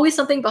there's always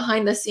something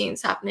behind the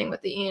scenes happening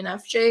with the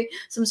ENFJ,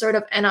 some sort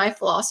of NI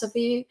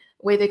philosophy,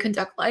 way they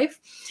conduct life.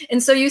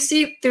 And so you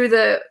see through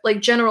the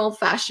like general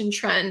fashion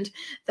trend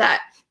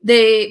that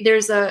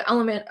there's an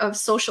element of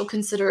social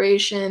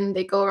consideration.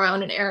 They go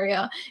around an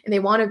area and they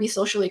want to be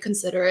socially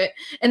considerate,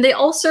 and they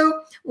also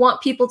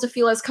want people to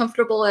feel as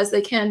comfortable as they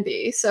can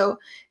be. So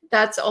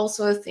that's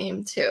also a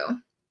theme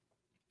too.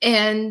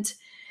 And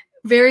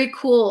very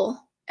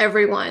cool,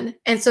 everyone.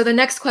 And so the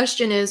next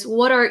question is,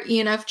 what are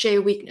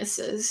ENFJ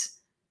weaknesses?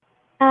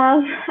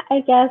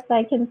 I guess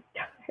I can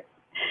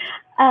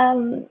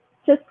start.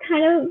 Just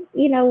kind of,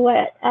 you know,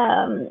 what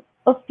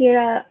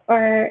Ophira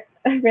or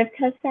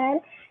Rivka said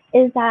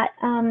is that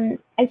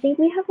I think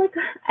we have like,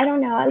 I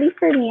don't know, at least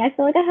for me, I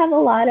feel like I have a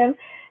lot of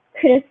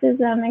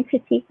criticism and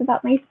critiques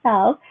about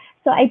myself.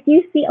 So I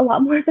do see a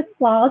lot more of the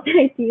flaws than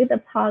I do the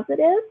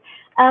positives.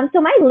 So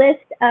my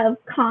list of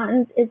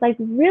cons is like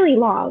really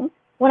long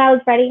when I was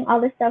writing all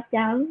this stuff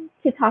down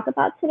to talk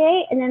about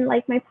today. And then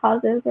like my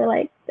positives are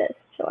like this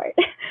short.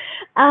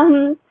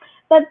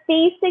 But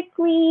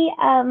basically,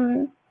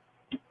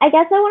 I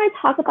guess I want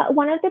to talk about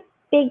one of the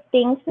big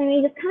things for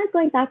me, just kind of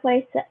going back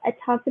what I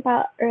talked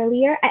about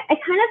earlier. I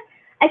kind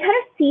of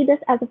see this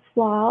as a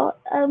flaw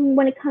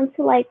when it comes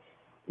to like,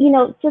 you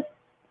know, just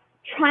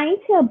trying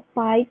to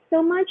abide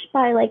so much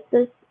by like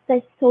the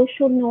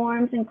social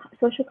norms and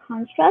social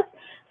constructs.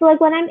 So like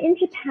when I'm in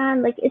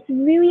Japan, like it's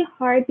really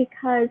hard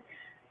because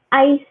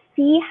I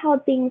see how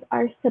things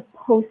are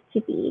supposed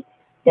to be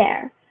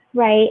there,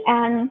 right?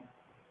 And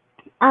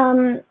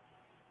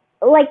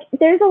like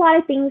there's a lot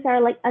of things that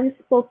are like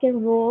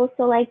unspoken rules.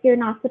 So like you're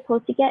not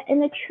supposed to get in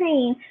the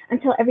train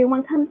until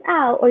everyone comes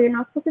out, or you're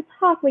not supposed to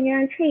talk when you're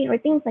on train, or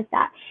things like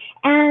that.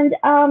 And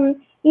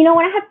you know,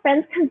 when I have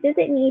friends come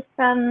visit me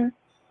from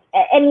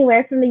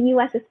anywhere, from the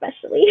US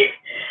especially,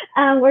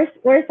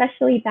 we're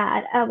especially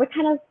bad. We're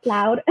kind of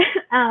loud.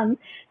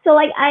 So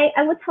like I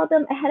would tell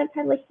them ahead of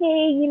time, like,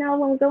 hey, you know,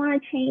 when we go on a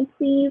train,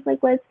 please, like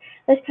let's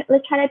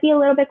try to be a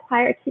little bit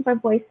quiet, keep our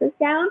voices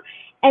down.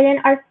 And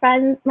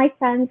then my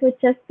friends would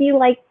just be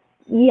like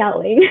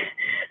yelling.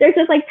 They're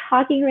just like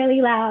talking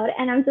really loud.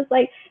 And I'm just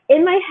like,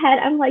 in my head,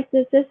 I'm like,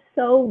 this is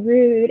so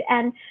rude.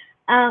 And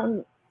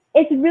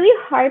it's really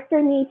hard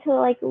for me to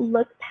like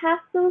look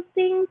past those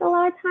things a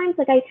lot of times.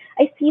 Like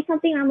I see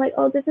something and I'm like,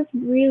 oh, this is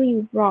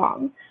really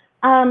wrong.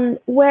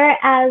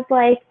 Whereas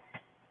like,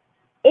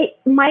 it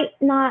might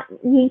not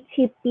need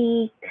to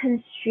be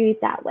construed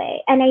that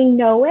way. And I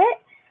know it.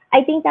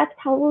 I think that's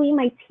probably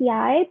my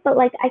TI, but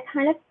like I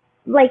kind of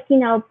like, you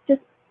know, just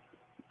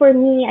for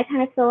me, I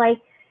kind of feel like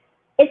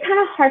it's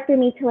kind of hard for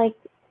me to like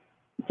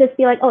just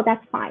be like, oh,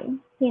 that's fine,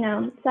 you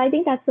know. So I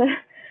think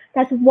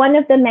that's one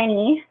of the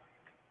many.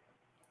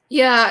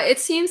 Yeah, it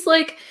seems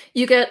like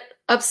you get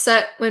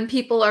upset when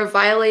people are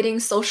violating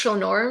social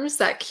norms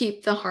that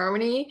keep the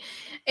harmony.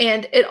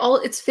 And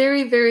it's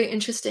very, very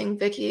interesting,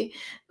 Vicky,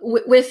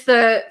 with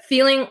the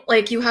feeling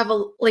like you have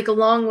a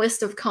long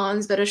list of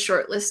cons but a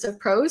short list of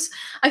pros.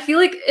 I feel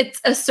like it's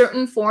a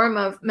certain form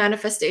of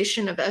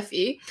manifestation of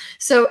FE.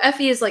 So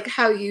FE is like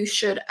how you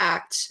should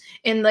act.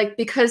 And like,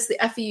 because the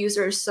FE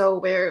user is so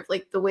aware of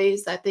like the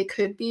ways that they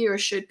could be or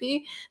should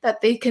be,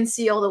 that they can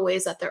see all the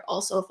ways that they're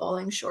also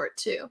falling short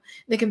too.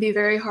 They can be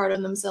very hard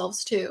on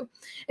themselves too.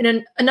 And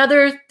then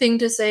another thing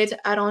to say,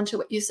 to add on to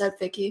what you said,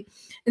 Vicky.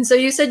 And so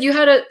you said you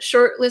had a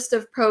short list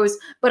of pros,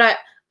 but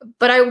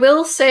I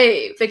will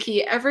say,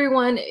 Vicky,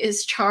 everyone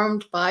is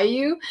charmed by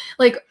you.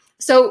 Like,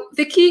 so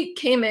Vicky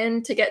came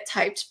in to get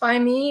typed by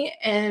me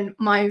and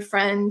my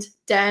friend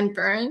Dan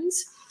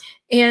Burns.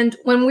 And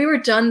when we were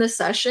done the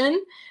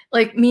session,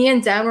 like me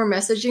and Dan were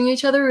messaging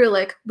each other. We were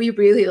like, we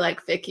really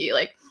like Vicky.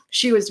 Like,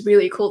 she was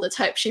really cool to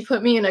type. She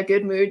put me in a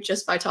good mood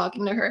just by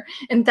talking to her.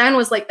 And Dan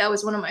was like, that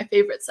was one of my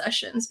favorite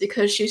sessions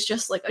because she's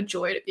just like a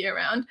joy to be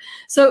around.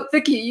 So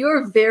Vicky,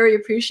 you're very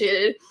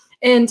appreciated.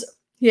 And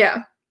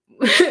yeah,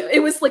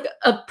 it was like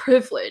a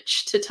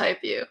privilege to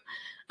type you.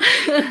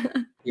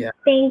 Yeah.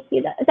 Thank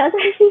you. That's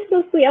actually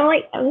so sweet.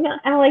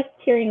 I'm like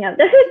tearing up.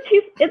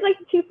 It's like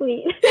too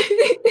sweet.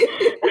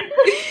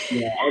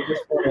 Yeah, I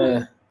just want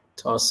to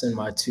toss in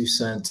my 2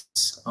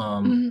 cents.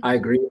 I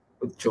agree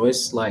with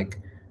Joyce. Like,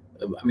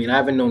 I mean, I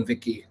haven't known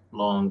Vicky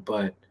long,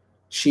 but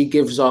she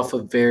gives off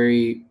a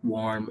very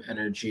warm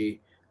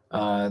energy.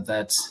 And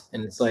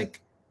it's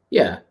like,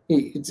 yeah,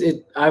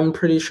 I'm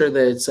pretty sure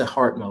that it's a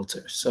heart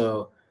melter.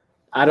 So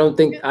I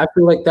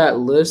feel like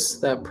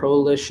that pro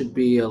list should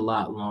be a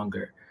lot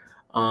longer.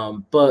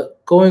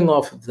 But going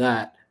off of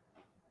that,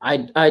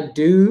 I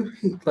do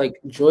like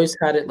Joyce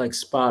had it like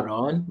spot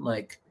on.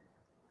 Like,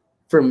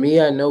 for me,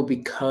 I know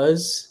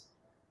because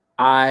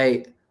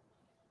I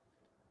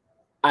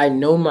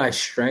know my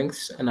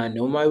strengths and I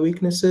know my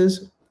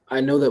weaknesses.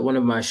 I know that one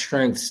of my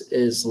strengths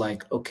is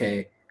like,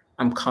 okay,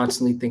 I'm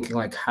constantly thinking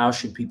like, how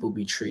should people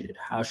be treated?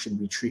 How should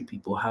we treat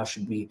people? How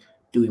should we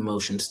do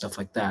emotions, stuff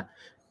like that?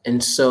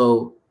 And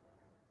so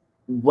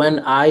when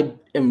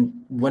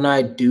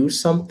I do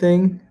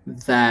something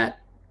that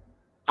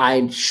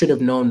I should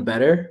have known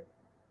better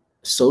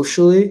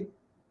socially,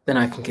 then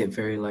I can get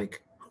very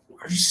like,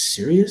 are you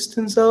serious,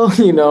 Denzel?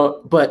 You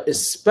know, but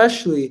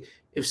especially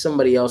if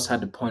somebody else had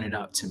to point it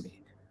out to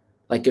me.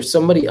 Like if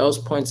somebody else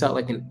points out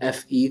like an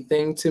FE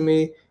thing to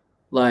me,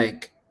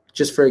 like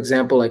just for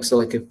example, like, so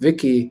like if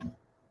Vicky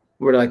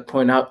were to like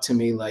point out to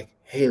me like,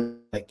 hey,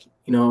 like,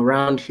 you know,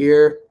 around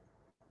here,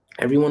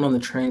 everyone on the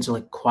trains are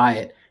like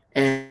quiet.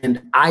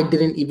 And I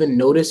didn't even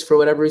notice for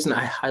whatever reason.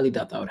 I highly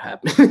doubt that would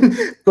happen.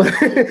 but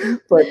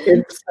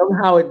if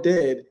somehow it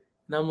did,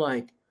 and I'm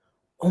like,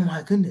 oh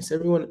my goodness,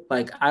 everyone,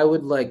 like I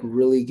would like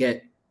really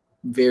get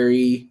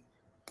very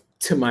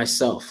to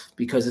myself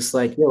because it's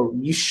like, yo,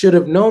 you should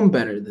have known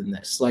better than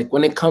this. Like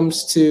when it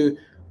comes to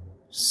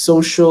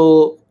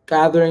social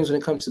gatherings, when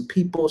it comes to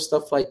people,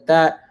 stuff like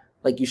that,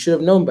 like you should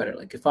have known better.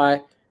 Like if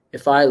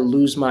I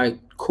lose my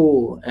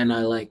cool and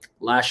I like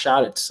lash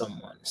out at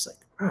someone, it's like,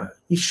 oh,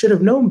 you should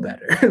have known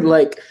better.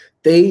 Like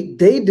they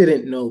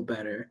didn't know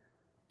better.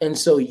 And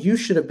so you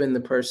should have been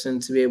the person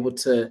to be able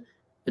to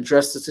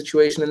address the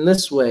situation in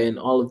this way and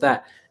all of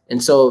that.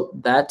 And so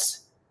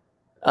that's,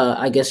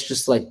 I guess,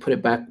 just like put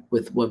it back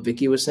with what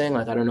Vicky was saying.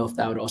 Like, I don't know if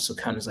that would also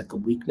count as like a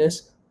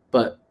weakness,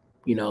 but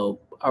you know,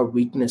 our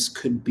weakness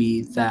could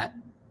be that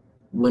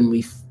when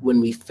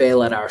we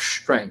fail at our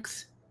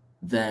strength,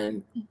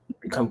 then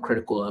become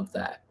critical of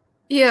that.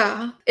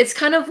 Yeah, it's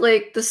kind of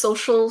like the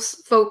social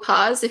faux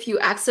pas. If you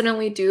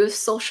accidentally do a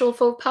social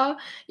faux pas,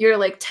 you're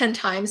like 10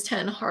 times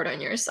 10 hard on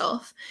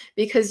yourself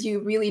because you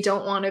really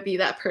don't want to be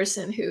that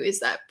person who is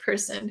that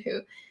person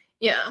who,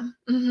 yeah,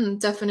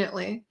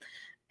 definitely.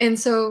 And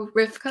so,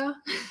 Rivka?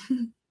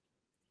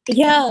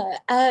 Yeah,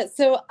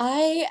 so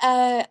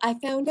I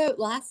found out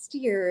last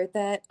year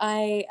that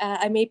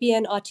I may be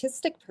an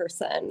autistic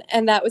person,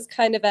 and that was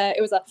kind of a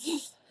it was a,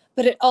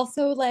 but it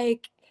also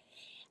like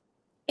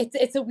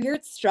it's a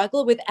weird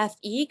struggle with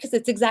FE because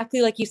it's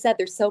exactly like you said.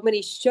 There's so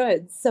many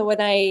shoulds. So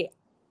when I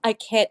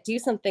can't do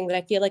something that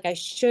I feel like I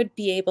should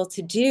be able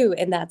to do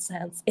in that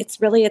sense, it's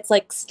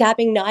like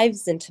stabbing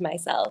knives into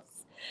myself.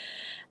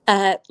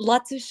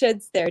 Lots of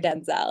shoulds there,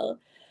 Denzel.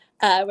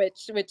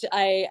 Which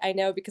I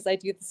know because I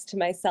do this to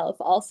myself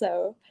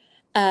also.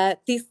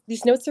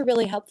 These notes are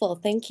really helpful.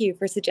 Thank you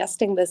for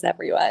suggesting this,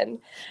 everyone.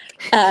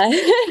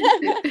 Everything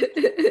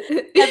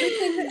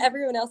that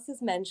everyone else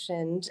has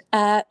mentioned.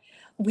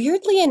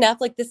 Weirdly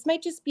enough, like this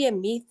might just be a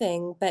me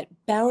thing, but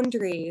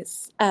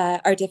boundaries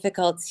are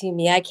difficult to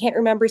me. I can't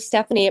remember,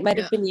 Stephanie, it might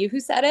have been you who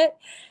said it.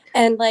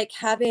 And like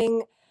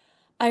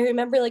I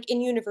remember like in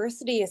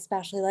university,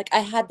 especially, like I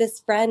had this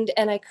friend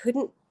and I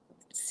couldn't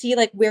see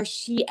like where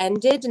she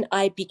ended and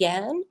I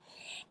began.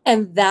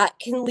 And that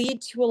can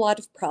lead to a lot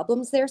of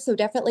problems there. So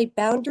definitely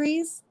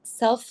boundaries,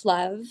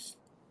 self-love.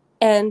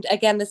 And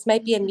again, this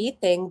might be a me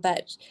thing,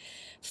 but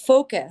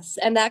focus.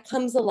 And that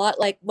comes a lot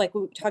like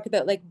we talk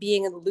about like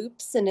being in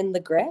loops and in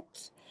the grip.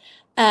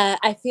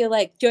 I feel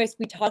like, Joyce,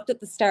 we talked at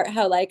the start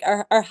how like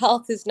our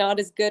health is not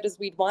as good as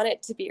we'd want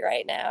it to be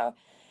right now.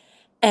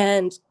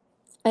 And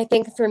I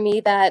think for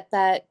me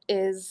that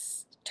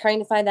is trying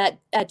to find that,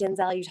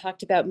 Denzel, you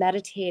talked about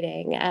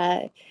meditating,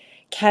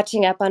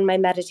 catching up on my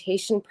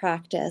meditation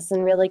practice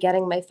and really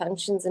getting my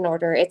functions in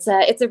order. It's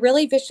a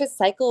really vicious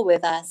cycle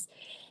with us.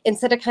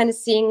 Instead of kind of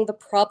seeing the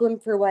problem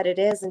for what it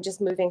is and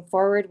just moving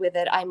forward with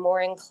it, I'm more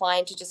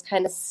inclined to just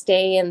kind of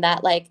stay in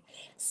that like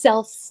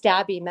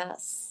self-stabby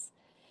mess.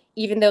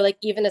 Even though like,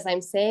 even as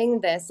I'm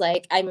saying this,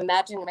 like I'm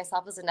imagining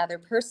myself as another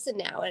person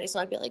now. And I just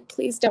want to be like,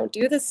 please don't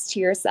do this to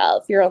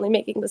yourself. You're only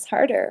making this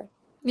harder.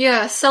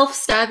 Yeah,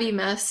 self-stabby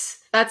mess.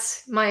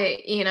 That's my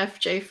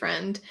ENFJ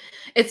friend.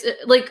 It's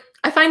like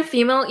I find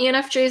female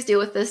ENFJs deal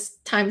with this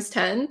times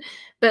 10,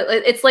 but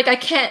it's like I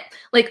can't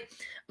like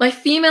my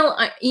female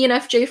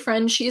ENFJ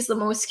friend, she's the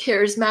most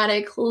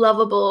charismatic,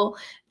 lovable,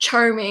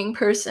 charming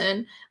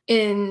person.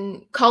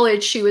 In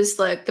college, she was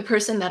like the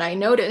person that I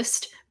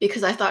noticed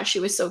because I thought she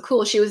was so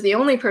cool. She was the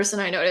only person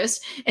I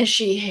noticed, and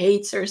she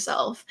hates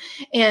herself.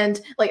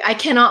 And like I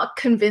cannot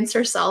convince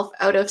herself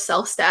out of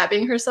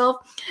self-stabbing herself.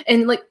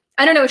 And like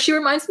I don't know, she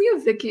reminds me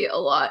of Vicky a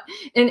lot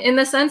in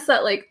the sense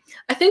that like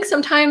I think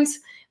sometimes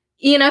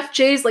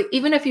ENFJs, like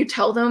even if you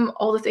tell them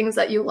all the things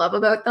that you love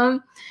about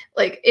them,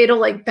 like it'll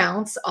like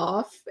bounce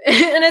off.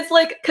 And it's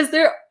like because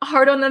they're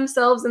hard on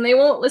themselves and they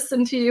won't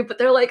listen to you, but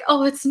they're like,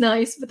 oh, it's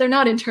nice, but they're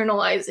not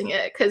internalizing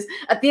it because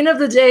at the end of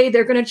the day,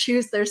 they're gonna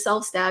choose their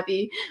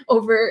self-stabby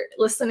over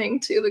listening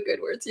to the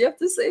good words you have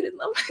to say to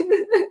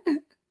them.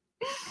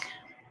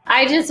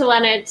 I just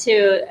wanted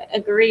to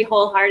agree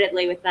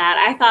wholeheartedly with that.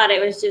 I thought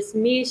it was just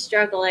me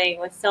struggling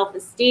with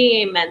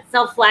self-esteem and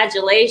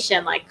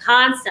self-flagellation, like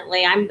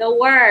constantly, I'm the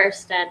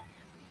worst. And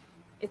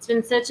it's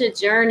been such a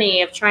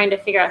journey of trying to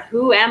figure out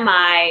who am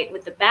I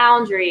with the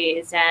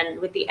boundaries and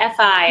with the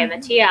FI and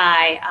the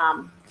TI,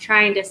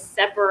 trying to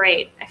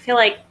separate. I feel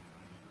like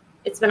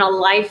it's been a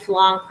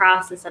lifelong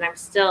process and I'm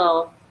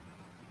still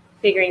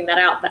figuring that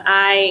out. But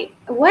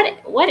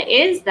what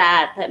is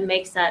that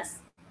makes us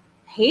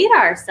hate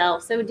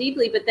ourselves so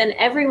deeply? But then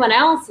everyone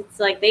else, it's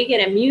like they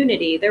get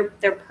immunity. They're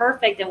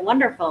perfect and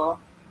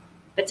wonderful.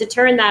 But to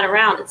turn that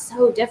around, it's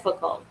so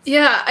difficult.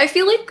 Yeah, I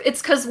feel like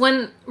it's because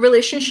when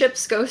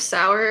relationships go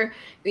sour,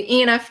 the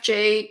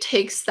ENFJ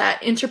takes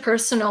that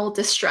interpersonal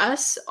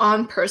distress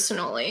on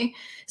personally.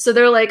 So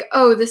they're like,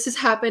 oh, this is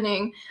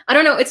happening. I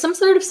don't know. It's some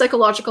sort of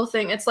psychological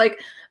thing. It's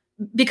like,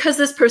 because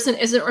this person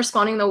isn't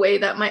responding the way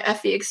that my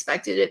FE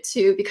expected it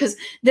to, because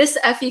this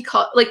FE,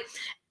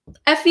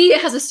 FE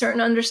has a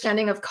certain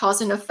understanding of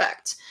cause and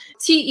effect.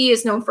 TE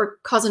is known for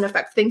cause and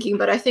effect thinking,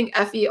 but I think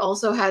FE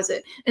also has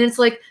it. And it's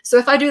like, so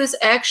if I do this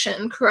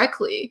action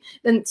correctly,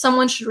 then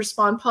someone should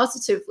respond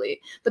positively,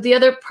 but the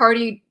other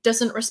party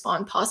doesn't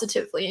respond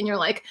positively. And you're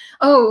like,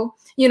 oh,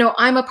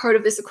 I'm a part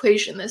of this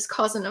equation, this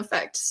cause and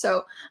effect.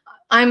 So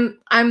I'm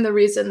the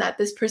reason that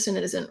this person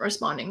isn't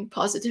responding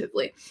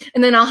positively.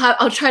 And then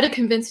I'll try to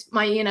convince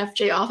my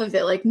ENFJ off of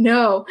it. Like,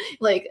 no,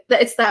 like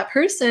it's that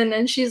person.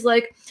 And she's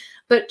like,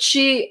 but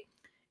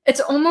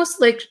it's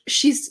almost like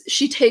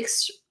she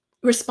takes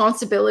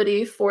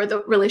responsibility for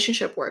the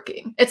relationship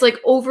working. It's like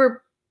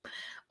over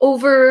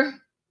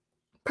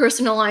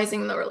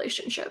personalizing the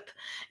relationship.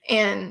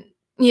 And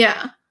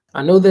yeah.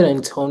 I know that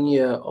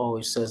Antonia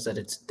always says that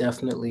it's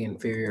definitely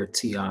inferior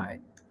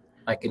TI.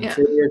 Like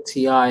inferior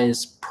TI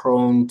is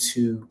prone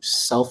to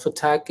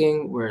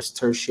self-attacking, whereas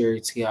tertiary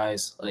TI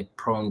is like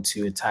prone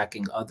to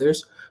attacking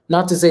others.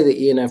 Not to say that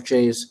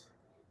ENFJs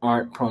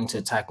aren't prone to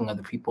attacking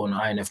other people and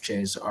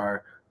INFJs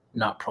are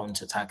not prone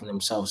to attacking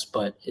themselves,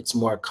 but it's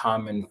more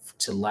common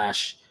to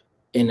lash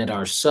in at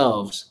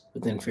ourselves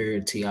with inferior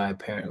TI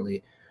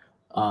apparently.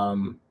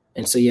 And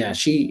so, yeah,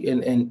 she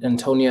and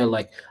Antonia,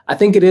 like, I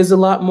think it is a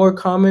lot more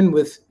common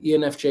with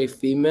ENFJ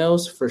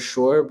females for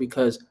sure,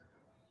 because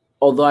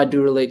although I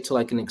do relate to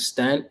like an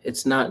extent,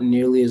 it's not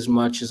nearly as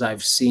much as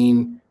I've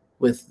seen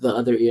with the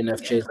other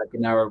ENFJs, like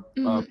in our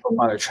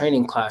profiler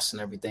training class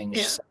and everything.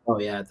 It's just like, oh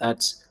yeah,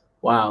 that's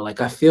wow.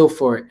 Like I feel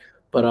for it,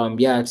 but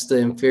yeah, it's the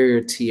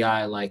inferior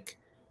TI. Like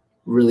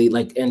really,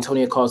 like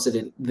Antonia calls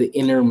it the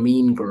inner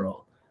mean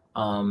girl,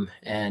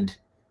 and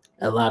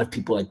a lot of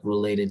people like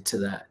related to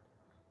that.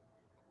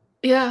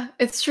 Yeah,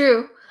 it's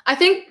true. I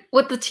think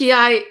what the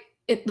TI,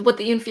 what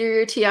the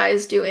inferior TI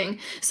is doing.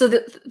 So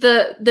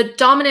the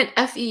dominant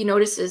FE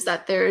notices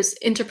that there's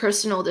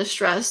interpersonal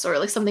distress or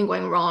like something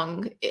going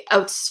wrong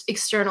out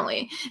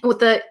externally. And what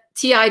the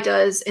TI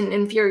does in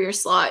inferior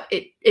slot,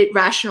 it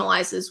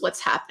rationalizes what's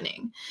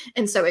happening.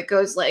 And so it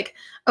goes like,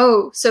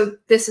 oh, so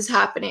this is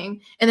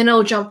happening. And then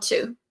it'll jump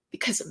to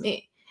because of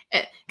me.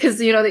 Because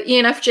the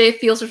ENFJ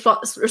feels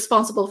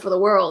responsible for the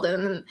world,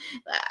 and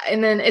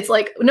then it's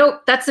like, no,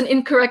 that's an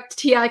incorrect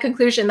TI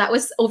conclusion. That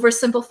was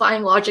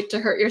oversimplifying logic to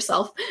hurt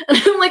yourself. And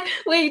I'm like,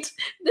 wait.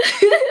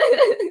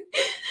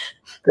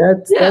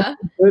 That's a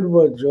good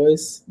one,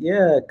 Joyce.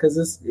 Yeah,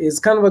 because it's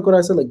kind of like what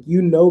I said. Like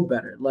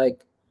better.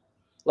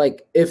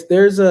 Like if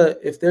there's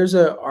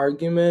a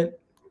argument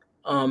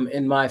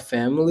in my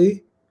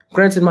family.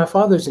 Granted, my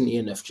father's an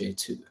ENFJ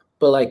too,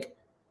 but like,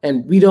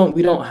 and we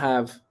don't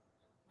have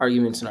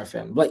arguments in our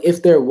family. Like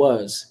if there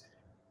was,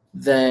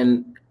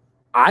 then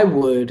I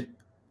would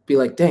be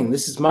like, dang,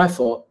 this is my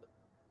fault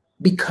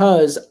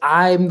because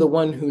I'm the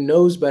one who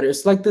knows better.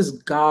 It's like this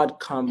God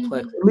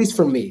complex, at least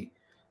for me,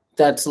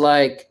 that's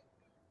like,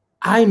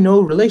 I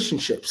know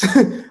relationships.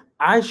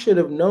 I should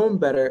have known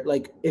better.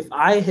 Like if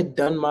I had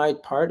done my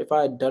part, if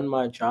I had done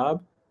my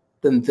job,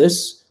 then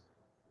this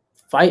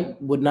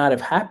fight would not have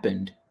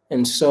happened.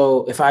 And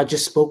so if I had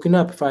just spoken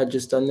up, if I had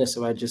just done this,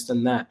 if I had just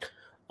done that,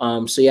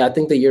 so yeah, I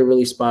think that you're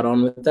really spot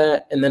on with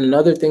that. And then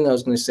another thing I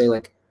was going to say,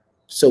 like,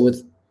 so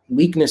with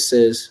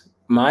weaknesses,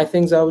 my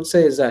things I would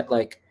say is that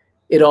like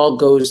it all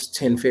goes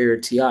to inferior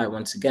TI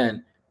once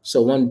again.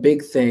 So one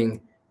big thing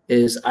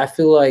is I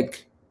feel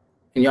like,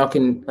 and y'all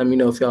can let me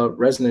know if y'all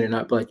resonate or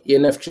not, but like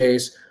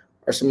ENFJs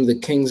are some of the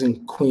kings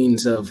and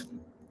queens of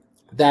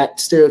that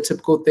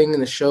stereotypical thing in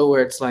the show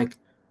where it's like,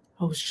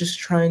 I was just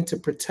trying to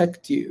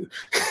protect you.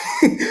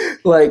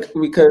 Like,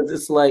 because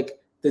it's like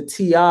the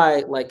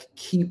TI like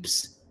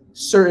keeps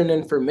certain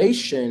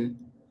information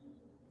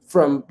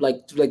from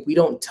like we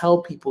don't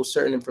tell people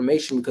certain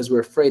information because we're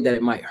afraid that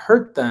it might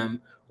hurt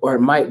them or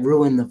it might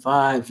ruin the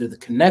vibes or the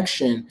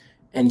connection.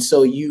 And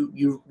so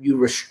you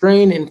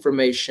restrain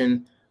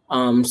information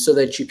so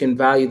that you can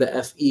value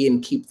the FE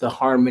and keep the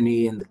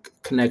harmony and the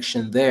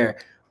connection there.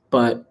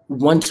 But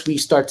once we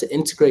start to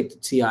integrate the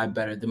TI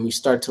better, then we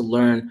start to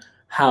learn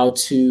how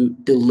to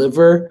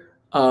deliver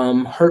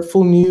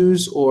hurtful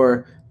news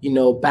or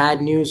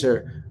bad news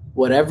or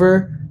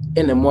whatever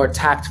in a more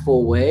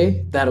tactful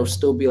way that'll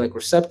still be like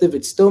receptive.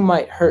 It still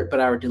might hurt, but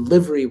our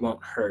delivery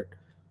won't hurt.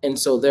 And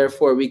so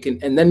therefore we can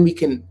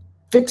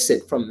fix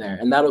it from there,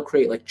 and that'll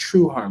create like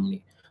true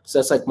harmony. So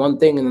that's like one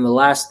thing. And then the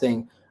last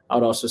thing I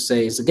would also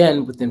say is,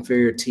 again, with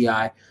inferior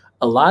TI,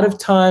 a lot of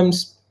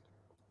times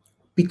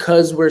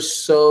because we're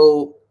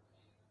so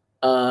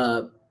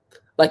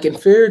like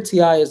inferior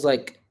TI is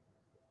like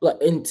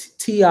in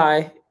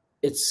TI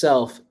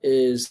itself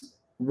is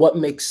what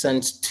makes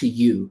sense to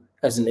you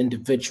as an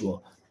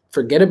individual.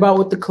 Forget about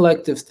what the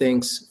collective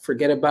thinks.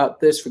 Forget about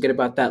this. Forget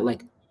about that.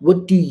 Like,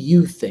 what do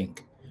you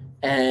think?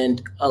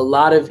 And a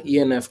lot of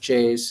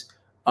ENFJs,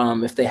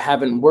 if they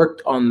haven't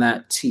worked on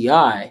that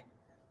TI,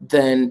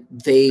 then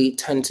they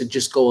tend to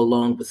just go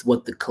along with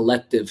what the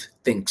collective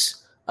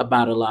thinks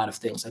about a lot of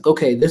things. Like,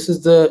 okay, this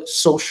is the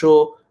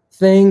social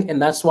thing.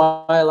 And that's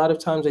why a lot of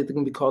times they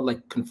can be called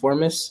like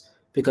conformists,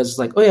 because it's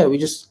like, oh yeah, we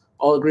just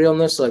all agree on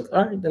this. Like,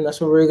 all right, then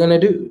that's what we're going to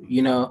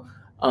do,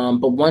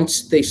 But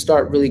once they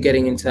start really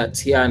getting into that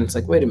TI and it's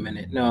like, wait a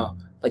minute, no,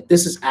 like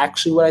this is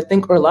actually what I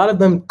think. Or a lot of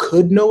them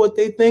could know what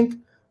they think,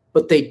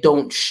 but they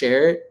don't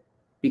share it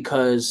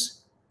because,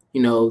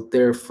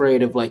 they're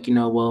afraid of like,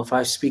 well, if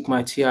I speak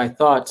my TI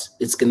thoughts,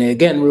 it's going to,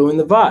 again, ruin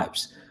the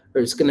vibes,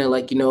 or it's going to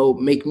like,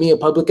 make me a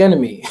public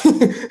enemy,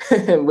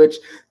 which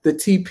the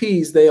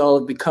TPs, they all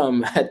have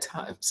become at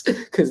times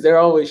because they're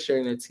always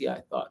sharing their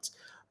TI thoughts.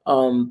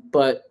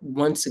 But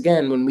once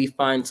again, when we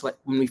find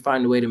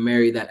a way to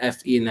marry that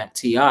FE and that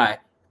TI,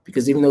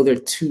 because even though they're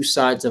two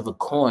sides of a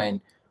coin,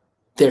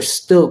 they're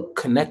still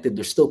connected.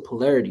 They're still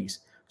polarities.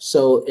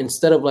 So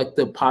instead of like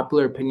the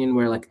popular opinion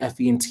where like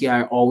FE and TI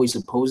are always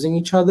opposing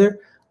each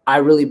other, I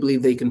really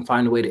believe they can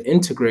find a way to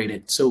integrate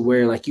it. So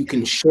where like you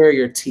can share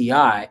your TI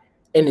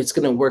and it's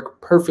going to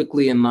work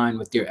perfectly in line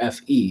with your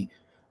FE.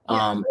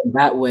 And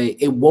that way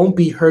it won't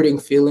be hurting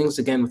feelings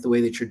again with the way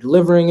that you're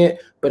delivering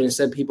it, but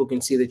instead people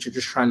can see that you're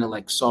just trying to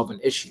like solve an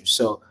issue.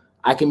 So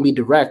I can be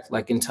direct,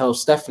 like, and tell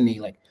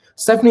Stephanie, like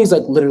Stephanie's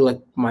like literally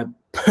like my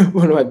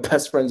one of my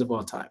best friends of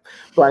all time.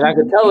 But I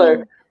could tell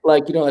her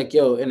like, like,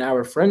 yo, in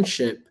our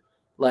friendship,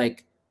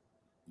 like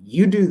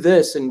you do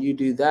this and you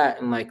do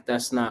that, and like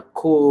that's not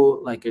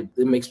cool. Like it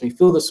makes me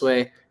feel this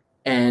way,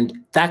 and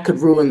that could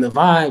ruin the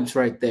vibes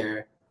right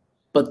there.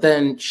 But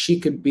then she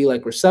could be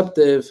like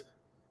receptive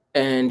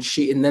and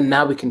then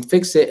now we can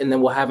fix it, and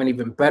then we'll have an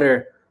even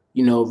better,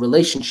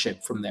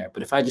 relationship from there.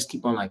 But if I just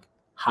keep on like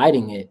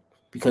hiding it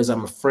because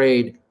I'm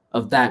afraid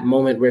of that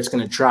moment where it's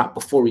going to drop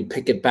before we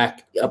pick it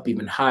back up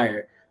even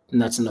higher, then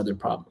that's another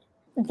problem.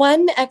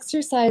 One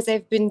exercise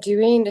I've been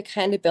doing to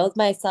kind of build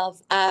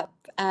myself up,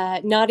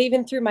 not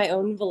even through my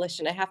own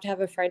volition, I have to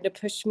have a friend to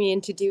push me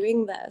into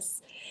doing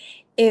this,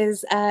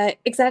 is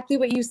exactly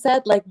what you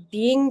said, like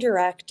being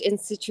direct in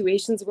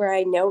situations where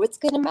I know it's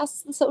going to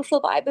mess the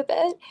social vibe a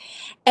bit.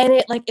 And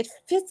it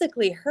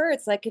physically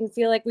hurts. I can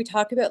feel like we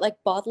talk about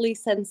like bodily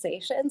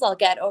sensations. I'll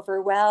get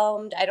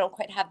overwhelmed. I don't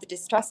quite have the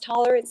distress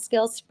tolerance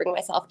skills to bring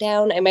myself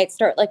down. I might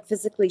start like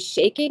physically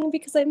shaking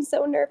because I'm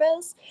so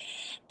nervous.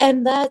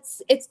 And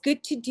it's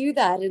good to do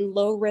that in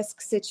low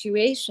risk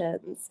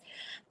situations.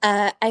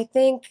 I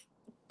think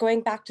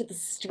going back to the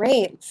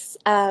strengths,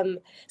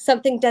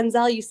 something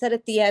Denzel, you said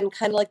at the end,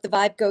 kind of like the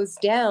vibe goes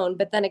down,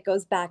 but then it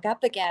goes back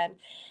up again.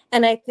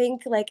 And I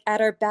think like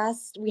at our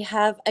best, we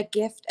have a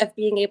gift of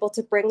being able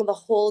to bring the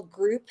whole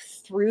group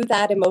through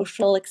that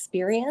emotional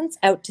experience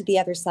out to the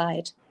other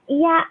side.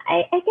 Yeah,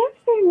 I guess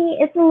for me,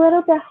 it's a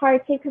little bit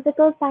hard too, because it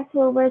goes back to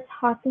what we were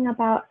talking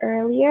about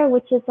earlier,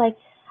 which is like,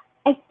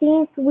 I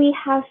think we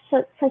have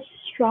such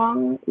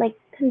strong like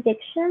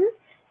convictions.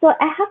 So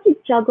I have to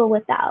juggle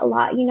with that a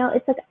lot.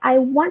 It's like I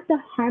want the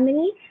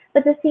harmony,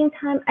 but at the same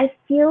time, I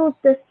feel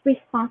this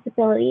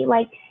responsibility.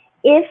 Like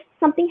if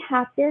something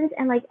happens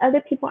and like other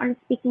people aren't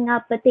speaking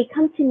up, but they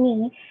come to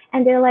me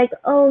and they're like,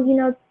 oh,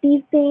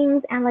 these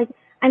things, and like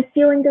I'm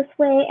feeling this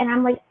way, and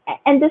I'm like,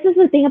 and this is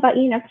the thing about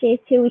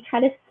ENFJ too. We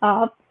try to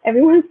solve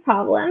everyone's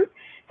problems.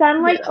 So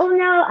I'm like, oh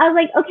no, I was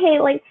like,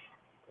 okay, like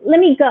let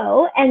me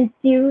go and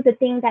do the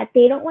thing that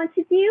they don't want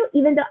to do,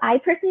 even though I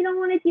personally don't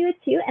want to do it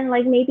too. And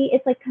like maybe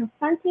it's like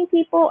confronting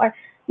people or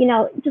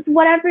just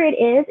whatever it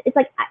is. It's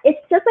like it's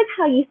just like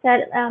how you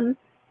said,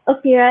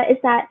 Ophira, is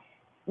that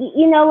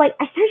like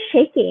I start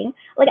shaking.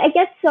 Like I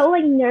get so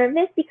like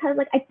nervous because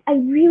like I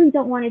really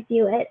don't want to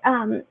do it.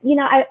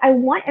 I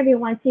want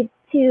everyone to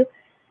to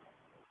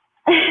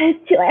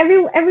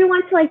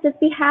everyone to like just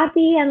be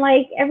happy and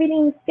like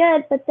everything's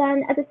good, but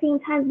then at the same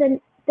time then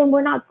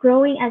we're not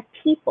growing as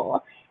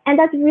people, and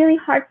that's really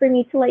hard for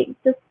me to like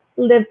just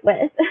live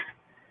with.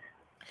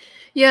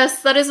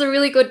 Yes, that is a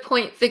really good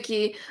point,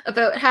 Vicky,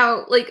 about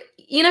how like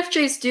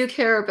ENFJs do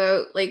care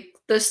about like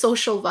the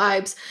social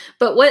vibes,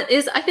 but what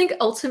is I think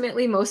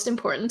ultimately most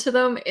important to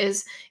them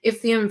is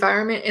if the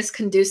environment is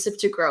conducive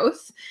to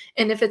growth.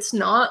 And if it's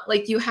not,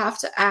 like you have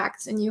to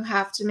act and you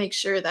have to make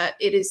sure that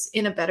it is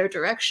in a better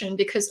direction,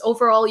 because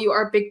overall you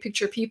are big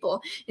picture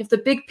people. If the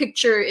big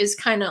picture is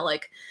kind of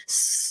like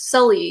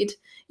sullied,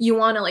 you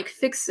want to like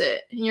fix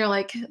it, and you're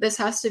like, this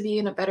has to be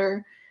in a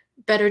better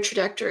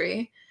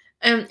trajectory.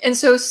 And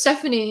so,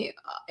 Stephanie,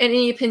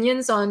 any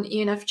opinions on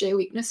ENFJ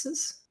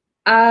weaknesses?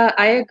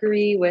 I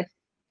agree with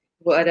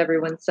what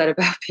everyone said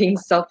about being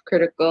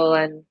self-critical,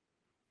 and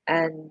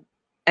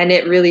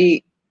it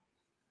really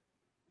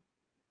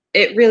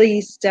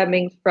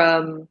stemming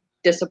from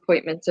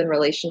disappointments in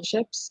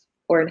relationships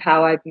or in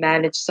how I've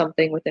managed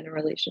something within a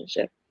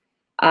relationship.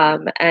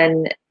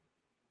 And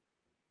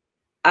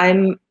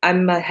I'm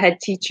a head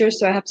teacher,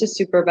 so I have to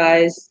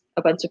supervise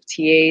a bunch of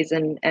TAs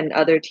and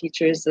other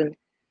teachers, and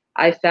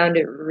I found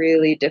it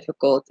really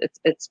difficult.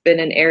 It's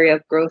been an area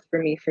of growth for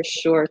me for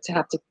sure, to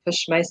have to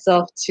push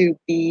myself to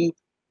be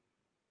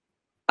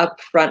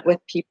upfront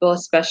with people,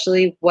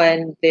 especially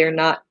when they're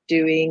not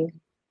doing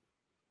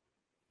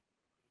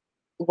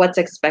what's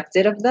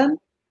expected of them.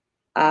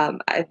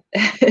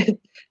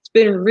 It's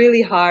been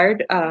really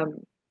hard,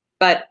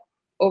 but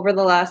over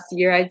the last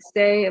year, I'd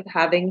say, of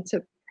having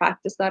to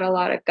practice that a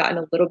lot, I've gotten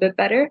a little bit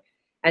better,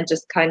 and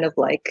just kind of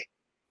like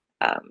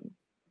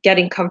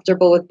getting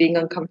comfortable with being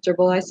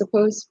uncomfortable, I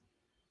suppose.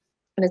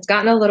 And it's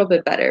gotten a little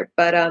bit better.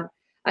 But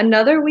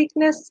another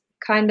weakness,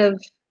 kind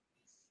of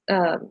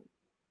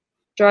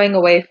drawing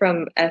away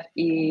from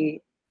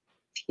FETI,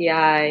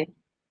 I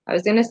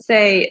was going to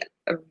say,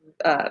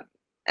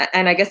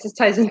 and I guess this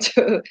ties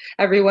into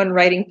everyone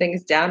writing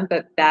things down,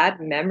 but bad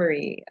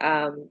memory,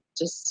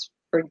 just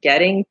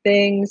forgetting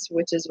things,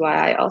 which is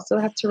why I also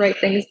have to write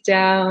things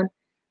down.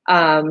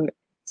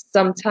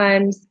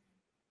 Sometimes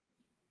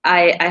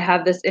I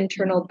have this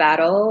internal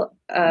battle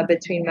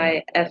between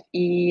my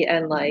FE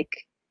and like,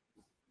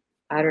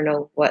 I don't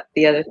know what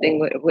the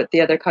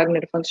other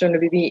cognitive function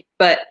would be,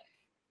 but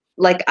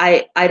like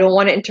I don't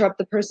want to interrupt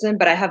the person,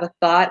 but I have a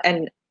thought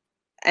and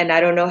I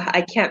don't know,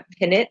 I can't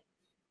pin it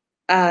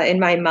in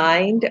my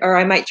mind, or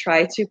I might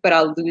try to, but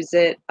I'll lose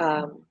it.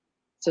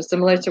 So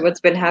similar to what's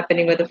been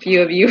happening with a few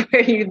of you,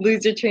 where you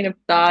lose your train of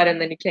thought and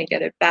then you can't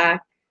get it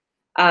back.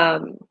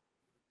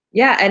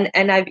 Yeah,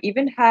 and I've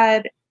even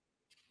had,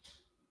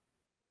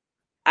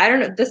 I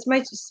don't know, this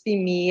might just be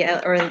me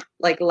or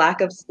like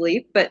lack of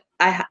sleep, but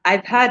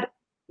I've had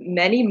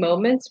many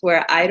moments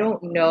where I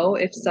don't know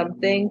if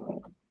something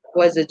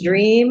was a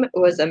dream,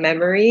 was a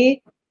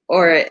memory,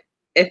 or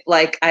if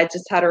like I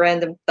just had a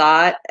random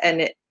thought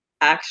and it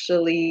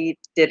actually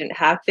didn't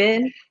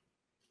happen.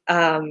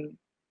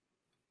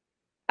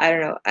 I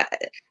don't know.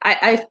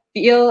 I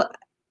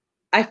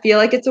feel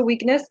like it's a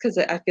weakness because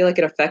I feel like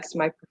it affects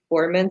my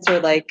performance or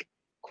like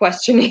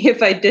questioning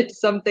if I did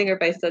something or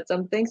if I said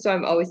something. So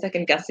I'm always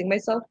second guessing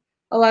myself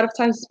a lot of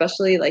times,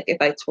 especially like if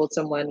I told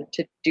someone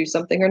to do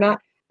something or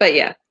not. But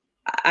yeah,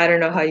 I don't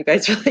know how you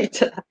guys relate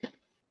to that.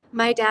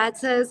 My dad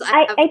says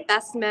I have the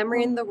best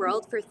memory in the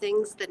world for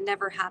things that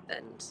never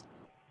happened.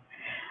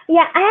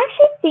 Yeah, I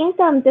actually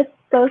think this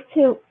goes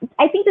to,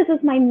 I think this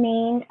is my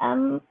main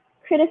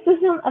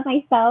criticism of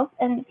myself,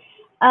 and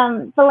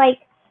but like,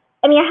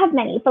 I mean, I have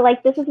many, but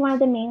like this is one of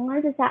the main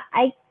ones, is that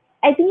I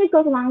think it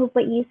goes along with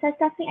what you said,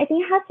 Stephanie. I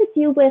think it has to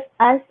do with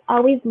us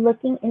always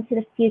looking into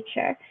the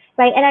future,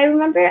 right? And I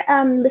remember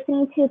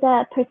listening to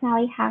the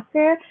Personality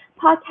Hacker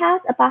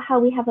podcast about how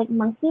we have like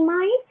monkey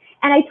mind,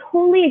 and I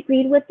totally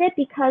agreed with it,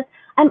 because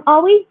I'm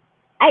always,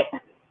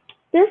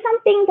 there's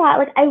something that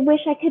like I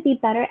wish I could be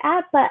better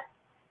at, but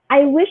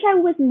I wish I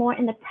was more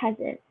in the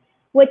present,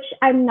 which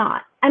I'm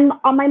not.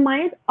 My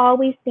mind is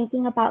always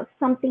thinking about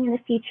something in the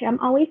future. I'm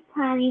always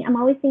planning. I'm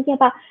always thinking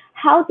about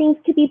how things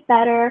could be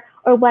better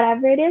or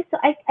whatever it is. So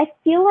I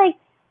feel like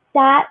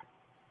that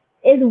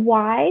is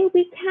why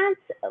we can't,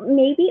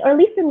 maybe, or at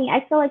least for me,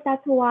 I feel like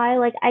that's why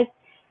like I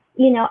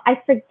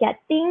forget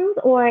things,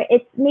 or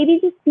it's maybe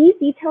just these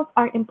details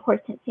aren't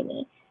important to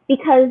me,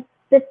 because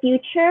the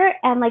future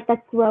and like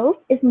the growth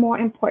is more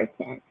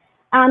important.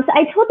 So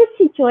I told this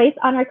to Joyce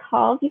on our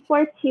call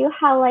before too,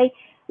 how like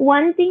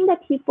one thing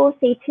that people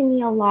say to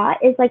me a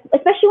lot is like,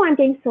 especially when I'm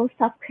getting so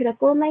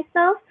self-critical of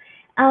myself,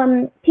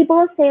 people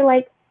will say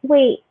like,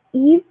 wait,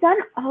 you've done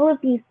all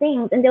of these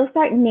things, and they'll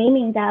start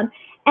naming them.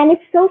 And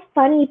it's so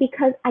funny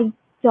because I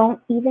don't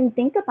even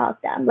think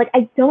about them. Like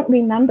I don't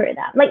remember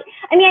them. Like,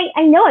 I mean,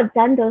 I know I've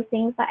done those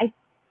things, but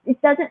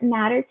it doesn't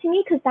matter to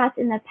me because that's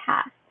in the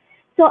past.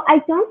 So I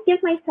don't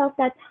give myself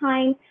that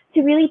time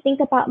to really think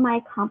about my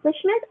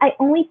accomplishments. I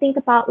only think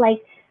about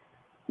like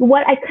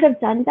what I could have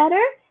done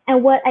better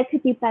and what I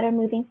could do better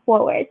moving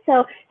forward.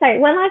 So sorry,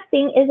 one last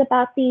thing is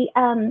about the,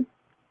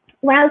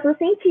 when I was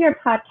listening to your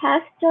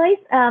podcast, Joyce,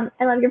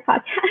 I love your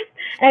podcast,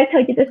 and I've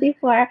told you this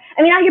before.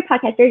 I mean, not your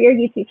podcast, your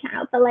YouTube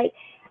channel, but like,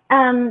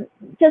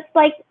 just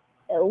like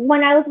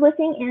when I was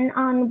listening in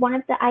on one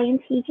of the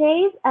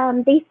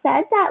INTJs, they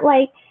said that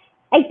like,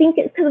 I think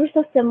it's because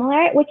we're so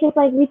similar, which is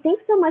like we think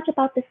so much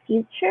about the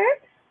future,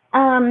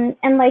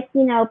 and like,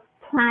 you know,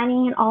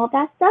 planning and all of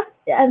that stuff,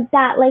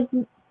 that like,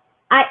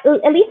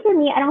 at least for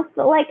me, I don't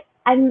feel like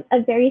I'm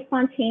a very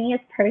spontaneous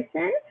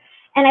person,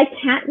 and I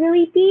can't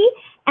really be.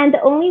 And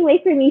the only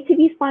way for me to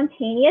be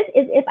spontaneous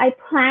is if I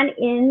plan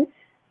in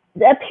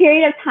a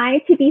period of time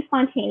to be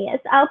spontaneous.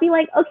 I'll be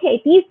like,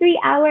 okay, these 3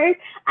 hours,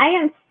 I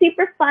am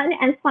super fun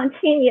and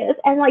spontaneous,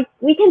 and like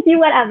we can do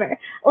whatever.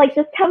 Like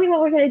just tell me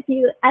what we're gonna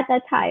do at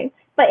that time,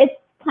 but it's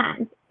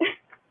planned.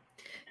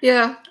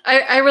 Yeah,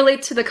 I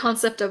relate to the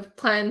concept of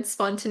planned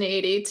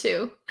spontaneity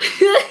too.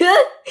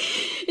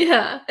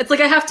 Yeah, it's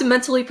like I have to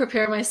mentally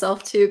prepare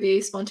myself to be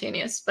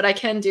spontaneous, but I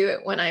can do it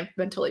when I've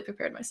mentally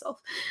prepared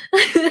myself.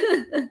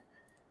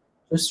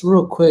 Just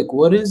real quick,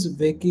 what is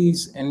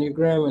Vicky's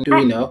Enneagram, and do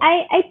we know?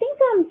 I think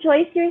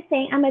Joyce, you're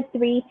saying I'm a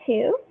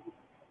 3-2.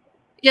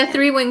 Yeah,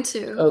 3-wing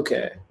 2.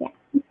 Okay. Yeah.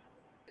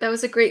 That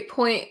was a great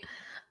point.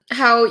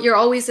 How you're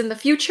always in the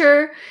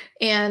future,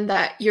 and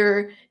that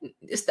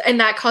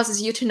that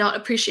causes you to not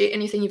appreciate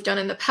anything you've done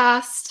in the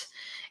past.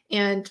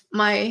 And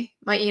my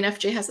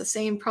ENFJ has the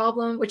same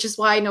problem, which is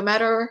why no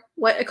matter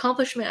what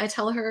accomplishment I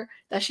tell her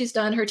that she's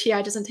done, her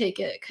TI doesn't take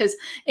it, because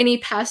any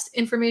past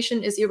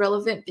information is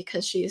irrelevant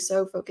because she is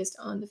so focused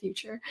on the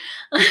future.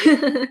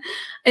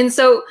 And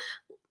so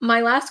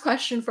my last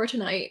question for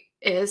tonight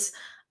is,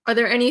 are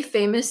there any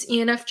famous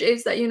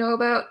ENFJs that you know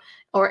about,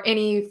 or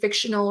any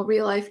fictional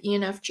real life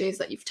ENFJs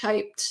that you've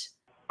typed?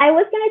 I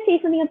was going to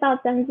say something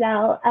about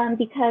Denzel,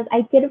 because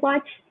I did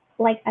watch,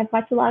 like I've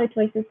watched a lot of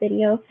Joyce's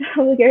videos,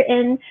 so you're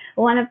in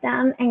one of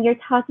them, and you're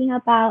talking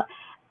about,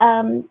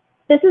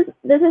 this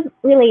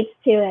relates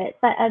to it,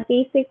 but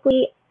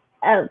basically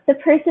the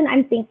person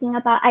I'm thinking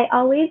about, I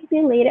always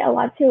relate it a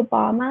lot to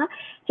Obama,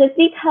 just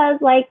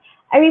because like,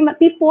 I remember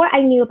before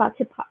I knew about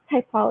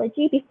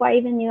typology, before I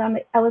even knew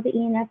I was an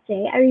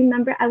ENFJ, I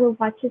remember I would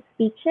watch his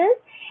speeches,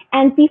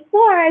 and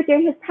before,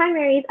 during his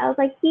primaries, I was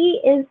like, he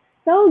is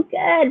so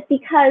good,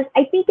 because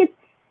I think it's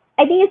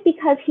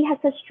because he has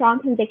such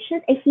strong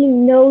convictions and he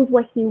knows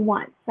what he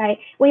wants, right?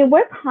 When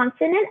we're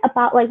confident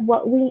about like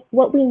what we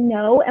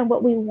know and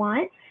what we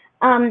want,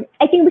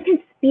 I think we can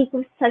speak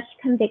with such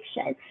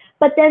conviction.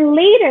 But then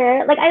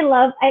later, like I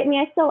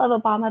still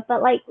love Obama,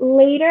 but like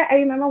later I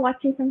remember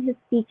watching some of his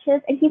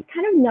speeches, and he's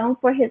kind of known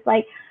for his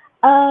like,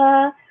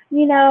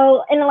 you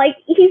know, and like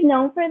he's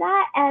known for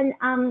that.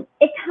 And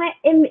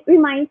it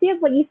reminds me of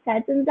what you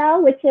said,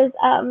 Denzel, which is,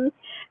 and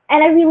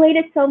I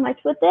related so much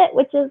with it,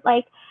 which is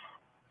like,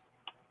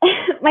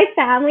 my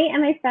family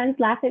and my friends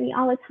laugh at me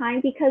all the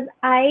time because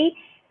I,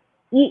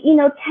 you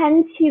know,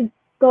 tend to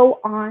go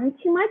on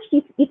too much.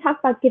 You talk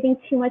about giving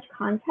too much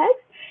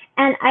context,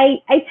 and I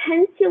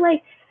tend to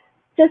like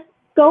just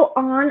go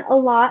on a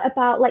lot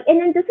about like, and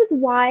then this is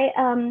why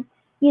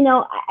you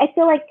know, I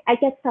feel like I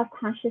get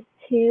self-conscious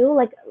too.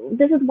 Like,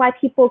 this is why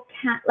people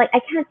can't, like,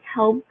 I can't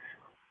tell.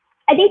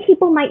 I think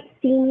people might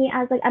see me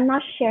as like I'm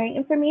not sharing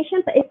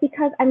information, but it's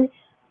because I'm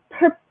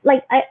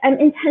I'm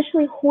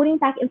intentionally holding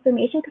back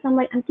information because I'm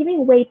like, I'm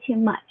giving way too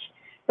much,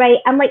 right?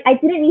 I'm like, I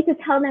didn't need to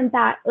tell them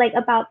that like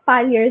about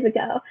 5 years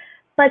ago,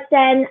 but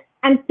then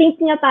I'm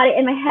thinking about it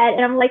in my head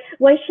and I'm like,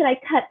 what should I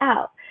cut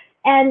out?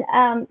 And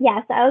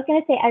yeah, so I was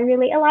gonna say I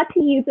relate a lot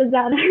to you,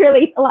 Denzel, and I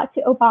relate a lot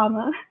to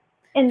Obama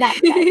in that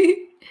sense.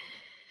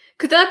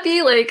 Could that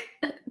be like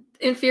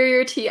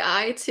inferior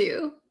TI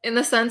too? In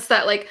the sense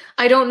that like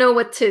I don't know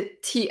what to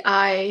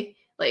TI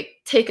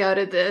like take out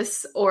of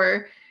this,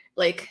 or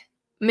like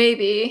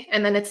maybe,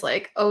 and then it's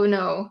like, oh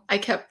no, I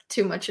kept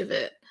too much of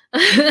it.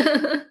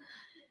 I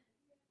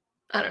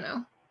don't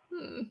know.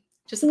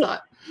 Just a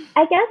thought.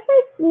 I guess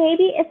like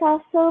maybe it's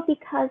also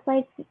because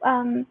like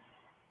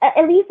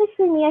at least like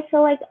for me, I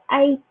feel like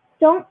I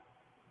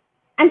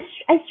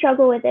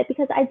struggle with it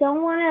because I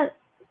don't want to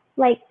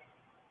like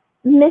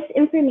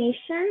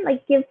misinformation,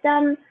 like give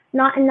them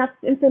not enough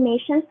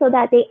information so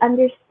that they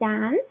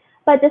understand.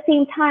 But at the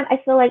same time, I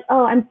feel like,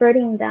 oh, I'm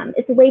burdening them.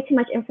 It's way too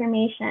much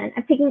information.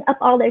 I'm taking up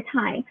all their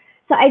time.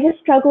 So I just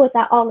struggle with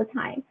that all the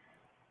time.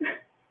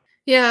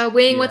 Yeah,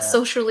 weighing what's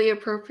socially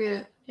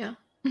appropriate. Yeah.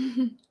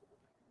 Yeah,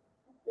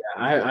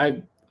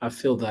 I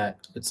feel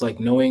that. It's like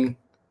knowing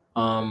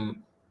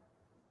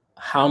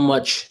how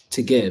much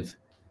to give.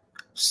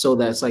 So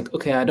that's like,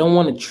 okay, I don't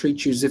want to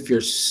treat you as if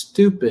you're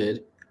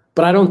stupid,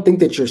 but I don't think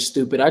that you're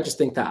stupid. I just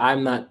think that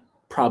I'm not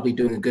probably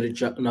doing a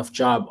good enough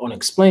job on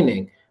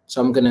explaining. So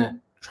I'm going to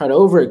try to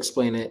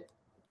over-explain it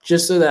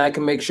just so that I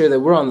can make sure that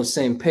we're on the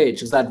same page.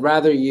 Because I'd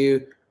rather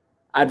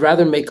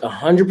make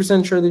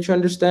 100% sure that you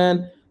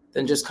understand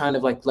than just kind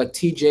of like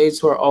TJs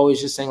who are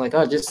always just saying like,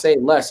 oh, just say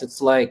less. It's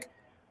like,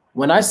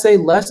 when I say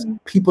less,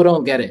 people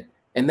don't get it.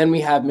 And then we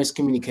have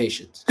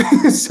miscommunications.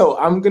 So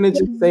I'm going to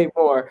just say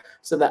more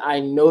so that I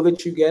know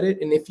that you get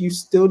it. And if you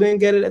still didn't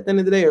get it at the end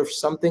of the day, or if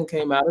something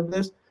came out of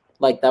this,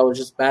 like that was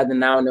just bad, then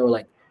now I know,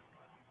 like,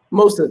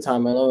 most of the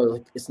time I know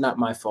like it's not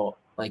my fault.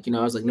 Like, you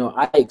know, I was like, no,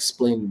 I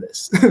explained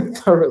this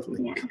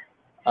thoroughly.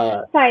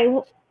 Yeah. Sorry,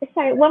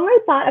 one more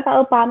thought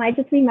about Obama. I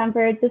just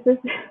remembered this is,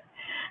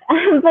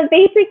 but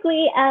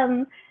basically,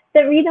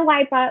 the reason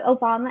why I brought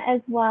Obama as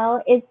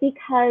well is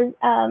because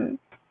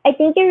I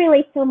think it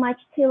relates so much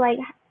to like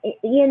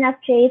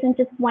ENFJs and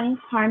just wanting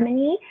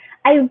harmony.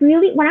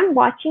 When I'm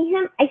watching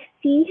him, I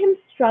see him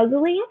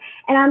struggling,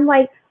 and I'm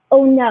like,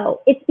 oh no,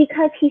 it's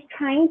because he's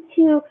trying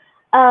to,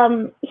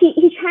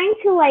 he's trying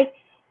to like,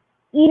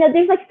 you know,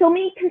 there's like so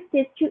many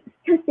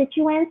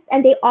constituents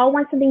and they all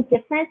want something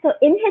different. So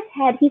in his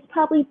head, he's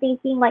probably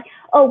thinking like,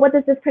 oh, what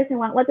does this person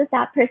want? What does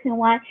that person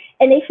want?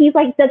 And if he's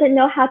like, doesn't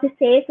know how to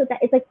say it so that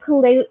it's like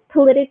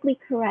politically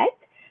correct.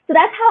 So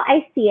that's how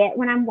I see it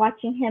when I'm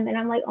watching him, and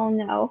I'm like, oh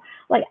no,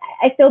 like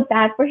I feel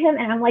bad for him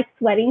and I'm like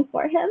sweating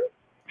for him.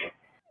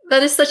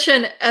 That is such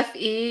an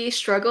FE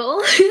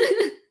struggle.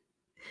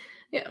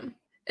 Yeah.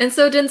 And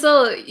so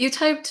Denzel, you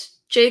typed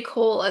J.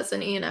 Cole as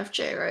an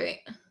ENFJ, right?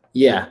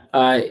 Yeah,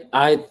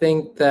 I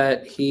think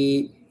that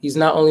he's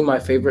not only my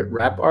favorite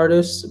rap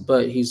artist,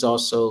 but he's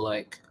also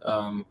like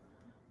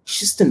he's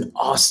just an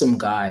awesome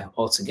guy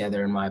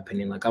altogether, in my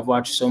opinion. Like, I've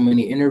watched so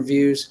many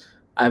interviews.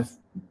 I've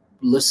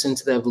listened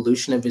to the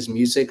evolution of his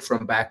music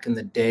from back in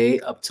the day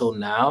up till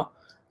now.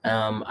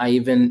 I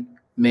even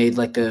made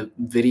like a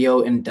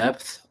video in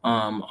depth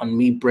on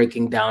me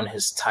breaking down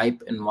his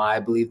type and why I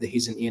believe that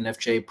he's an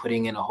ENFJ,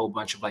 putting in a whole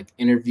bunch of like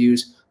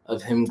interviews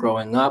of him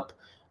growing up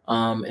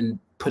and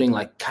putting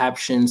like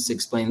captions to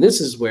explain this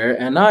is where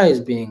NI is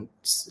being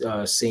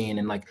seen,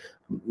 and like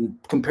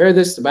compare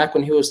this to back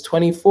when he was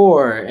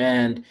 24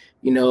 and,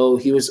 you know,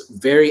 he was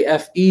very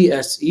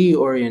FESE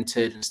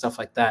oriented and stuff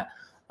like that.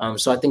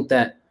 So I think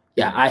that,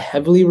 yeah, I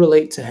heavily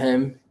relate to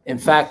him. In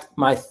fact,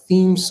 my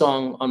theme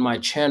song on my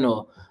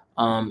channel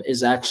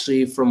is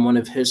actually from one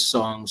of his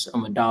songs,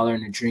 A Dollar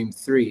and a Dream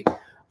 3.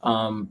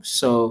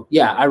 So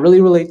yeah, I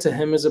really relate to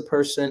him as a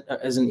person,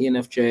 as an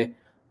ENFJ.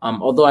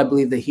 Although I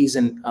believe that he's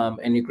an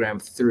Enneagram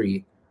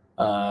 3,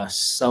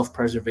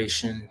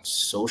 self-preservation,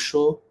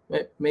 social,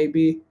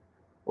 maybe,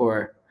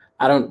 or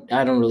I don't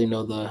really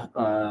know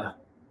I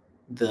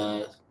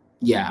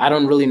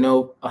don't really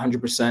know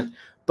 100%,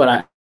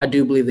 but I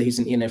do believe that he's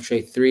an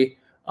ENFJ 3.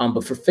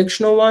 But for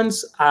fictional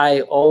ones,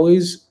 I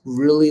always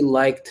really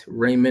liked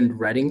Raymond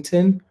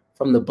Reddington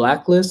from The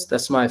Blacklist.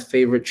 That's my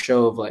favorite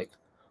show of like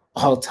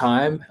all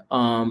time.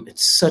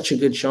 It's such a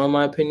good show in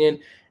my opinion,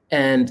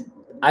 and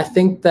I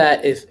think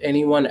that if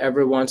anyone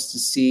ever wants to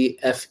see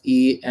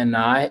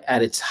FENI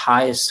at its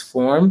highest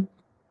form,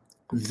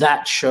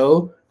 that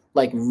show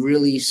like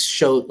really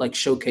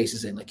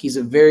showcases it. Like, he's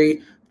a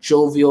very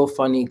jovial,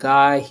 funny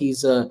guy.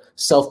 He's a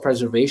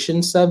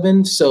self-preservation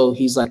 7, so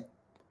he's like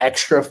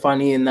extra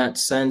funny in that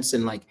sense,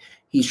 and like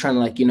he's trying to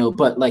like, you know,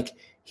 but like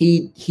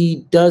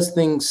he does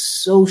things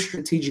so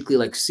strategically,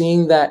 like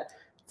seeing that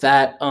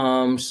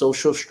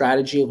social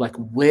strategy of like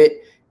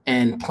wit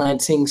and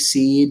planting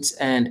seeds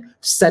and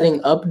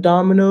setting up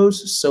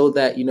dominoes so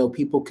that, you know,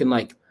 people can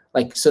like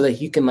like so that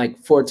he can like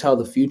foretell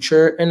the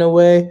future in a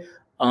way.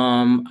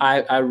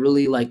 I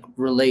really like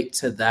relate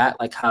to that,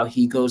 like how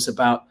he goes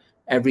about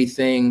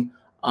everything.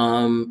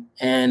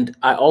 And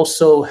I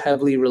also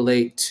heavily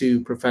relate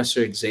to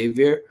Professor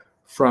Xavier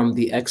from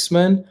the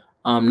X-Men,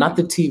 not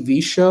the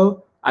TV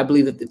show. I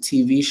believe that the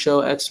TV show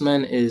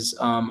X-Men is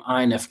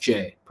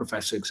INFJ,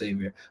 Professor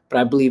Xavier. But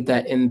I believe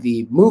that in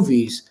the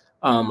movies,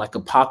 like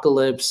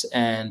Apocalypse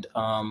and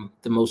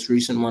the most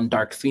recent one,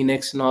 Dark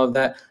Phoenix and all of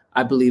that,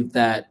 I believe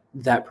that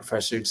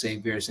Professor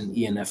Xavier is an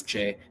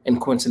ENFJ. And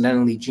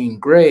coincidentally, Jean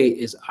Grey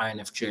is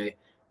INFJ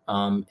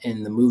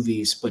in the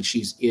movies, but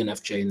she's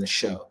ENFJ in the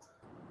show.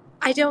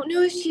 I don't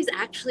know if she's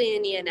actually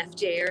an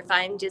ENFJ or if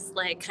I'm just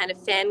like kind of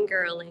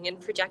fangirling and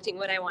projecting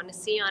what I want to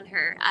see on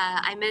her.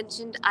 I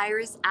mentioned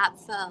Iris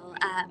Apfel,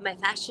 my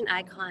fashion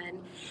icon.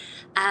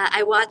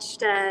 I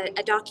watched a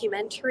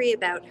documentary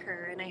about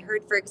her, and I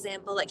heard, for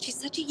example, like she's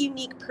such a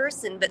unique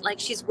person, but like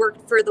she's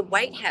worked for the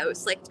White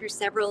House, like through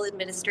several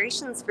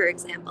administrations, for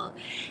example.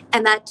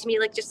 And that to me,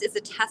 like just is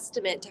a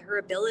testament to her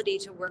ability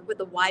to work with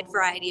a wide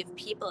variety of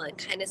people and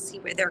kind of see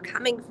where they're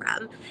coming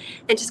from.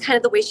 And just kind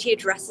of the way she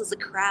addresses a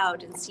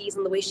crowd and sees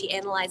and the way she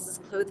analyzes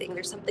clothing.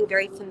 There's something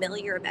very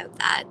familiar about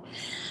that.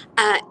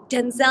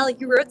 Denzel,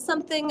 you wrote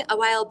something a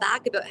while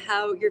back about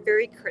how you're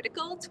very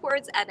critical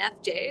towards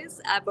NFJs,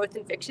 both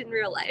in fiction and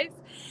real life.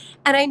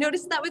 And I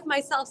noticed that with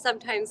myself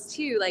sometimes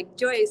too, like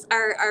Joyce,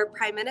 our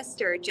Prime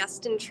Minister,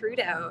 Justin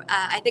Trudeau,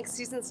 I think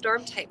Susan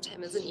Storm typed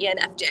him as an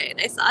ENFJ.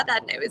 And I saw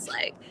that and I was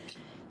like,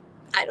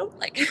 I don't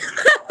like it.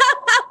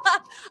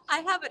 I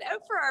have it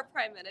out for our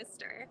Prime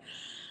Minister.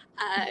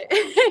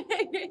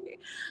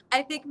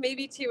 I think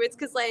maybe too, it's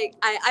because like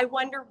I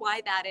wonder why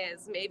that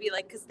is. Maybe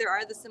like because there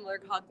are the similar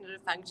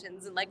cognitive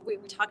functions, and like we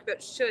talk about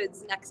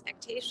shoulds and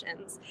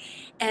expectations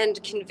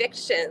and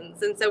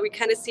convictions, and so we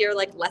kind of see our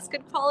like less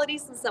good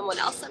qualities in someone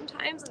else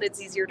sometimes, and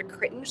it's easier to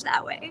cringe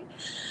that way.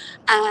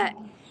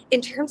 In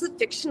terms of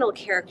fictional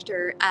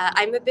character,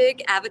 I'm a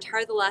big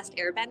Avatar: The Last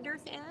Airbender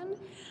fan.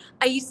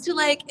 I used to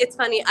like, it's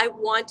funny, I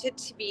wanted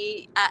to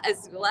be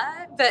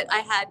Azula, but I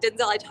had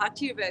Denzel, I talked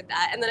to you about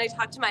that. And then I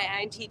talked to my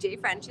INTJ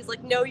friend. She's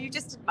like, no, you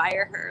just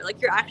admire her. Like,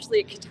 you're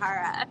actually a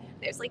Katara. And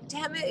I was like,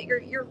 damn it,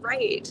 you're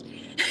right.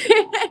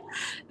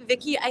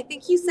 Vicky, I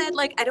think you said,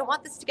 like, I don't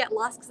want this to get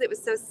lost because it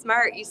was so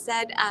smart. You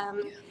said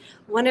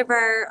one of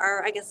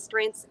our, I guess,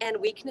 strengths and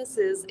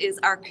weaknesses is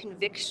our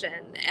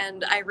conviction.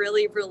 And I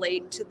really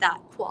relate to that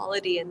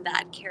quality and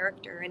that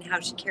character and how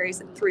she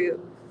carries it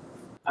through.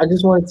 I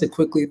just wanted to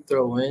quickly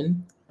throw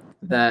in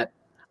that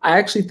I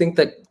actually think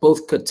that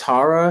both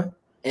Katara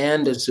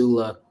and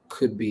Azula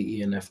could be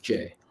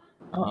ENFJ.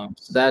 So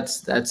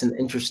that's an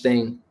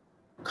interesting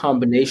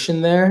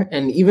combination there.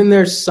 And even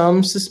there's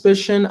some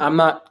suspicion. I'm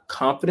not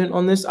confident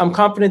on this. I'm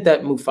confident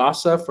that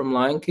Mufasa from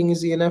Lion King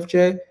is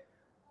ENFJ,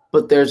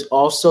 but there's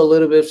also a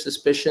little bit of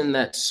suspicion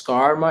that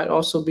Scar might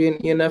also be an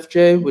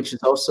ENFJ, which is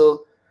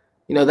also,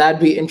 that'd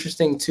be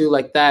interesting too.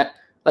 Like that.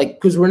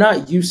 Like, because we're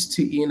not used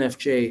to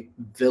ENFJ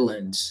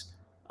villains,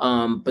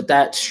 but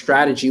that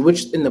strategy,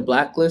 which in the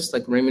Blacklist,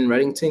 like Raymond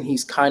Reddington,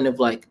 he's kind of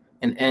like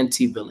an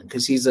anti-villain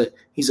because he's a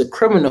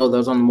criminal that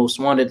was on the most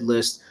wanted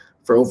list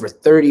for over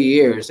 30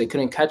 years. They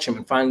couldn't catch him,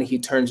 and finally he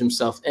turns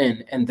himself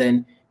in, and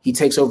then he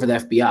takes over the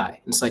FBI. And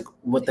it's like,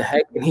 what the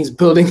heck? And he's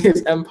building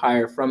his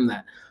empire from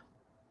that.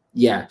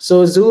 Yeah.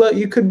 So Azula,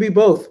 you could be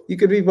both. You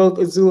could be both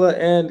Azula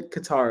and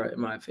Katara, in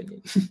my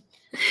opinion.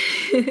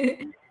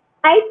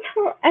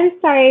 I'm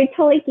sorry, I'm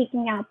totally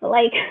geeking out, but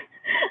like,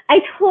 I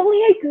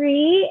totally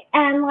agree.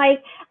 And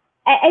like,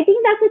 I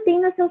think that's the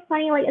thing that's so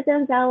funny. Like,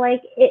 Denzel,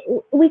 like,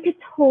 we could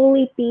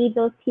totally be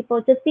those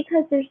people just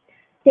because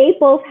they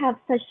both have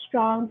such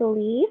strong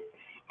beliefs.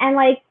 And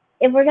like,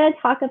 if we're gonna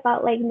talk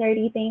about like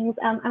nerdy things,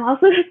 I'm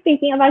also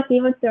thinking about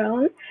Game of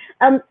Thrones.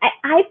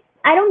 I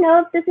don't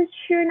know if this is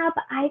true or not,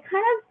 but I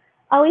kind of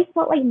always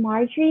felt like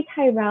Marjorie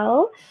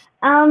Tyrell.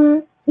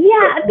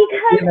 Yeah,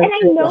 because and I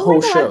know the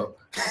whole show.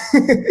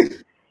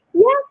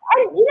 Yeah,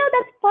 and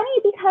that's funny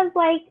because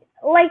like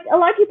a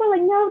lot of people are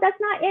like, no, that's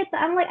not it.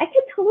 But I'm like, I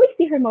could totally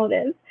see her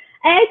motives,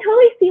 and I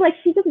totally see like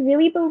she just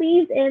really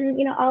believes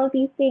in all of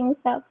these things.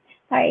 So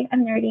sorry,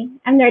 I'm nerding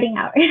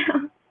out right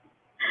now.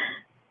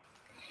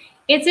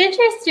 It's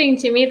interesting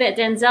to me that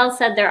Denzel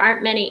said there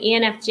aren't many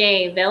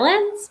ENFJ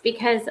villains,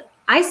 because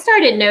I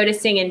started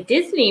noticing in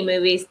Disney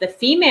movies the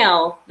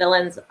female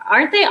villains,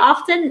 aren't they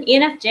often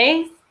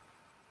ENFJs?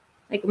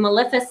 Like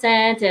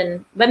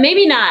Maleficent but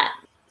maybe not.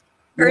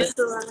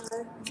 Ursula.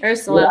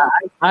 Yeah,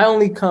 I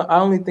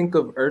only think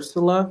of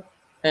Ursula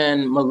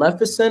and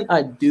Maleficent.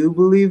 I do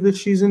believe that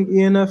she's an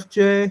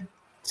ENFJ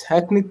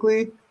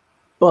technically,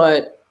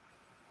 but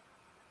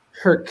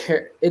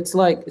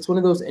it's one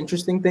of those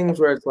interesting things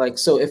where it's like,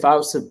 so if I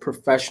was to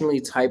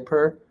professionally type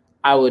her,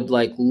 I would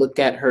like look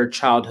at her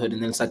childhood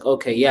and then it's like,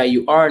 okay, yeah,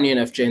 you are an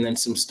ENFJ, and then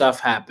some stuff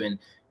happened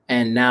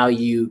and now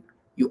you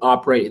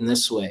operate in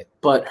this way.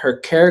 But her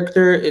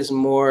character is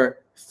more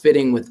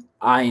fitting with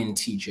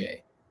INTJ.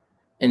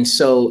 And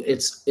so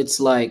it's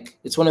like,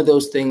 it's one of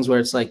those things where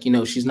it's like,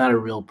 she's not a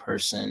real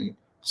person,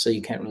 so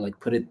you can't really like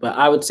put it. But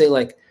I would say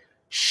like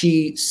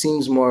she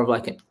seems more of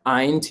like an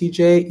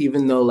INTJ,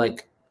 even though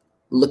like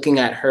looking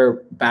at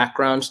her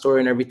background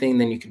story and everything,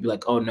 then you could be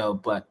like, oh no,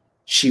 but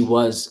she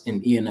was an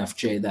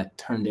ENFJ that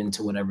turned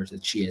into whatever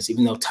that she is,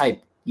 even though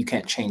type, you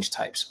can't change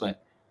types,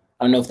 but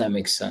I don't know if that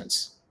makes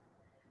sense.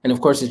 And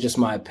of course, it's just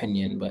my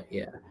opinion, but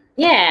yeah.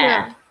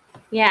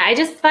 Yeah, I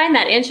just find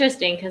that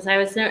interesting because I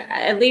was,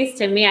 at least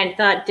to me, I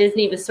thought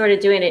Disney was sort of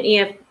doing an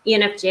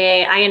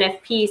ENFJ,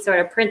 INFP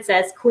sort of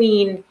princess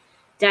queen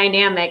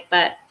dynamic,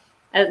 but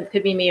it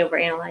could be me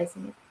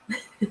overanalyzing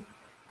it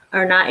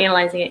or not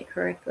analyzing it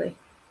correctly.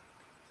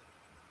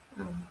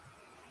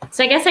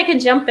 So I guess I could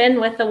jump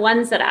in with the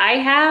ones that I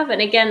have.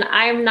 And again,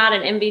 I'm not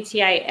an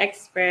MBTI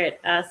expert,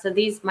 so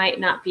these might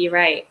not be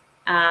right.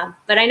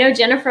 But I know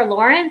Jennifer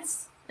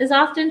Lawrence is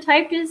often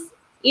typed as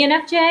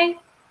ENFJ,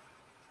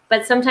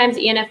 but sometimes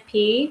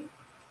ENFP.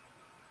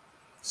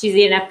 She's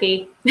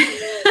ENFP.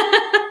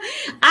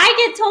 I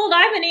get told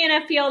I'm an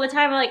ENFP all the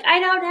time. I'm like, I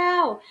don't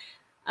know.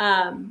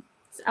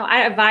 So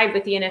I vibe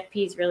with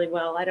ENFPs really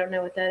well. I don't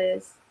know what that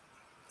is.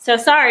 So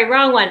sorry,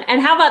 wrong one.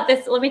 And how about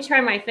this? Let me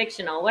try my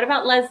fictional. What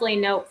about Leslie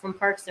Knope from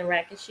Parks and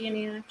Rec? Is she an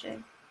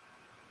ENFJ?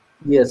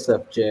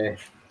 ESFJ.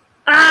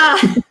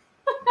 Ah!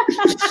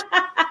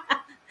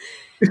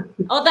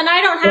 Oh, then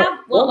I don't have,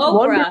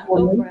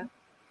 Oprah.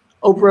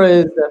 Oprah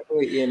is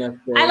definitely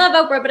ENFJ. I love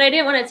Oprah, but I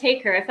didn't want to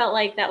take her. I felt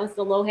like that was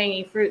the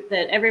low-hanging fruit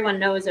that everyone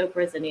knows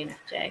Oprah's an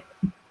ENFJ.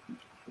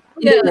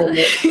 Yeah. And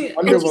she's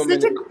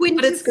such a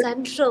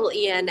quintessential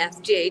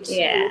ENFJ too.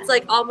 Yeah. It's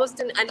like almost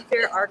an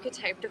unfair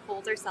archetype to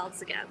hold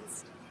ourselves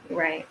against.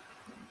 Right.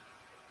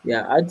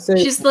 Yeah, I'd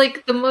say she's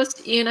like the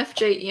most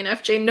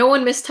ENFJ. No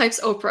one mistypes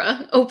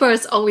Oprah. Oprah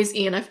is always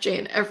ENFJ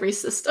in every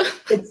system.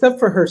 Except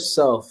for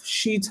herself.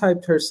 She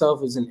typed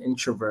herself as an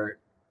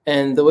introvert.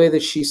 And the way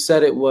that she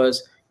said it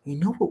was, you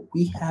know what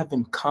we have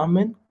in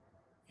common?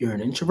 You're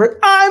an introvert.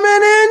 I'm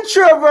an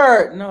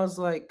introvert. And I was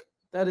like,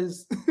 that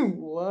is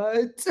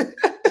what?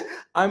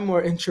 I'm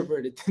more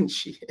introverted than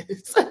she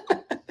is.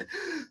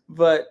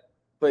 but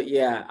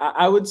yeah,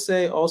 I would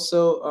say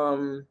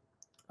also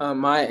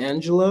Maya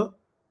Angelou.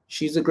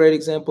 She's a great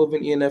example of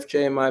an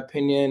ENFJ in my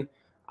opinion.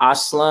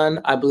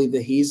 Aslan, I believe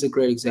that he's a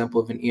great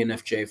example of an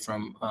ENFJ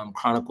from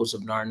Chronicles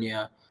of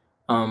Narnia.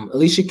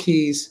 Alicia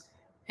Keys,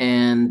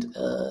 and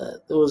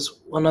there was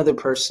one other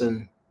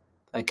person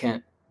I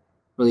can't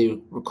really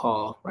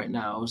recall right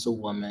now. It was a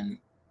woman,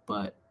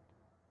 but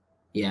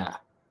yeah.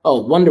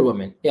 Oh, Wonder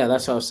Woman. Yeah,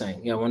 that's what I was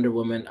saying. Yeah, Wonder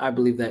Woman. I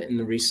believe that in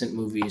the recent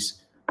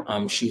movies,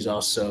 she's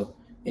also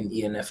an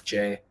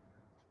ENFJ.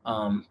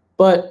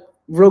 But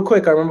real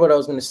quick, I remember what I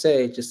was going to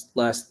say, just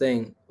last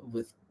thing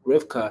with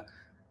Rivka.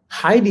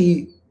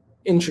 Heidi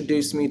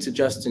introduced me to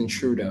Justin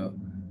Trudeau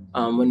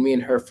when me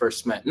and her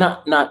first met.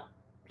 Not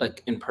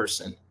like in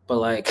person, but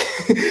like...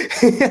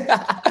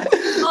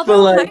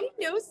 Although Heidi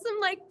knows some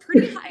like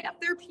pretty high up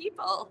there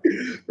people.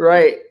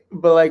 Right.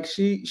 But like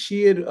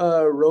she had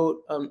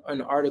wrote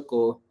an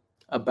article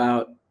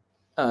about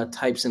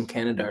types in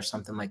Canada or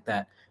something like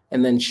that.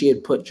 And then she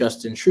had put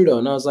Justin Trudeau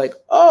and I was like,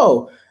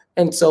 oh.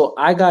 And so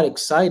I got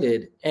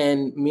excited,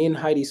 and me and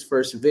Heidi's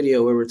first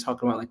video where we're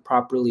talking about like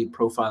properly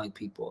profiling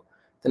people,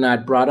 then I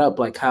brought up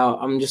like how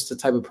I'm just the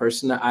type of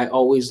person that I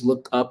always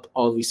look up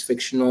all these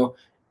fictional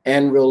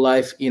and real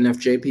life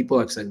ENFJ people,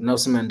 like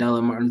Nelson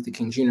Mandela, Martin Luther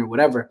King Jr.,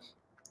 whatever,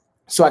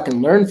 so I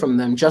can learn from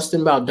them.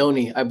 Justin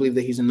Baldoni, I believe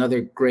that he's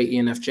another great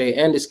ENFJ,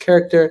 and his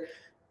character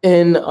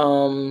in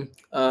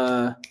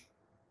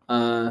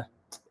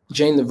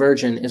Jane the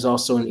Virgin is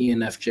also an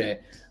ENFJ.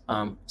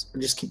 I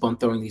just keep on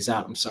throwing these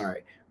out. I'm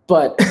sorry.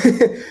 But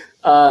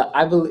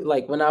I believe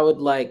like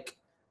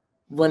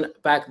when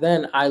back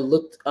then I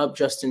looked up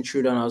Justin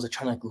Trudeau and I was like,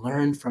 trying to like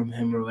learn from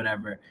him or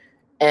whatever.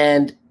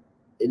 And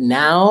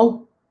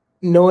now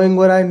knowing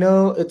what I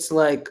know, it's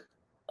like,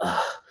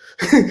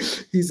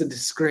 he's a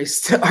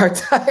disgrace to our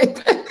type.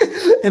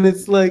 And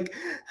it's like,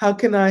 how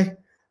can I,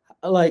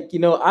 like, you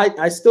know,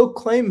 I still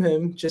claim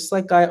him, just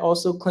like I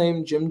also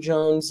claim Jim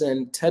Jones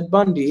and Ted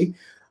Bundy.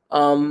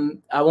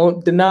 I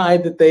won't deny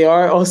that they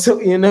are also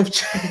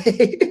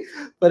ENFJ,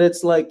 but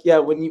it's like, yeah,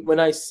 when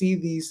I see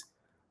these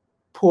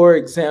poor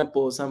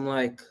examples, I'm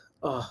like,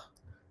 oh,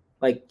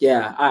 like,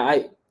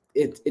 yeah,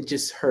 it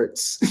just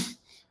hurts.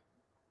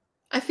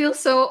 I feel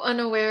so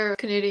unaware of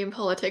Canadian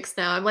politics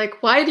now. I'm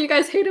like, why do you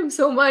guys hate him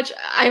so much?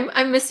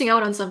 I'm missing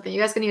out on something. You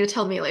guys gonna need to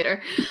tell me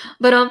later.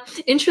 But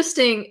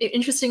interesting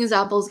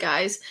examples,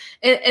 guys.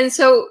 And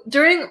so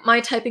during my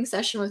typing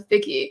session with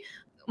Vicky,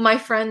 my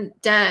friend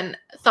Dan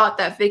thought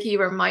that Vicky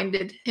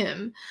reminded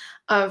him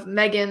of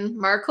Meghan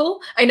Markle.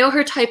 I know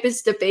her type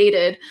is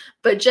debated,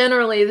 but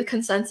generally the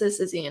consensus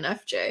is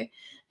ENFJ.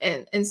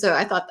 And so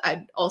I thought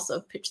I'd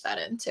also pitch that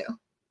in too.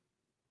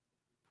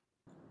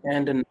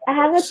 And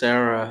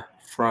Sarah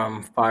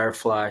from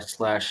Firefly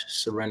 /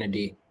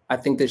 Serenity. I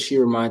think that she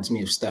reminds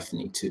me of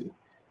Stephanie too.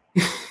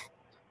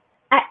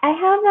 I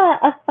have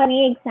a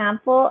funny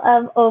example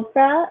of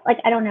Oprah. Like,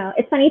 I don't know,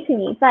 it's funny to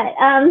me, but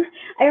I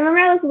remember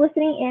I was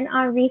listening in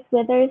on Reese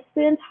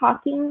Witherspoon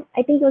talking.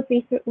 I think it was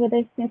Reese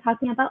Witherspoon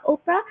talking about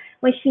Oprah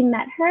when she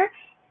met her.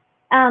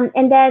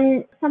 And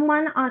then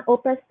someone on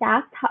Oprah's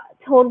staff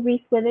told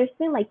Reese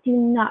Witherspoon, like, do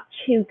not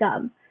chew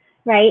gum,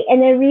 right?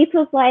 And then Reese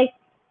was like,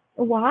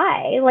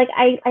 why? Like,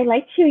 I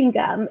like chewing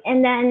gum.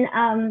 And then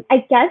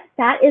I guess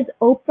that is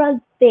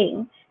Oprah's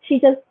thing. She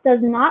just does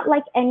not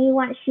like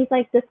anyone. She's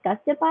like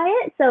disgusted by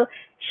it. So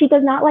she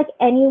does not like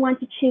anyone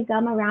to chew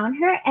gum around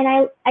her. And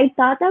I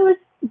thought that was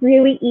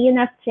really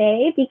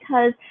ENFJ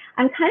because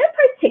I'm kind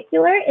of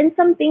particular in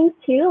some things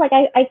too. Like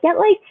I get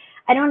like,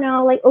 I don't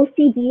know, like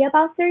OCD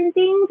about certain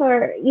things,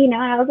 or, you know,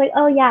 and I was like,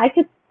 oh yeah,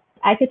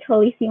 I could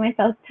totally see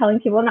myself telling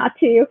people not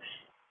to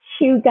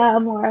chew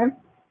gum or,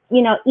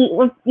 you know, eat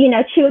with, you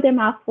know, chew with their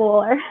mouth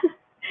full or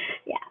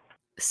yeah.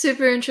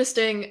 Super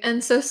interesting.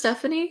 And so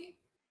Stephanie?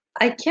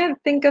 I can't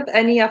think of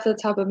any off the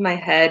top of my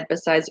head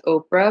besides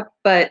Oprah,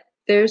 but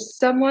there's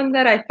someone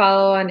that I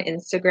follow on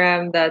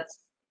Instagram that's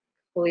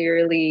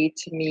clearly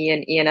to me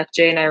an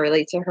ENFJ, and I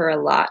relate to her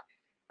a lot.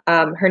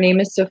 Her name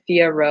is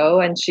Sophia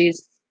Rowe, and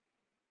she's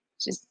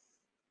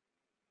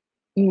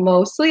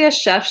mostly a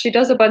chef. She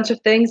does a bunch of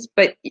things,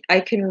 but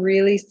I can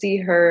really see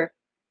her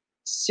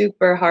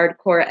super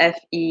hardcore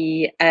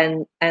FE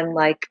and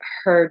like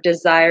her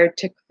desire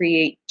to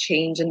create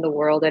change in the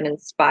world and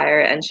inspire.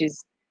 And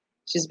she's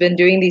been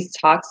doing these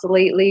talks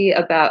lately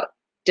about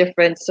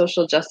different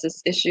social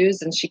justice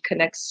issues, and she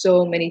connects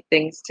so many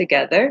things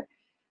together.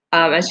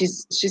 And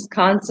she's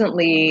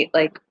constantly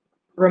like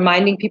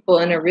reminding people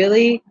in a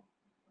really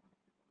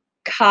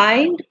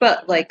kind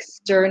but like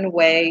stern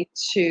way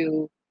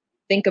to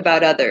think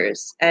about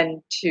others and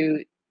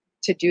to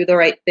do the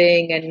right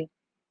thing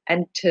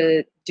and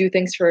to do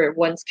things for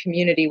one's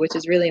community, which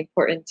is really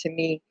important to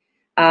me.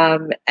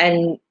 And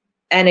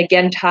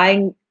again,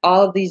 tying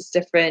all of these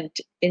different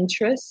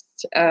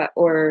interests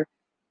or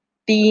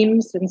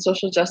themes and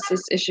social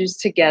justice issues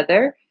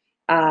together.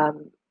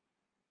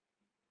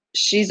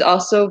 She's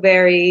also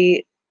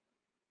very,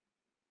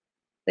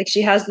 like,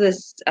 she has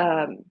this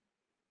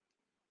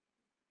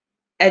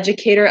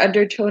educator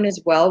undertone as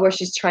well, where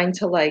she's trying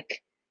to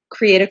like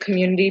create a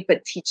community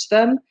but teach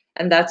them,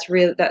 and that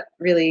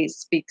really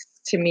speaks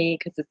to me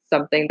because it's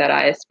something that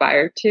I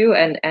aspire to,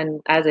 and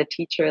as a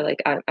teacher,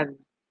 like I'm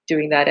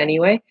doing that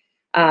anyway.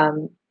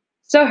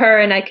 So her,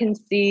 and I can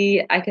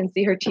see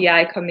her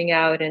TI coming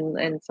out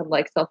and some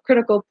like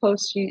self-critical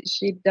posts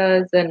she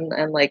does,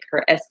 and like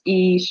her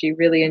SE, she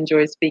really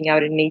enjoys being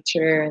out in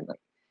nature, and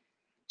like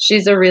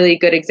she's a really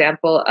good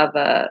example of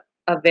a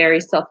very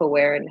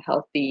self-aware and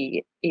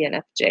healthy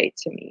ENFJ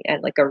to me,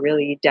 and like a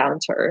really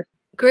down-to-earth.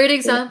 Great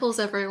examples,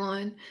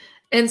 everyone.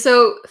 And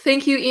so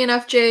thank you,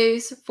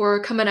 ENFJs, for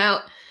coming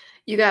out.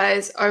 You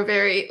guys are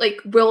very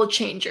like world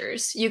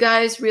changers. You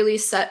guys really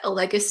set a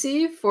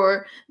legacy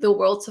for the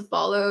world to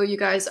follow. You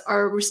guys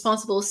are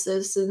responsible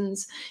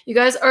citizens. You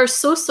guys are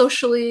so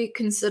socially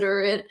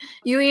considerate.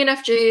 You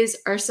ENFJs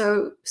are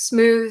so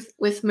smooth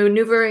with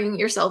maneuvering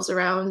yourselves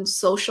around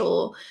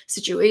social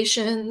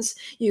situations.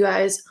 You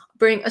guys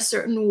bring a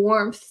certain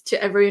warmth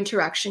to every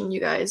interaction you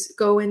guys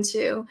go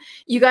into.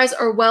 You guys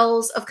are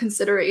wells of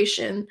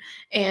consideration,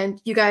 and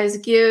you guys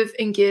give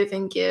and give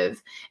and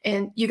give,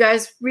 and you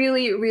guys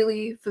really,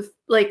 really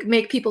like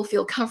make people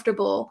feel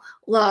comfortable,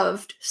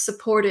 loved,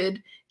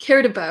 supported,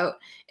 cared about,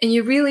 and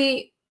you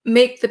really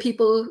make the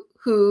people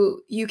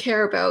who you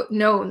care about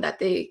known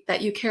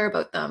that you care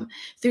about them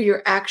through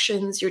your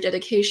actions, your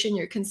dedication,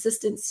 your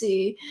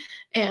consistency.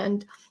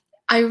 And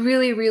I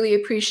really, really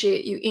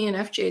appreciate you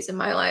ENFJs in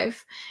my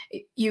life.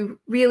 You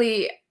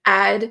really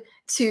add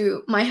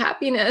to my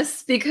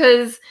happiness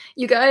because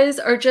you guys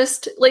are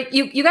just like,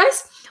 you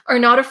guys are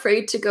not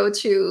afraid to go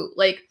to,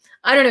 like,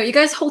 I don't know, you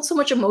guys hold so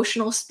much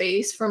emotional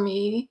space for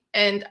me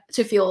and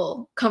to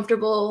feel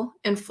comfortable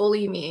and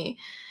fully me.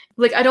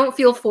 Like, I don't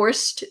feel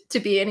forced to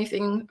be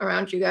anything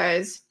around you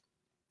guys.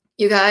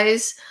 You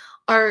guys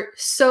are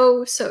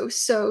so, so,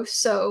 so,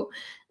 so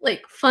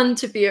like fun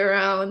to be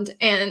around,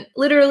 and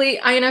literally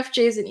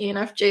INFJs and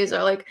ENFJs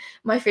are like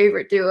my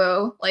favorite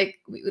duo. Like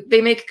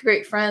they make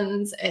great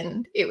friends,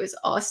 and it was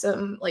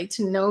awesome like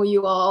to know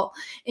you all.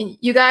 And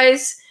you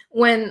guys,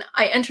 when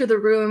I enter the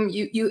room,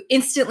 you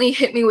instantly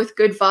hit me with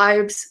good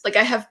vibes. Like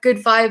I have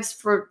good vibes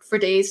for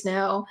days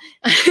now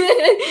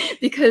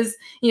because,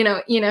 you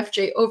know,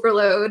 ENFJ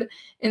overload.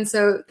 And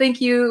so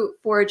thank you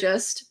for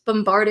just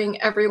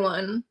bombarding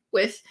everyone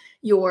with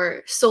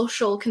your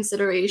social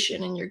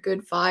consideration and your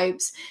good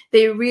vibes.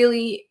 They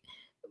really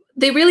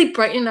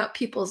brighten up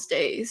people's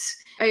days.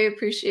 I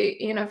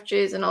appreciate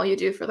ENFJs and all you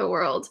do for the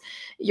world.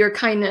 Your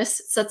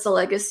kindness sets a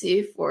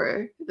legacy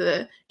for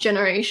the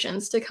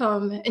generations to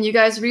come, and you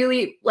guys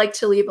really like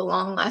to leave a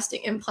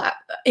long-lasting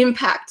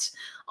impact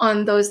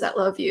on those that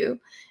love you.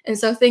 And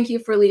so thank you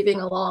for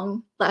leaving a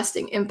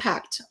long-lasting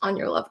impact on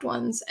your loved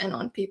ones and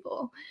on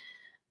people.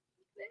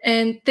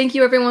 And thank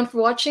you everyone for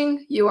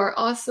watching. You are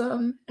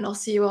awesome, and I'll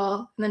see you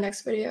all in the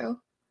next video.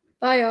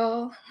 Bye,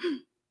 y'all.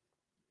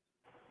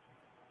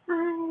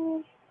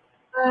 Bye.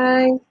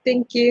 Bye.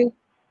 Thank you.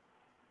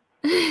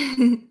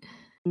 Thank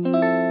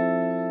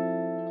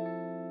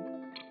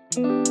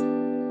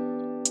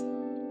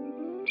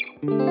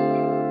you.